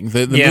the ending.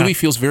 The movie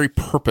feels very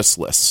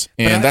purposeless,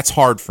 and that's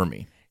hard for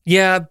me.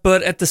 Yeah,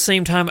 but at the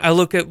same time, I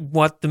look at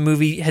what the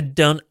movie had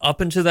done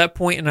up until that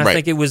point, and I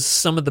think it was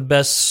some of the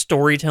best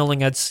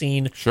storytelling I'd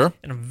seen. Sure.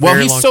 In a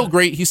very long time.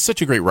 Great. He's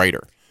such a great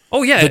writer.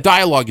 Oh, yeah. The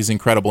dialogue is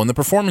incredible, and the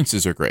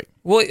performances are great.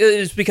 Well,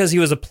 it's because he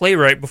was a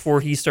playwright before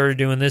he started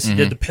doing this. He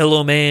did The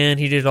Pillow Man.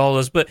 He did all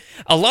those. But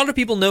a lot of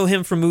people know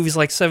him from movies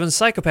like Seven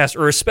Psychopaths,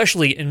 or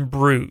especially In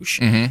Bruges.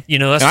 Mm-hmm.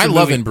 That's I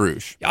love movie. In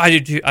Bruges. I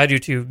do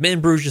too. In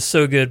Bruges is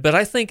so good. But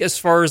I think as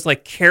far as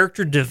like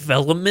character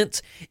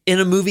development in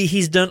a movie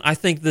he's done, I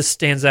think this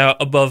stands out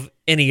above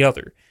any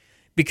other.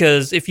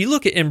 Because if you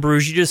look at In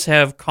Bruges, you just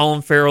have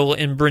Colin Farrell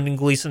and Brendan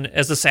Gleeson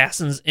as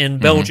assassins in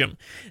Belgium.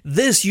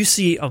 This, you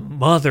see a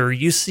mother,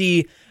 you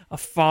see a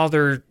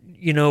father,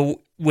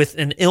 with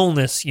an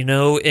illness,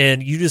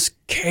 and you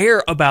just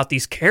care about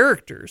these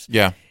characters.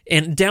 Yeah.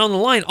 And down the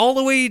line, all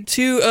the way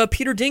to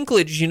Peter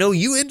Dinklage,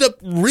 you end up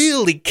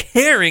really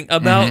caring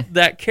about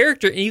that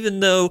character,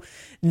 even though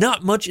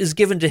not much is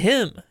given to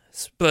him.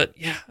 But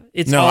yeah,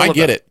 I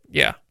get it.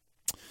 Yeah.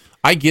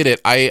 I get it.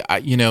 I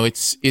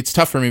it's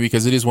tough for me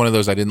because it is one of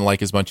those I didn't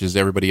like as much as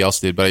everybody else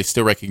did, but I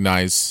still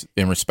recognize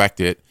and respect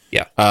it.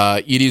 Yeah.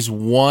 It is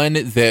one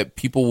that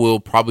people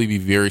will probably be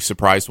very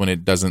surprised when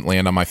it doesn't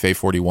land on my Fave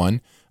 41.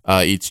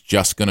 It's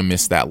just going to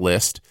miss that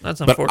list.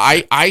 That's unfortunate.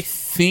 But I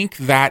think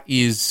that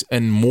is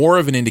more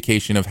of an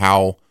indication of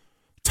how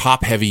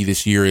top heavy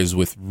this year is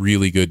with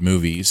really good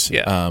movies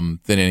than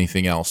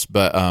anything else.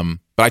 But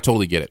I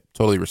totally get it.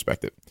 Totally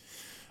respect it.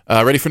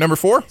 Ready for number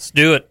 4? Let's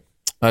do it.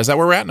 Is that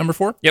where we're at? Number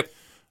 4? Yep.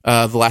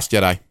 The Last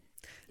Jedi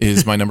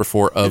is my number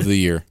 4 of the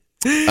year.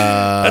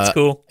 That's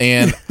cool.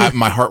 And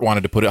my heart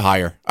wanted to put it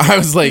higher. I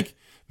was like,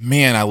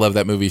 man, I love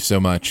that movie so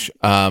much.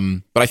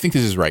 But I think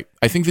this is right.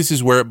 I think this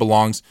is where it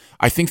belongs.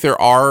 I think there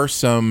are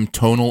some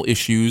tonal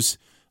issues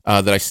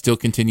that I still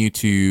continue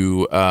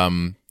to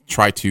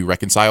try to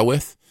reconcile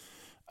with.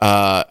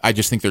 I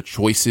just think they're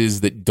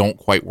choices that don't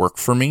quite work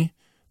for me.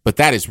 But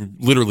that is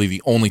literally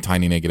the only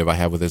tiny negative I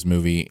have with this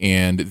movie.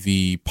 And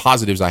the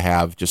positives I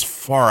have just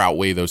far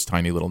outweigh those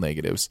tiny little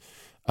negatives.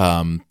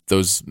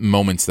 Those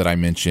moments that I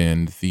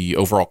mentioned, the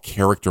overall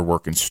character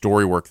work and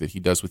story work that he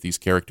does with these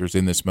characters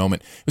in this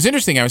moment. It was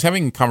interesting. I was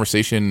having a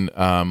conversation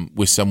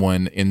with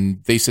someone,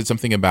 and they said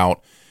something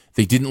about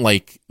they didn't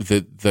like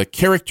the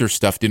character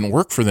stuff didn't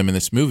work for them in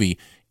this movie.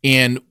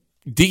 And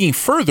digging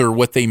further,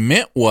 what they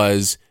meant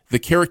was the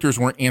characters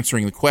weren't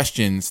answering the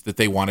questions that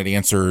they wanted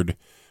answered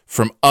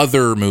from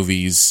other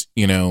movies.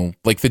 You know,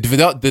 like the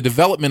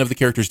development of the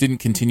characters didn't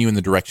continue in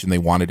the direction they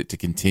wanted it to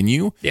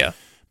continue. Yeah.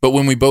 But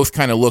when we both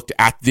kind of looked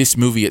at this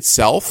movie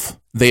itself,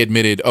 they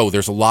admitted, oh,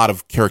 there's a lot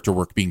of character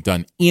work being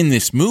done in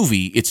this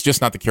movie. It's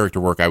just not the character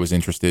work I was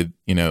interested,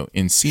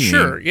 in seeing.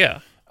 Sure, yeah.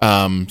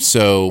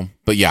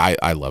 But yeah,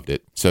 I loved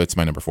it. So it's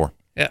my number 4.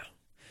 Yeah.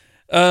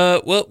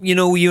 Well,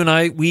 you and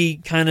I, we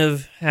kind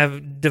of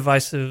have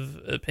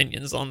divisive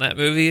opinions on that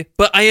movie.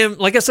 But I am,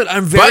 like I said,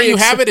 I'm very. But you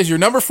have it as your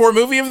number 4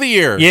 movie of the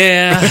year.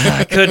 Yeah,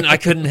 I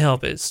couldn't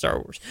help it. It's Star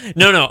Wars.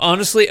 No.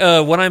 Honestly,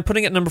 what I'm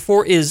putting at number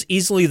 4 is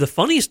easily the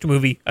funniest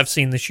movie I've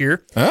seen this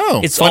year.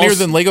 Oh, it's funnier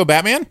than Lego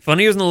Batman?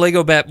 Funnier than the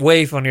Lego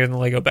way funnier than the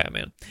Lego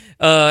Batman.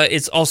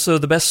 It's also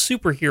the best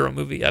superhero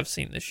movie I've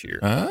seen this year.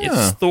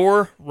 It's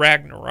Thor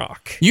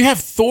Ragnarok. You have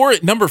Thor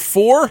at number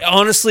 4?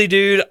 Honestly,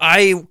 dude,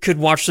 I could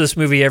watch this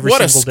movie every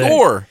single day. What a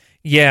score!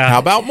 Yeah. How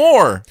about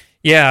more?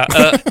 Yeah.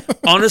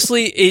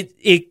 Honestly,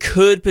 it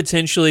could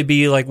potentially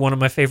be like one of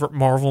my favorite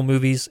Marvel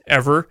movies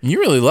ever. You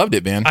really loved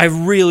it, man. I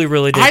really,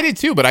 really did. I did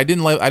too, but I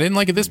didn't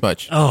like it this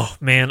much. Oh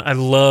man, I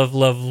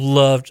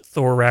loved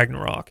Thor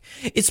Ragnarok.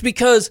 It's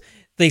because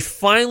they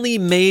finally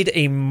made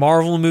a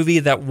Marvel movie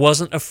that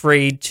wasn't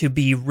afraid to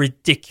be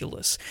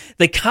ridiculous.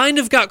 They kind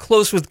of got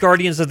close with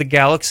Guardians of the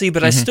Galaxy,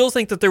 but I still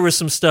think that there was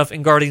some stuff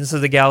in Guardians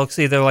of the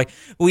Galaxy. They're like,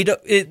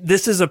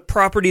 this is a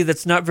property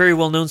that's not very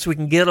well known, so we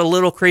can get a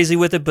little crazy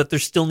with it, but there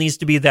still needs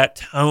to be that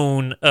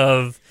tone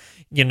of,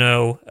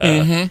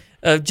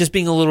 just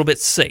being a little bit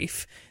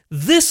safe.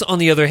 This, on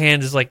the other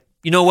hand, is like,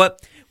 you know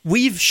what?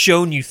 We've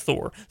shown you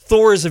Thor.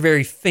 Thor is a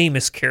very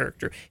famous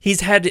character. He's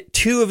had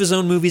 2 of his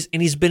own movies,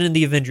 and he's been in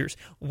the Avengers.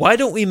 Why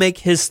don't we make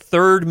his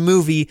 3rd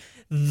movie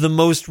the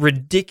most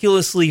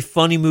ridiculously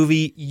funny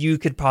movie you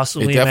could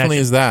possibly imagine? It definitely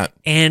is that.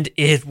 And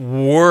it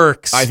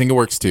works. I think it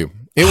works too.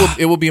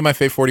 It will be in my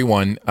Fave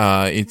 41.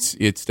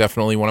 It's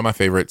definitely one of my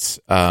favorites.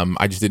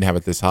 I just didn't have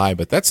it this high,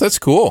 but that's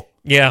cool.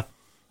 Yeah.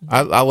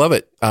 I love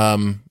it.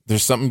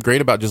 There's something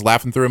great about just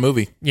laughing through a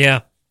movie.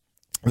 Yeah.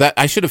 That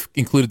I should have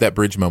included that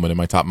bridge moment in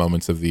my top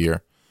moments of the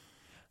year.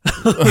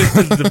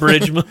 The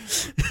bridge,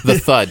 the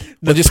thud.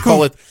 We'll just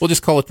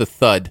call it the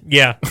thud.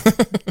 Yeah.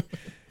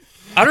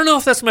 I don't know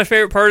if that's my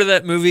favorite part of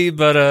that movie,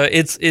 but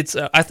it's.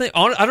 I think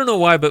I don't know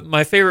why, but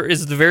my favorite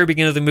is the very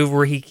beginning of the movie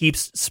where he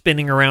keeps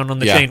spinning around on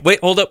the chain. Wait,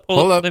 hold up.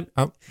 I'll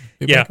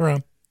be back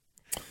around.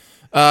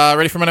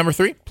 Ready for my number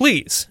 3?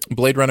 Please.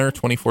 Blade Runner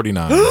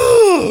 2049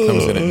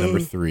 comes in at number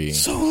 3.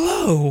 So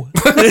low.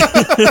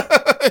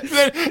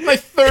 My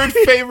 3rd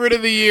favorite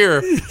of the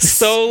year.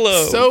 So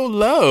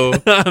low.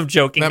 I'm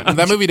joking.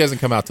 That movie doesn't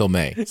come out till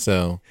May,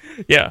 so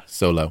yeah.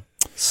 So low.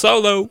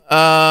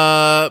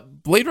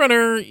 Blade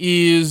Runner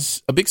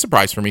is a big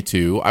surprise for me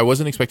too. I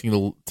wasn't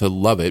expecting to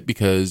love it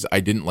because I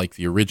didn't like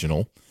the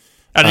original.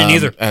 I didn't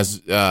either.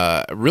 As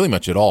really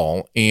much at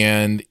all.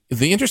 And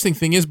the interesting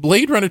thing is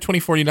Blade Runner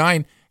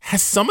 2049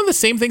 has some of the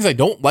same things I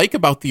don't like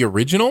about the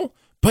original,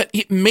 but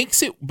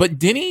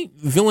Denis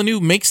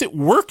Villeneuve makes it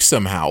work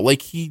somehow.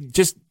 Like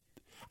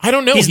I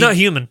don't know. He's not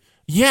human.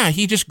 Yeah,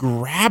 he just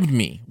grabbed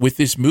me with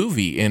this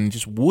movie and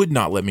just would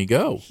not let me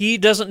go. He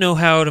doesn't know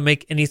how to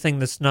make anything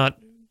that's not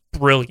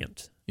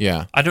brilliant.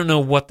 Yeah. I don't know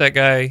what that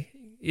guy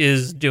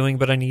is doing,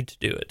 but I need to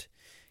do it.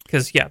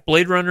 Because,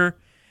 Blade Runner,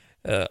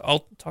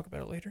 I'll talk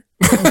about it later.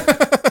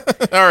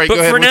 All right, but go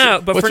ahead. For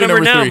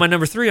now, my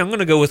number 3, I'm going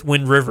to go with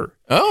Wind River.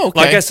 Oh, okay.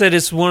 Like I said,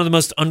 it's one of the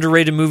most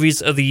underrated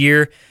movies of the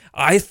year.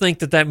 I think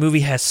that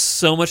movie has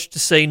so much to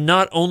say,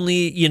 not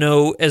only,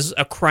 as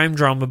a crime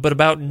drama, but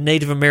about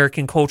Native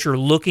American culture,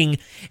 looking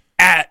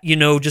at,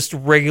 just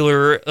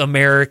regular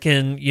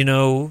American,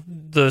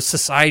 the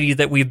society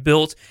that we've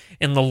built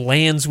and the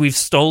lands we've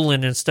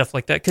stolen and stuff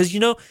like that. Because,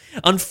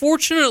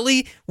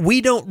 unfortunately, we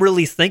don't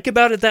really think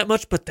about it that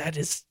much, but that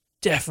is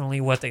definitely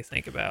what they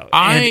think about.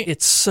 And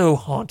it's so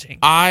haunting.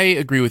 I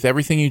agree with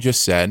everything you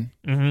just said.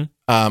 Mm-hmm.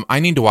 I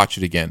need to watch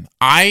it again.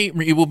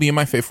 It will be in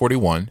my Fave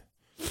 41.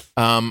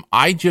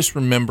 I just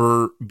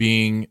remember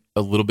being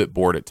a little bit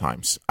bored at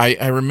times.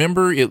 I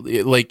remember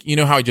it like,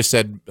 how I just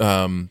said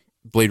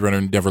Blade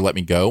Runner never let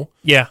me go?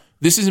 Yeah.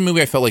 This is a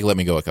movie I felt like let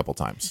me go a couple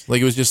times.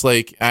 Like it was just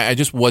like I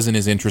just wasn't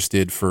as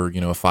interested for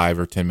a 5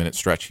 or 10 minute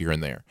stretch here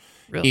and there.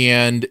 Really?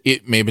 And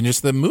it may have been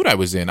just the mood I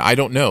was in. I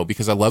don't know,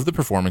 because I love the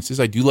performances.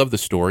 I do love the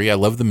story. I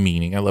love the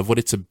meaning. I love what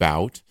it's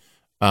about.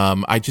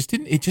 It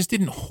just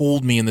didn't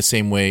hold me in the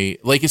same way,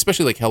 like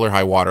especially like Hell or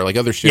High Water, like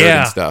other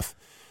Sheridan stuff.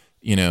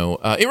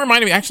 It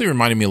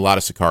reminded me a lot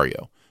of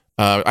Sicario.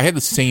 I had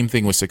the same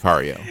thing with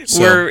Sicario,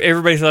 where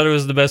everybody thought it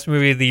was the best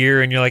movie of the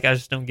year, and you're like, I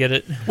just don't get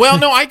it. Well,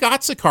 no, I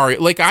got Sicario.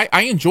 Like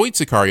I enjoyed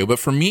Sicario, but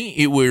for me,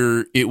 it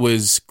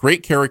was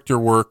great character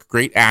work,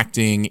 great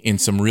acting in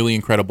some really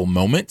incredible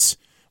moments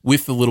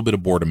with a little bit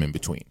of boredom in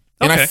between.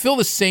 And I feel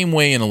the same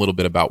way in a little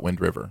bit about Wind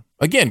River.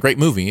 Again, great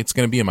movie. It's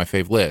going to be in my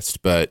fave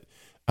list, but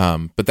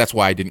that's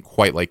why I didn't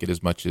quite like it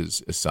as much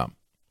as some.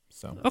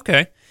 So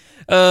okay,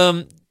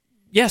 so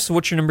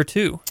what's your number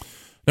 2?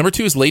 Number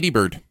 2 is Lady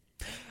Bird.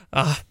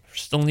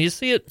 Still need to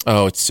see it.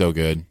 Oh, it's so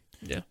good.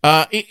 Yeah.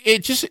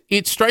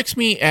 It strikes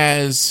me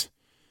as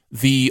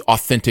the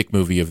authentic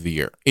movie of the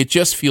year. It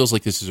just feels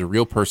like this is a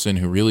real person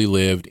who really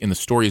lived, and the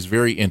story is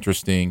very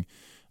interesting.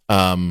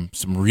 Some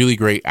really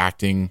great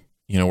acting,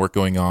 work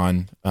going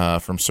on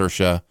from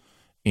Saoirse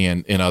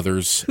and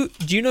others.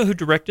 Do you know who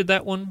directed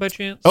that one by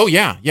chance? Oh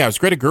yeah, it was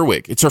Greta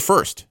Gerwig. It's her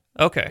first.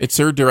 Okay. It's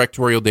her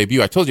directorial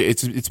debut. I told you,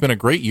 it's been a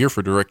great year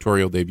for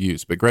directorial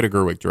debuts, but Greta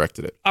Gerwig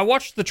directed it. I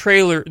watched the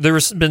trailer.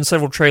 There's been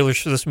several trailers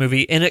for this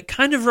movie, and it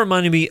kind of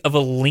reminded me of a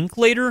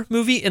Linklater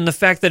movie in the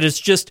fact that it's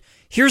just,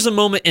 here's a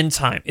moment in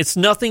time. It's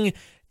nothing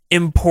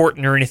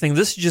important or anything.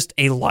 This is just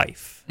a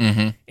life.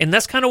 Mm-hmm. And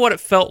that's kind of what it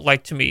felt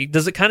like to me.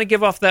 Does it kind of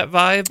give off that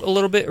vibe a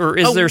little bit, or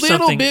is there something? A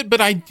little bit,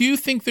 but I do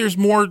think there's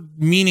more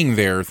meaning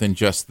there than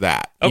just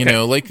that. Okay.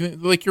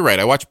 Like you're right.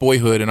 I watch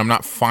Boyhood, and I'm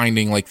not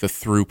finding like the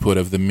throughput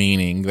of the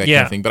meaning, that kind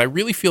of thing. But I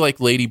really feel like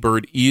Lady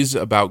Bird is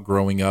about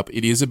growing up.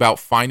 It is about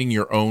finding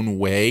your own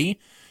way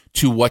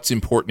to what's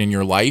important in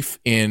your life,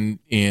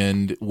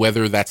 and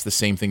whether that's the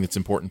same thing that's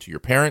important to your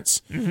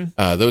parents,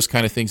 those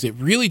kind of things. It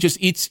really just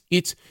it's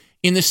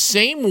in the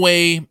same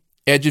way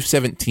Edge of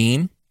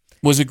 17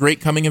 was a great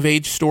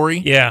coming-of-age story.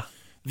 Yeah.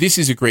 This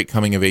is a great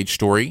coming-of-age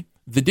story.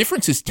 The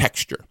difference is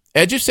texture.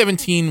 Edge of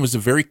 17 was a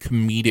very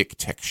comedic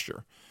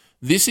texture.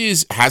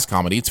 This has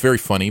comedy. It's very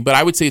funny, but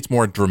I would say it's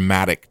more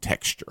dramatic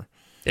texture.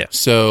 Yeah.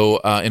 So,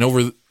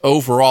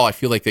 overall, I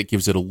feel like that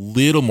gives it a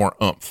little more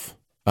oomph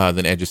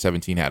than Edge of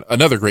 17 had.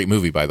 Another great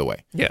movie, by the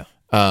way. Yeah.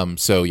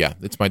 That's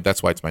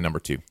why it's my number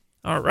 2.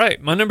 All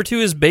right. My number 2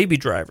 is Baby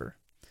Driver.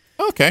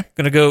 Okay.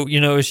 Gonna go,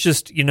 it's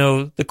just,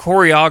 the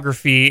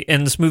choreography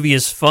in this movie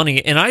is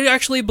funny. And I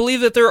actually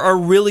believe that there are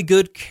really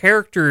good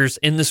characters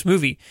in this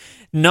movie.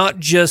 Not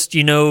just,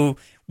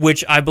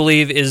 which I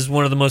believe is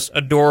one of the most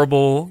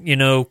adorable,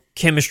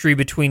 chemistry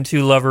between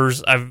two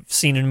lovers I've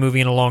seen in a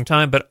movie in a long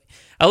time. But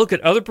I look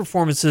at other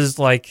performances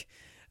like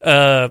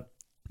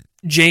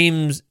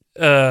James,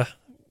 come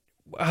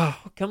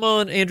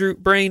on, Andrew,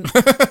 brain.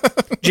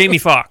 Jamie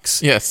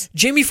Foxx. Yes.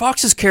 Jamie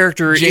Foxx's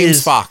character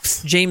James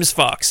Fox. James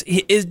Foxx.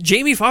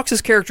 Jamie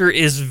Foxx's character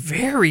is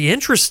very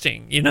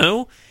interesting,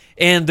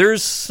 And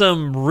there's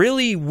some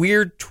really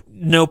weird...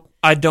 Nope,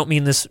 I don't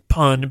mean this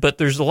pun, but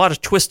there's a lot of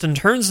twists and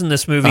turns in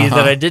this movie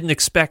that I didn't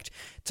expect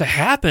to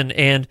happen.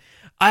 And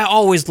I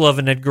always love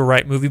an Edgar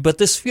Wright movie, but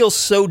this feels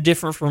so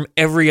different from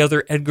every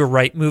other Edgar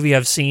Wright movie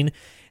I've seen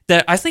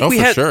that I think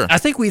I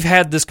think we've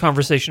had this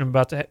conversation I'm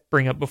about to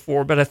bring up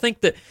before, but I think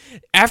that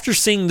after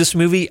seeing this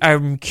movie,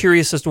 I'm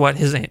curious as to what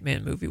his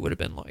Ant-Man movie would have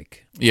been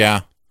like.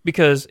 Yeah.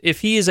 Because if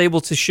he is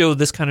able to show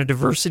this kind of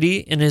diversity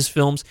in his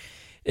films,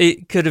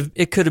 it could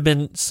have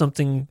been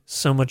something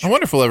so much. I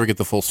wonder if we'll ever get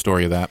the full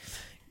story of that.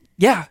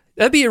 Yeah,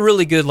 that'd be a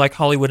really good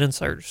Hollywood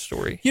Insider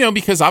story.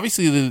 Because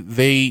obviously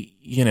they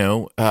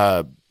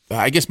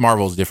I guess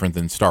Marvel's different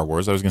than Star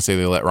Wars. I was going to say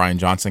they let Rian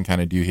Johnson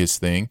kind of do his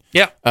thing.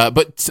 Yeah.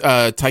 But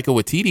Taika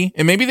Waititi,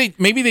 and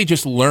maybe they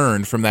just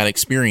learned from that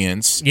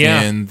experience,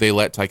 and they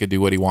let Taika do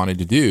what he wanted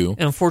to do.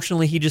 And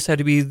unfortunately, he just had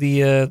to be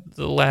the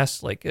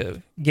last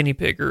guinea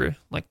pig or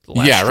the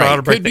last straw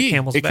to break the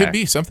camel's back. It could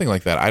be something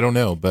like that. I don't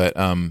know, but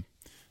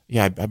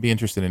I'd be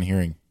interested in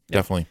hearing.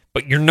 Definitely.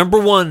 But your number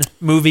 1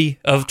 movie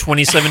of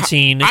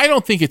 2017. I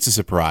don't think it's a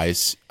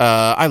surprise.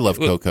 I love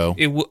Coco.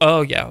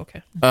 Oh, yeah,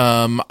 okay.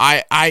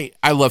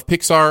 I love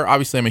Pixar.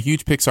 Obviously, I'm a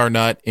huge Pixar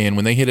nut, and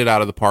when they hit it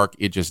out of the park,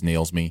 it just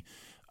nails me.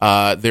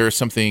 There is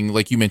something,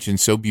 like you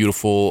mentioned, so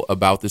beautiful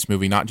about this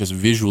movie, not just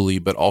visually,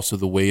 but also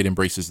the way it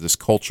embraces this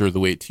culture, the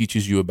way it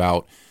teaches you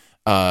about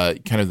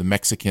kind of the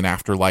Mexican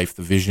afterlife,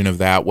 the vision of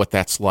that, what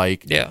that's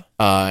like. Yeah.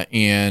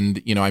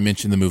 And, I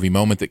mentioned the movie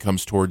Moment that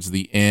comes towards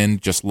the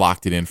end, just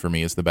locked it in for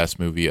me as the best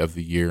movie of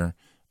the year.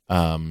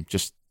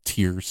 Just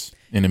tears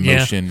and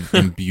emotion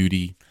and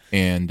beauty.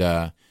 And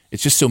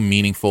it's just so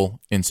meaningful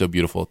and so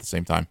beautiful at the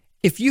same time.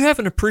 If you have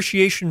an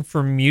appreciation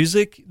for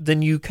music,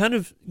 then you kind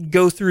of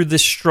go through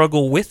this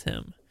struggle with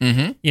him.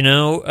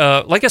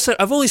 Mm-hmm. Like I said,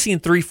 I've only seen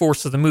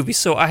 3/4 of the movie,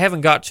 so I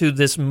haven't got to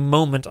this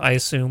moment, I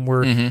assume,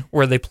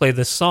 where they play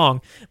this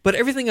song. But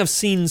everything I've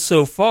seen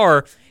so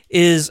far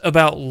is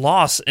about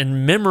loss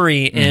and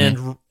memory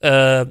and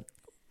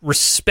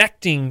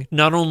respecting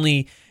not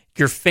only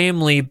your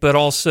family, but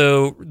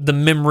also the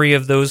memory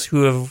of those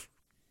who have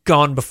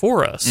gone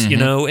before us, you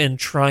know, and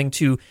trying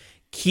to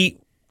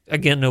keep,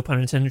 again, no pun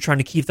intended, trying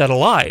to keep that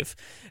alive.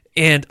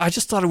 And I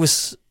just thought it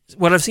was,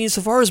 what I've seen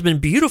so far has been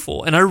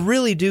beautiful, and I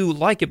really do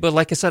like it. But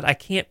like I said, I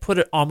can't put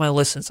it on my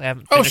list since I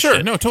haven't finished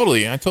it. No,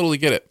 totally. I totally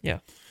get it. Yeah.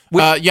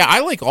 Yeah, I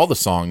like all the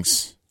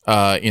songs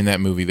in that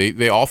movie.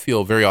 They all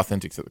feel very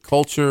authentic to the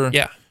culture.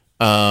 Yeah.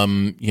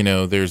 You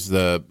know, there's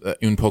the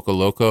Un Poco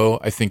Loco,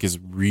 I think is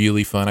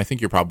really fun. I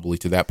think you're probably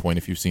to that point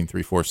if you've seen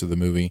 3/4 of the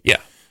movie. Yeah.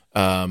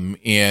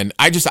 And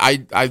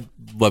I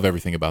love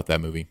everything about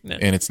that movie. Yeah.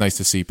 And it's nice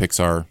to see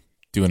Pixar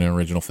doing an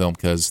original film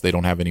because they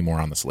don't have any more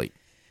on the slate.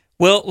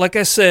 Well, like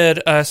I said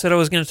I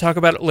was going to talk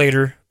about it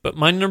later, but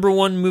my number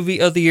one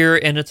movie of the year,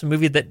 and it's a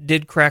movie that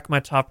did crack my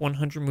top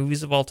 100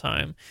 movies of all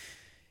time,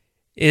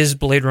 is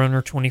Blade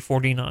Runner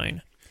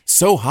 2049.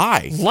 So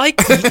high. Like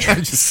Just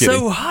kidding.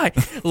 so high.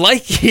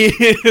 Like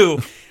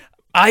you.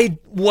 I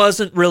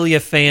wasn't really a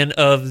fan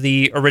of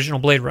the original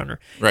Blade Runner.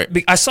 Right.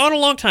 I saw it a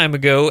long time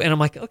ago, and I'm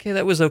like, okay,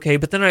 that was okay.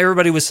 But then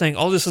everybody was saying,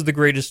 oh, this is the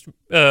greatest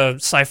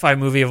sci-fi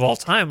movie of all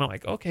time. I'm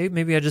like, okay,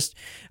 maybe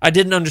I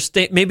didn't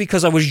understand. Maybe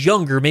because I was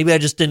younger, maybe I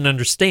just didn't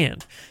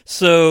understand.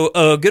 So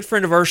a good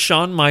friend of ours,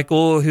 Sean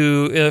Michael,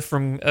 who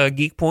from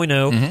Geek Point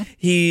Oh,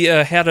 he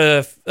had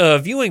a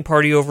viewing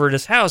party over at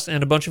his house,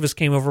 and a bunch of us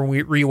came over and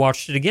we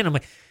rewatched it again. I'm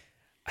like,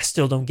 I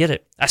still don't get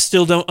it. I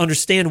still don't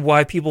understand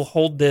why people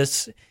hold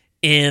this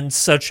in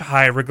such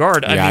high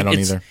regard. Yeah, I don't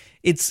either.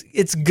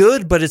 It's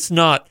good, but it's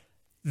not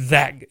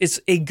that. It's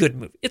a good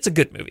movie. It's a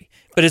good movie,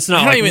 but it's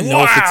not. I don't even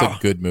know if it's a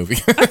good movie.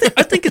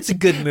 I think it's a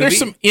good movie. There's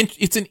some.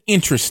 It's an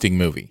interesting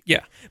movie.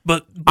 Yeah,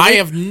 but I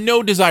have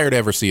no desire to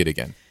ever see it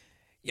again.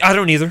 I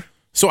don't either.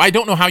 So I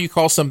don't know how you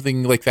call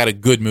something like that a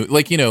good movie.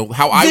 Like, you know,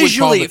 how I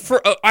visually, would call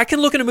it. I can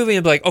look at a movie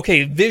and be like,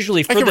 okay,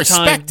 visually for the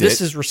time,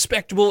 this is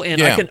respectable,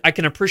 and I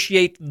can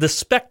appreciate the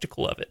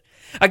spectacle of it.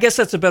 I guess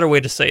that's a better way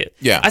to say it.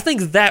 Yeah. I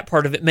think that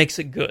part of it makes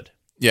it good.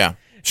 Yeah,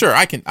 sure,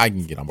 I can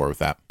get on board with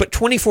that. But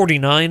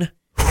 2049,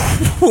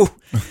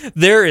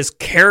 there is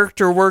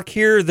character work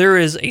here. There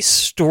is a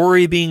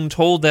story being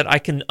told that I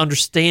can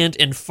understand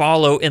and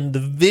follow, and the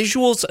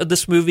visuals of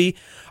this movie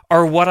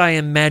are what I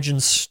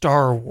imagine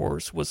Star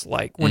Wars was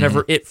like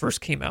whenever it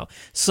first came out.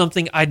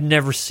 Something I'd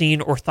never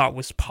seen or thought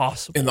was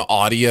possible. And the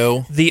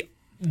audio.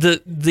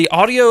 The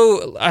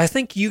audio, I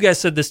think you guys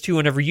said this too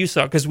whenever you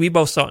saw it, because we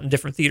both saw it in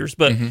different theaters,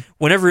 but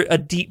whenever a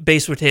deep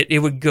bass would hit, it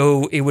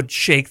would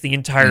shake the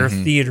entire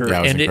theater. Yeah,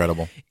 it was and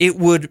incredible. It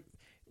would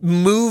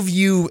move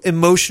you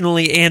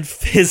emotionally and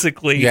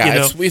physically. Yeah, you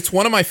know? it's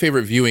one of my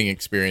favorite viewing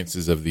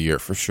experiences of the year,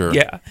 for sure.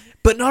 Yeah.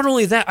 But not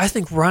only that, I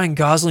think Ryan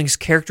Gosling's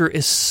character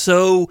is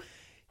so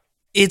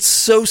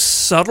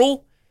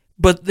subtle,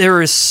 but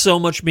there is so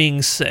much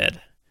being said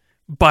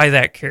by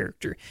that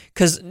character,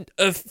 because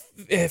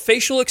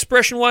facial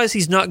expression wise,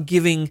 he's not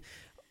giving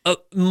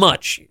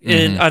much,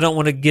 and I don't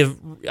want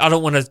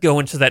to go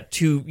into that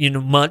too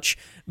much,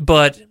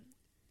 but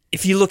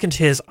if you look into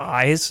his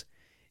eyes,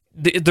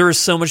 there is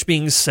so much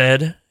being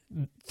said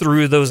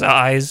through those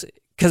eyes,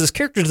 because his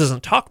character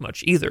doesn't talk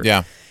much either.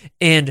 Yeah,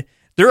 and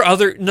there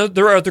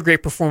are other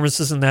great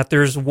performances in that.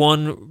 There's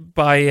one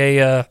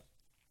by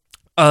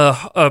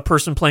a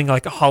person playing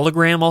like a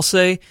hologram, I'll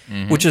say,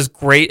 which is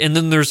great. And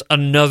then there's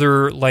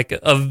another, like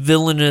a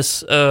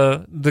villainous,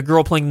 the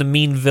girl playing the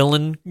mean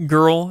villain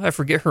girl, I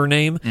forget her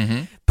name,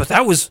 but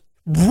that was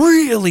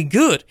really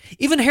good.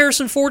 Even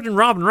Harrison Ford and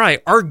Robin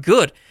Wright are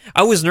good.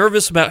 I was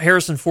nervous about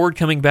Harrison Ford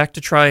coming back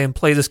to try and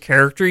play this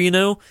character,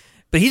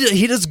 but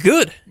he does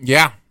good.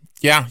 Yeah,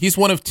 he's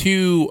one of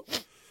two,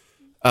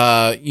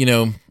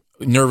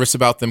 nervous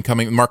about them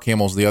coming. Mark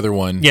Hamill's the other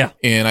one. Yeah.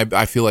 And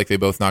I feel like they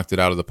both knocked it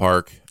out of the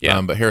park. Yeah.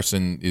 But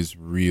Harrison is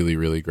really,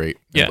 really great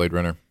in Blade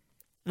Runner.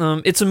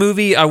 It's a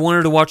movie I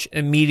wanted to watch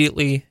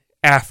immediately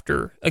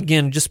after.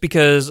 Again, just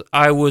because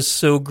I was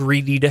so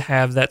greedy to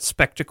have that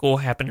spectacle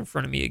happen in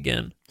front of me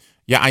again.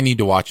 Yeah, I need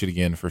to watch it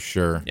again for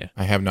sure. Yeah.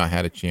 I have not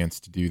had a chance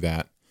to do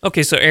that.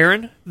 Okay, so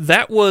Aaron,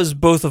 that was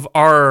both of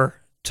our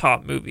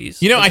top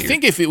movies. I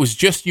think if it was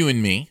just you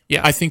and me,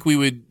 I think we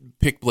would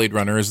pick Blade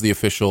Runner as the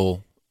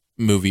official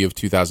movie of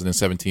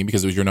 2017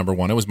 because it was your number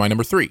one. It was my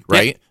number 3,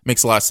 right? Yep.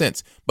 Makes a lot of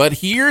sense. But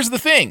here's the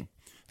thing.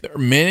 There are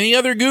many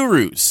other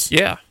gurus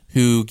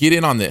who get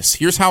in on this.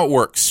 Here's how it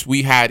works.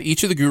 We had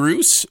each of the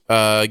gurus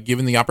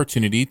given the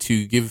opportunity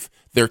to give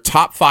their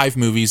top 5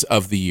 movies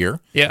of the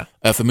year. Yeah.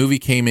 If a movie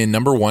came in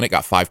number 1, it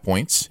got 5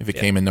 points. If it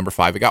came in number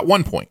 5, it got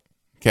 1 point.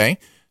 Okay?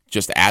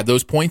 Just add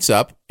those points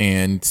up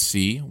and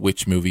see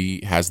which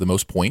movie has the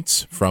most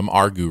points from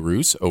our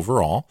gurus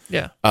overall.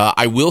 Yeah.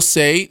 I will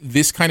say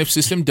this kind of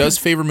system does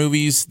favor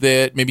movies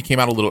that maybe came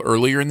out a little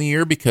earlier in the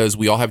year because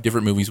we all have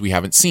different movies we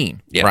haven't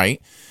seen,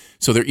 right?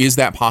 So there is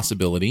that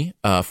possibility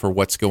for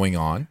what's going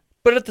on.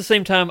 But at the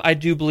same time, I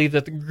do believe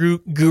that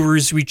the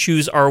gurus we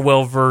choose are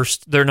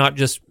well-versed. They're not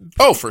just...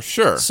 Oh, for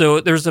sure.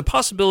 So there's a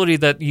possibility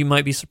that you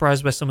might be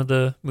surprised by some of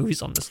the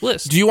movies on this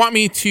list. Do you want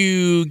me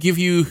to give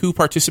you who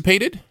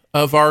participated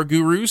of our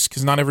gurus?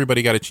 Because not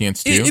everybody got a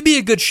chance to. It'd be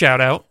a good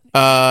shout-out.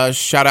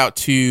 Shout out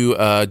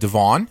to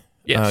Devon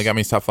Yes. got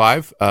me his top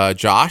 5.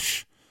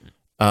 Josh,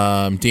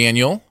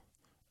 Daniel,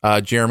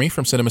 Jeremy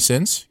from Cinema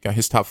Sins got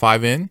his top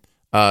 5 in.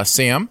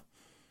 Sam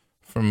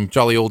from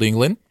Jolly Old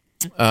England.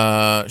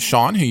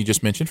 Sean, who you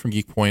just mentioned from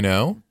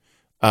Geek.0.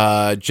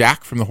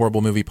 Jack from the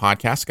Horrible Movie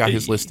Podcast got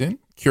his list in.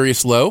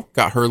 Curious Low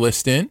got her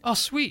list in. Oh,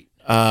 sweet.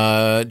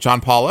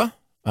 John Paula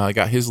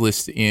got his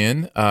list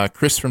in.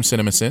 Chris from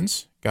Cinema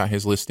Sins got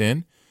his list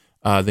in.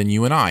 Then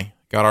you and I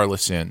got our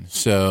list in.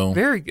 So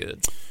Very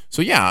good.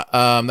 So yeah,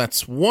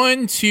 that's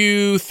 1,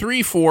 2,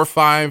 3, 4,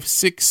 5,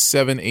 6,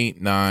 7,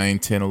 8, 9,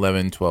 10,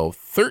 11, 12,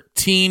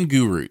 13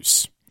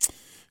 gurus.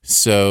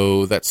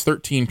 So that's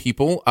 13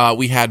 people.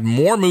 We had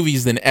more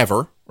movies than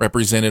ever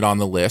represented on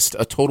the list.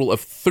 A total of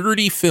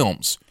 30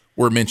 films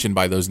were mentioned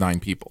by those 9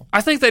 people.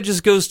 I think that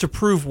just goes to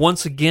prove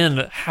once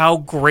again how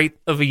great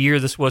of a year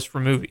this was for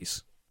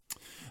movies.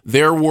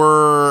 There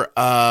were,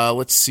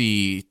 let's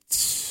see,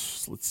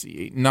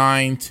 8,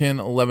 9, 10,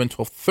 11,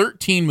 12,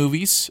 13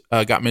 movies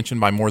got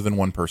mentioned by more than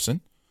one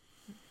person.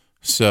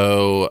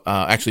 So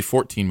actually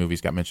 14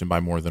 movies got mentioned by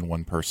more than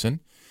one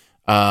person.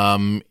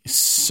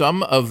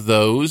 Some of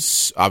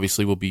those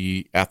obviously will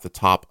be at the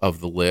top of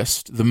the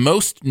list. The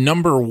most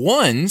number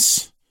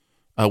ones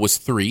was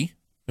 3.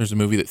 There's a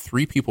movie that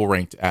 3 people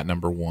ranked at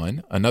number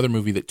 1. Another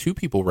movie that 2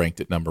 people ranked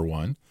at number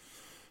 1.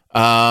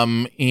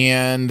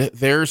 And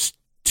there's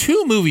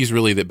 2 movies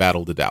really that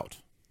battled it out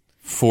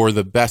for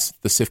the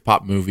Sif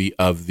Pop movie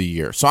of the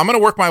year. So I'm going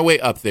to work my way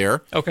up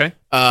there. Okay.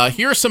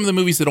 Here are some of the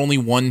movies that only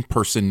one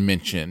person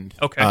mentioned.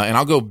 Okay. And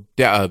I'll go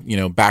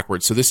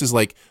backwards. So this is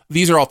like,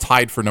 these are all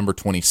tied for number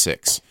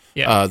 26.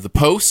 Yeah. The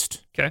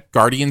Post, Okay.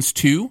 Guardians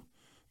 2,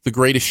 The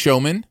Greatest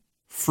Showman,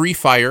 Free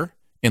Fire,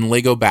 and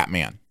Lego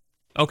Batman.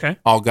 Okay.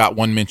 All got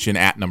one mention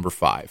at number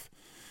 5.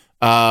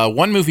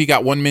 One movie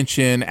got one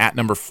mention at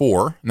number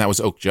 4, and that was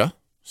Okja.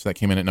 So that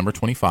came in at number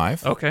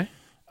 25. Okay.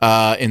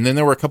 And then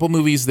there were a couple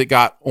movies that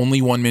got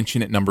only one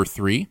mention at number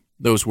 3.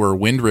 Those were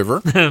Wind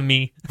River,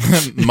 Me.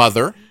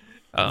 Mother,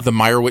 The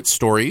Meyerowitz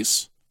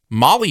Stories,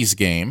 Molly's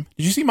Game.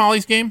 Did you see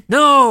Molly's Game?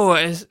 No.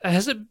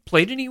 Has it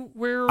played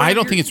anywhere? I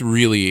don't think it's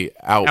really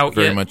out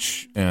very yet?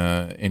 much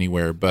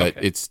anywhere, but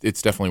Okay. it's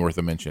definitely worth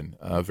a mention.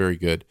 Very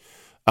good.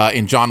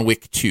 And John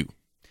Wick 2.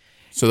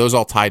 So those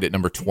all tied at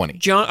number 20.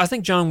 I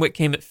think John Wick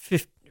came at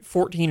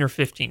 14 or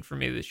 15 for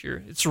me this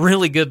year. It's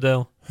really good,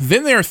 though.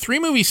 Then there are 3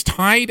 movies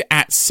tied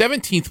at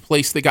 17th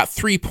place that got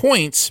 3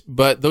 points,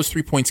 but those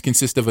 3 points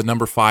consist of a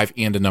number 5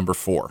 and a number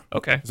 4.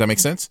 Okay. Does that make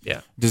sense?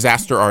 Yeah.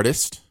 Disaster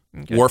Artist,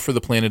 Okay. War for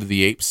the Planet of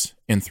the Apes,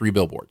 and 3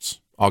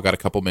 Billboards. All got a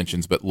couple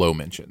mentions, but low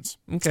mentions.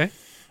 Okay.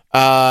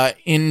 Tied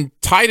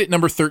at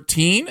number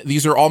 13,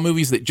 these are all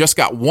movies that just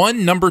got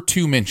one number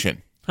 2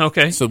 mention.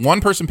 Okay. So one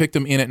person picked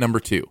them in at number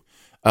 2.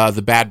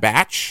 The Bad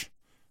Batch,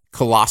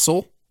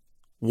 Colossal,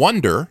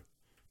 Wonder,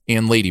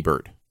 and Lady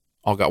Bird.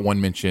 All got one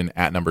mention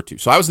at number 2.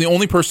 So I was the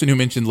only person who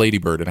mentioned Lady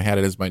Bird, and I had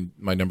it as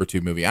my number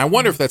 2 movie. I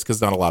wonder if that's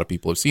because not a lot of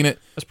people have seen it.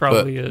 That's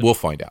probably but it. We'll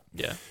find out.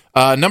 Yeah.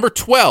 Number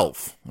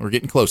 12, we're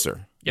getting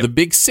closer. Yep. The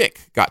Big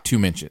Sick got 2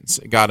 mentions.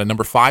 It got a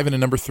number 5 and a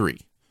number 3.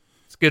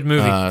 It's a good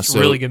movie. It's a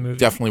really good movie.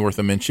 Definitely worth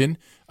a mention.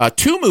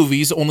 2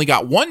 movies only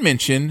got 1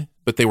 mention,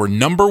 but they were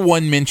number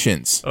 1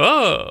 mentions.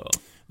 Oh.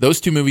 Those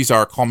 2 movies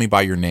are Call Me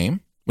By Your Name,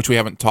 which we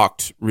haven't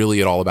talked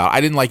really at all about. I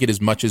didn't like it as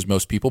much as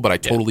most people, but I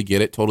totally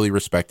get it, totally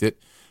respect it.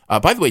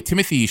 By the way,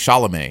 Timothée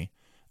Chalamet,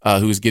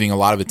 who is getting a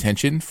lot of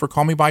attention for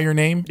Call Me By Your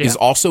Name, is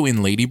also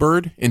in Lady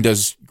Bird and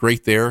does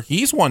great there.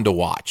 He's one to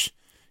watch.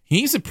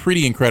 He's a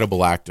pretty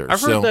incredible actor.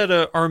 I've heard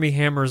that Armie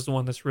Hammer is the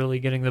one that's really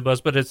getting the buzz,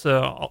 but it's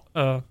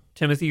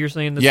Timothy, you're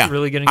saying, that's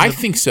really getting the I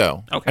think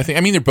so. Okay. I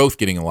mean, they're both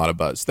getting a lot of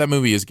buzz. That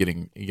movie is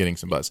getting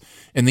some buzz.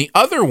 And the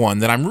other one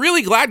that I'm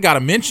really glad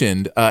got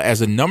mentioned as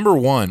a number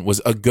 1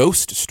 was A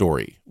Ghost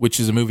Story, which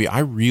is a movie I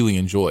really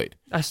enjoyed.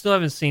 I still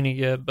haven't seen it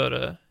yet,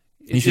 but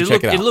you should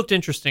check it out. It looked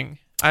interesting.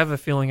 I have a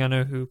feeling I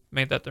know who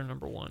made that their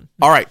number 1.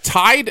 All right,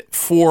 tied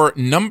for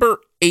number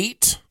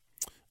 8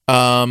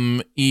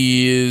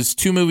 is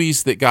 2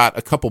 movies that got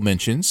a couple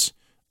mentions.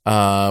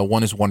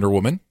 One is Wonder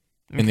Woman,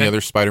 and the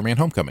other Spider-Man: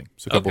 Homecoming.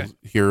 So a couple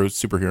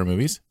superhero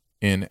movies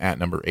in at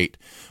number 8.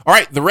 All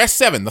right, the rest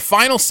 7, the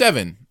final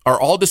 7 are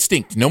all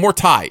distinct. No more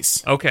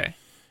ties. Okay.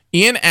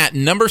 In at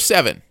number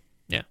 7,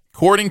 Yeah.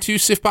 according to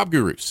Sif Pop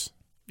Gurus,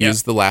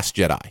 is The Last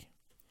Jedi.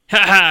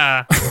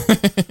 Ha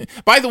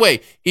By the way,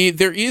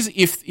 there is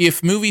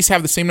if movies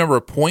have the same number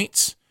of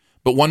points,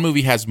 but one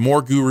movie has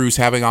more gurus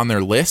having on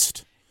their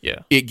list,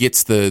 Yeah. it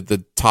gets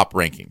the top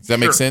ranking. Does that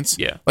make Sure. sense?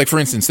 Yeah. Like, for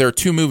instance, there are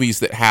 2 movies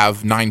that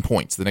have 9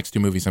 points, the next 2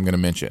 movies I'm going to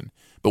mention.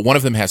 But one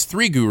of them has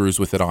 3 gurus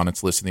with it on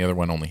its list, and the other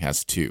one only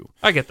has 2.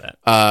 I get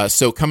that.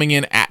 So coming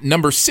in at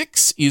number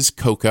 6 is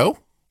Coco,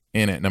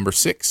 in at number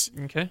 6.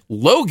 Okay.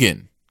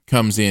 Logan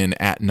comes in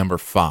at number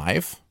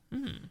 5.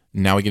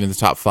 Now we get into the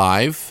top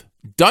 5.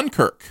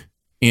 Dunkirk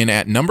in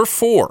at number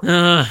 4.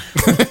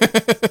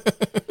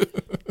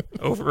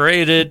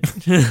 Overrated.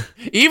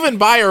 Even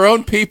by our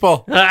own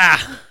people.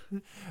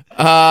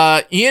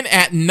 Ah. In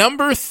at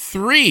number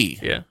 3.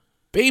 Yeah.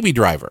 Baby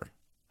Driver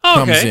Okay.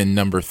 comes in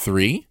number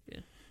 3.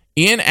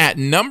 In at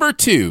number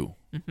 2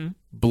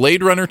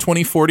 Blade Runner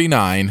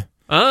 2049,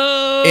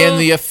 Oh, and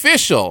the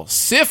official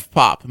Sif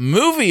Pop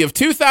movie of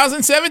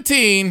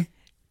 2017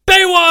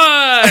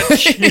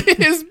 Baywatch!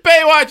 is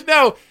Baywatch.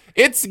 No,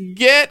 it's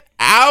Get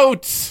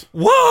Out.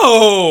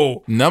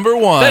 Whoa! Number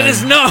one. That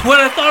is not what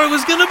I thought it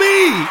was going to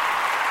be.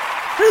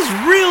 That is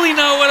really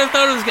not what I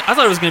thought it was. I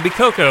thought it was going to be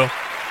Coco.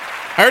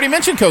 I already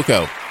mentioned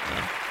Coco.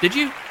 Did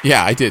you?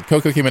 Yeah, I did.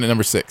 Coco came in at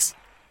number 6.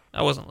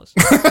 I wasn't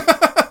listening.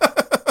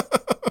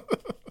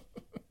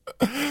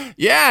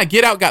 Yeah,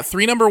 Get Out got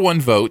 3 number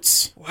 1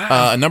 votes,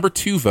 Wow. a number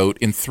 2 vote,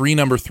 and 3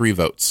 number 3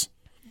 votes.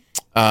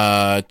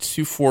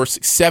 2, 4,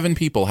 6, 7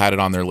 people had it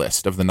on their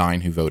list of the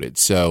 9 who voted.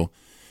 So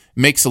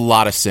makes a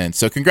lot of sense.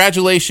 So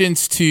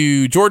congratulations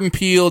to Jordan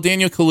Peele,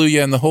 Daniel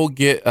Kaluuya, and the whole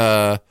Get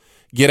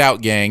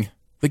Out gang.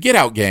 The Get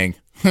Out gang.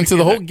 To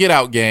the whole Get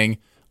Out gang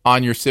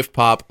on your Sif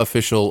Pop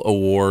official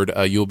award.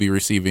 You'll be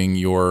receiving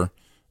your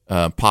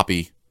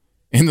poppy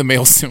in the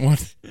mail soon.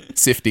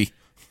 Sifty.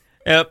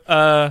 Yep.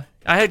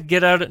 I had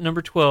Get Out at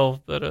number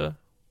 12, but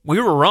we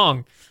were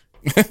wrong.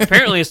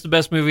 Apparently, it's the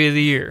best movie of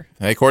the year.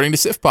 According to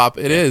Sif Pop,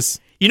 it is.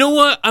 You know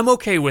what? I'm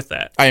okay with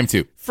that. I am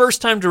too.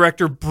 First-time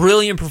director,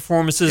 brilliant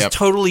performances, Yep.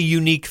 totally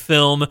unique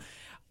film.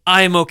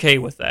 I'm okay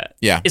with that.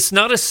 Yeah. It's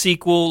not a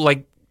sequel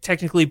like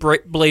technically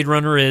Blade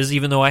Runner is,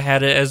 even though I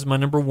had it as my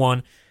number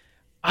 1.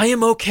 I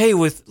am okay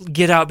with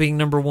Get Out being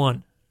number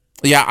 1.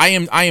 Yeah, I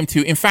am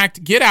too. In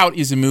fact, Get Out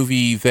is a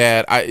movie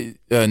that I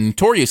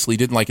notoriously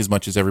didn't like as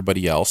much as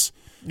everybody else.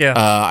 Yeah.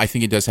 I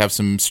think it does have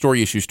some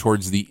story issues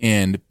towards the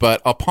end,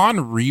 but upon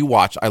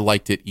rewatch, I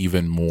liked it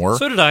even more.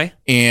 So did I.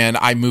 And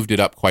I moved it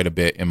up quite a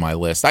bit in my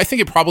list. I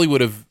think it probably would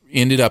have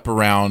ended up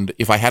around,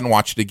 if I hadn't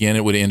watched it again,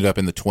 it would have ended up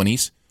in the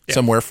 20s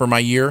somewhere for my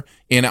year.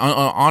 And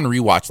on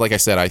rewatch, like I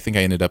said, I think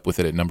I ended up with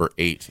it at number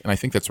 8, and I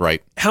think that's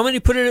right. How many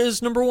put it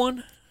as number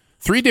 1?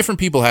 3 different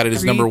people had it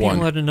as number 1.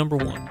 People had a number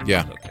 1.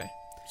 Yeah. Okay.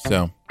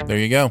 So there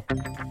you go.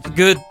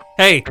 Good.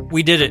 Hey,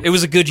 we did it. It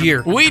was a good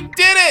year. We did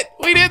it!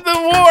 We did the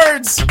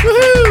awards!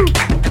 Woohoo!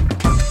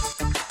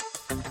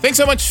 Thanks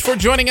so much for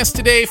joining us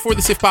today for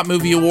the Sif Pop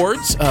Movie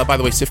Awards. By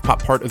the way, Sif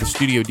Pop, part of the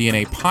Studio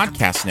DNA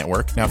podcast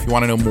network. Now, if you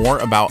want to know more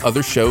about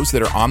other shows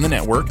that are on the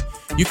network,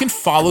 you can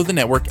follow the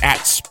network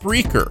at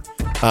Spreaker.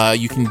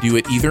 You can do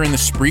it either in the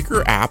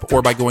Spreaker app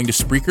or by going to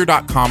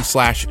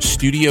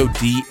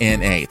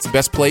Spreaker.com/StudioDNA. It's the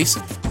best place,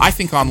 I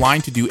think,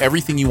 online to do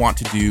everything you want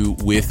to do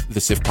with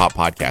the Sif Pop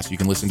podcast. You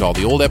can listen to all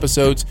the old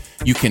episodes.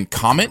 You can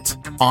comment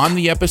on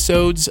the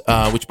episodes,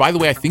 which, by the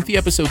way, I think the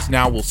episodes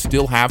now will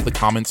still have the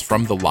comments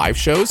from the live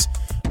shows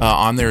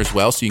on there as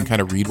well, so you can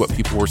kind of read what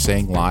people were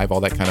saying live,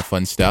 all that kind of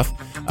fun stuff.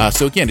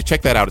 So again, to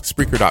check that out, it's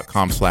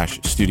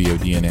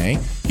Spreaker.com/StudioDNA.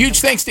 Huge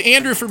thanks to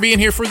Andrew for being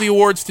here for the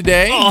awards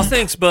today. Oh,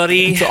 thanks,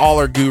 buddy. And to all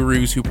our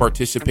gurus who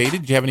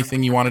participated. Do you have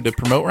anything you wanted to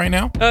promote right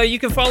now? You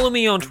can follow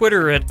me on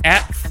Twitter at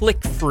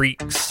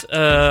 @FlickFreaks.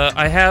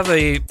 I have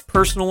a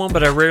personal one,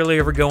 but I rarely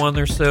ever go on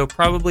there, so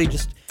probably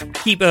just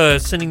keep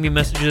sending me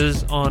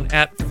messages on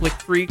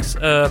 @FlickFreaks.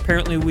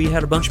 Apparently, we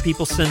had a bunch of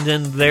people send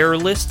in their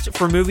lists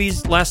for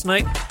movies last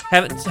night.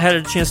 Haven't had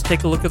a chance to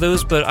take a look at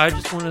those, but I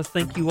just want to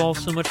thank you all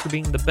so much for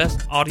being the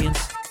best audience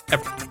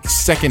ever.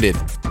 Seconded.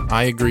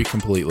 I agree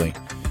completely.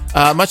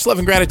 Much love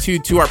and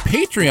gratitude to our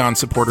Patreon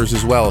supporters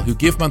as well, who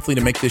give monthly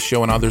to make this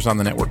show and others on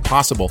the network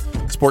possible.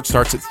 Support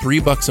starts at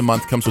 $3 a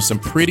month, comes with some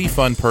pretty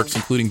fun perks,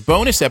 including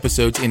bonus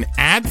episodes and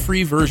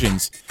ad-free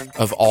versions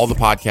of all the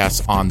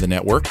podcasts on the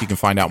network. You can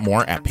find out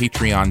more at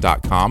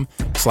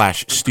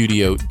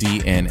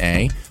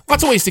patreon.com/StudioDNA.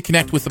 Lots of ways to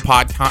connect with the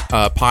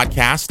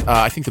podcast.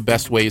 I think the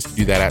best way is to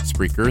do that at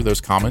Spreaker. Those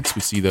comments,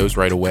 we see those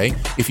right away.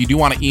 If you do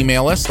want to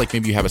email us, like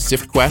maybe you have a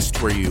Sift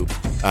quest where you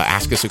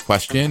ask us a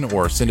question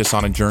or send us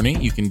on a journey,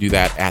 you can do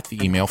that at the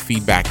email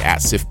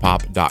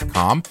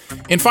feedback@siftpop.com.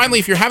 And finally,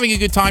 if you're having a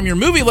good time, your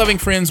movie-loving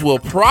friends will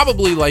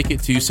probably like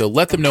it too, so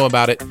let them know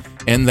about it.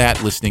 And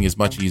that listening is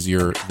much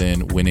easier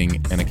than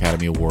winning an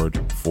Academy Award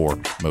for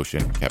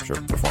motion capture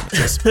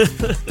performances.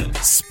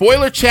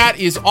 Spoiler chat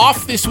is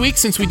off this week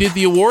since we did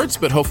the awards,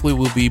 but hopefully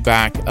we'll be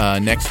back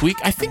next week.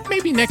 I think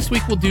maybe next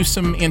week we'll do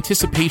some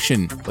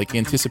anticipation, like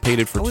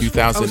anticipated for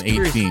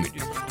 2018.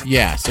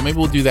 Yeah, so maybe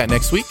we'll do that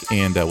next week,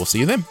 and we'll see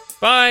you then.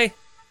 Bye.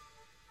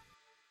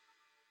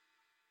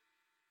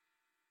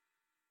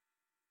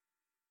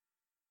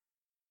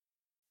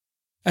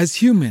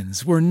 As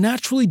humans, we're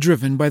naturally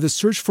driven by the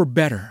search for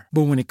better.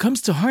 But when it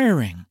comes to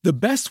hiring, the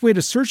best way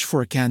to search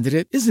for a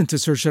candidate isn't to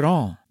search at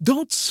all.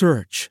 Don't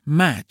search,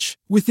 match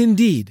with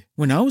Indeed.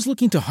 When I was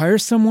looking to hire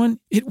someone,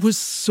 it was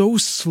so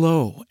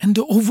slow and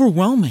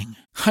overwhelming.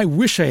 I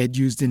wish I had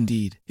used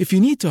Indeed. If you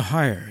need to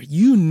hire,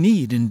 you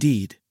need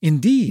Indeed.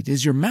 Indeed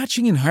is your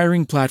matching and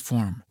hiring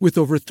platform with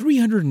over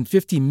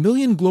 350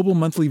 million global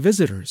monthly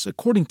visitors,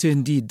 according to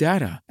Indeed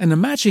data, and a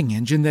matching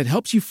engine that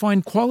helps you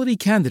find quality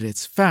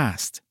candidates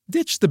fast.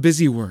 Ditch the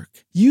busy work.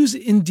 Use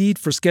Indeed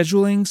for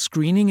scheduling,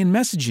 screening, and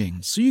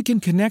messaging so you can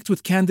connect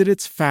with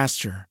candidates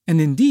faster. And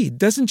Indeed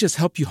doesn't just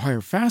help you hire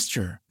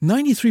faster.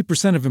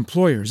 93% of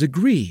employers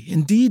agree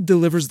Indeed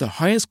delivers the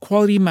highest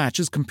quality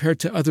matches compared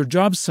to other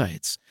job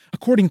sites.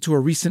 according to a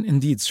recent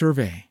Indeed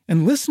survey.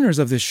 And listeners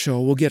of this show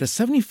will get a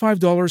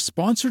 $75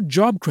 sponsored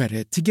job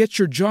credit to get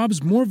your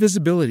jobs more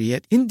visibility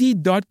at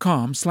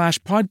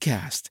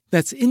Indeed.com/podcast.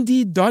 That's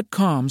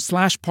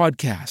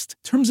Indeed.com/podcast.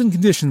 Terms and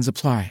conditions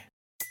apply.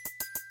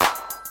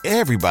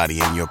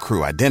 Everybody in your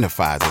crew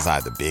identifies as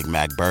either Big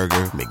Mac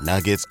Burger,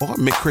 McNuggets, or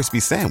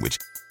McCrispy Sandwich.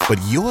 But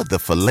you're the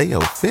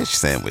Filet-O-Fish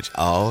Sandwich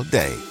all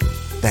day.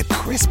 That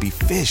crispy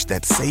fish,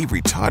 that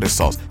savory tartar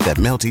sauce, that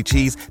melty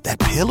cheese, that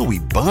pillowy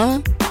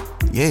bun.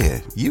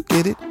 Yeah, you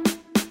get it.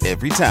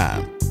 Every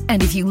time.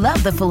 And if you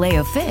love the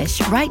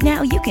Filet-O-Fish, right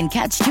now you can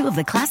catch two of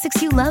the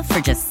classics you love for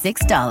just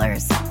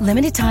 $6.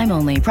 Limited time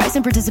only. Price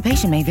and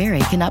participation may vary.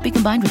 Cannot be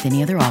combined with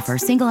any other offer.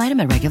 Single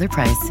item at regular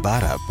price.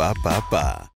 Ba-da-ba-ba-ba.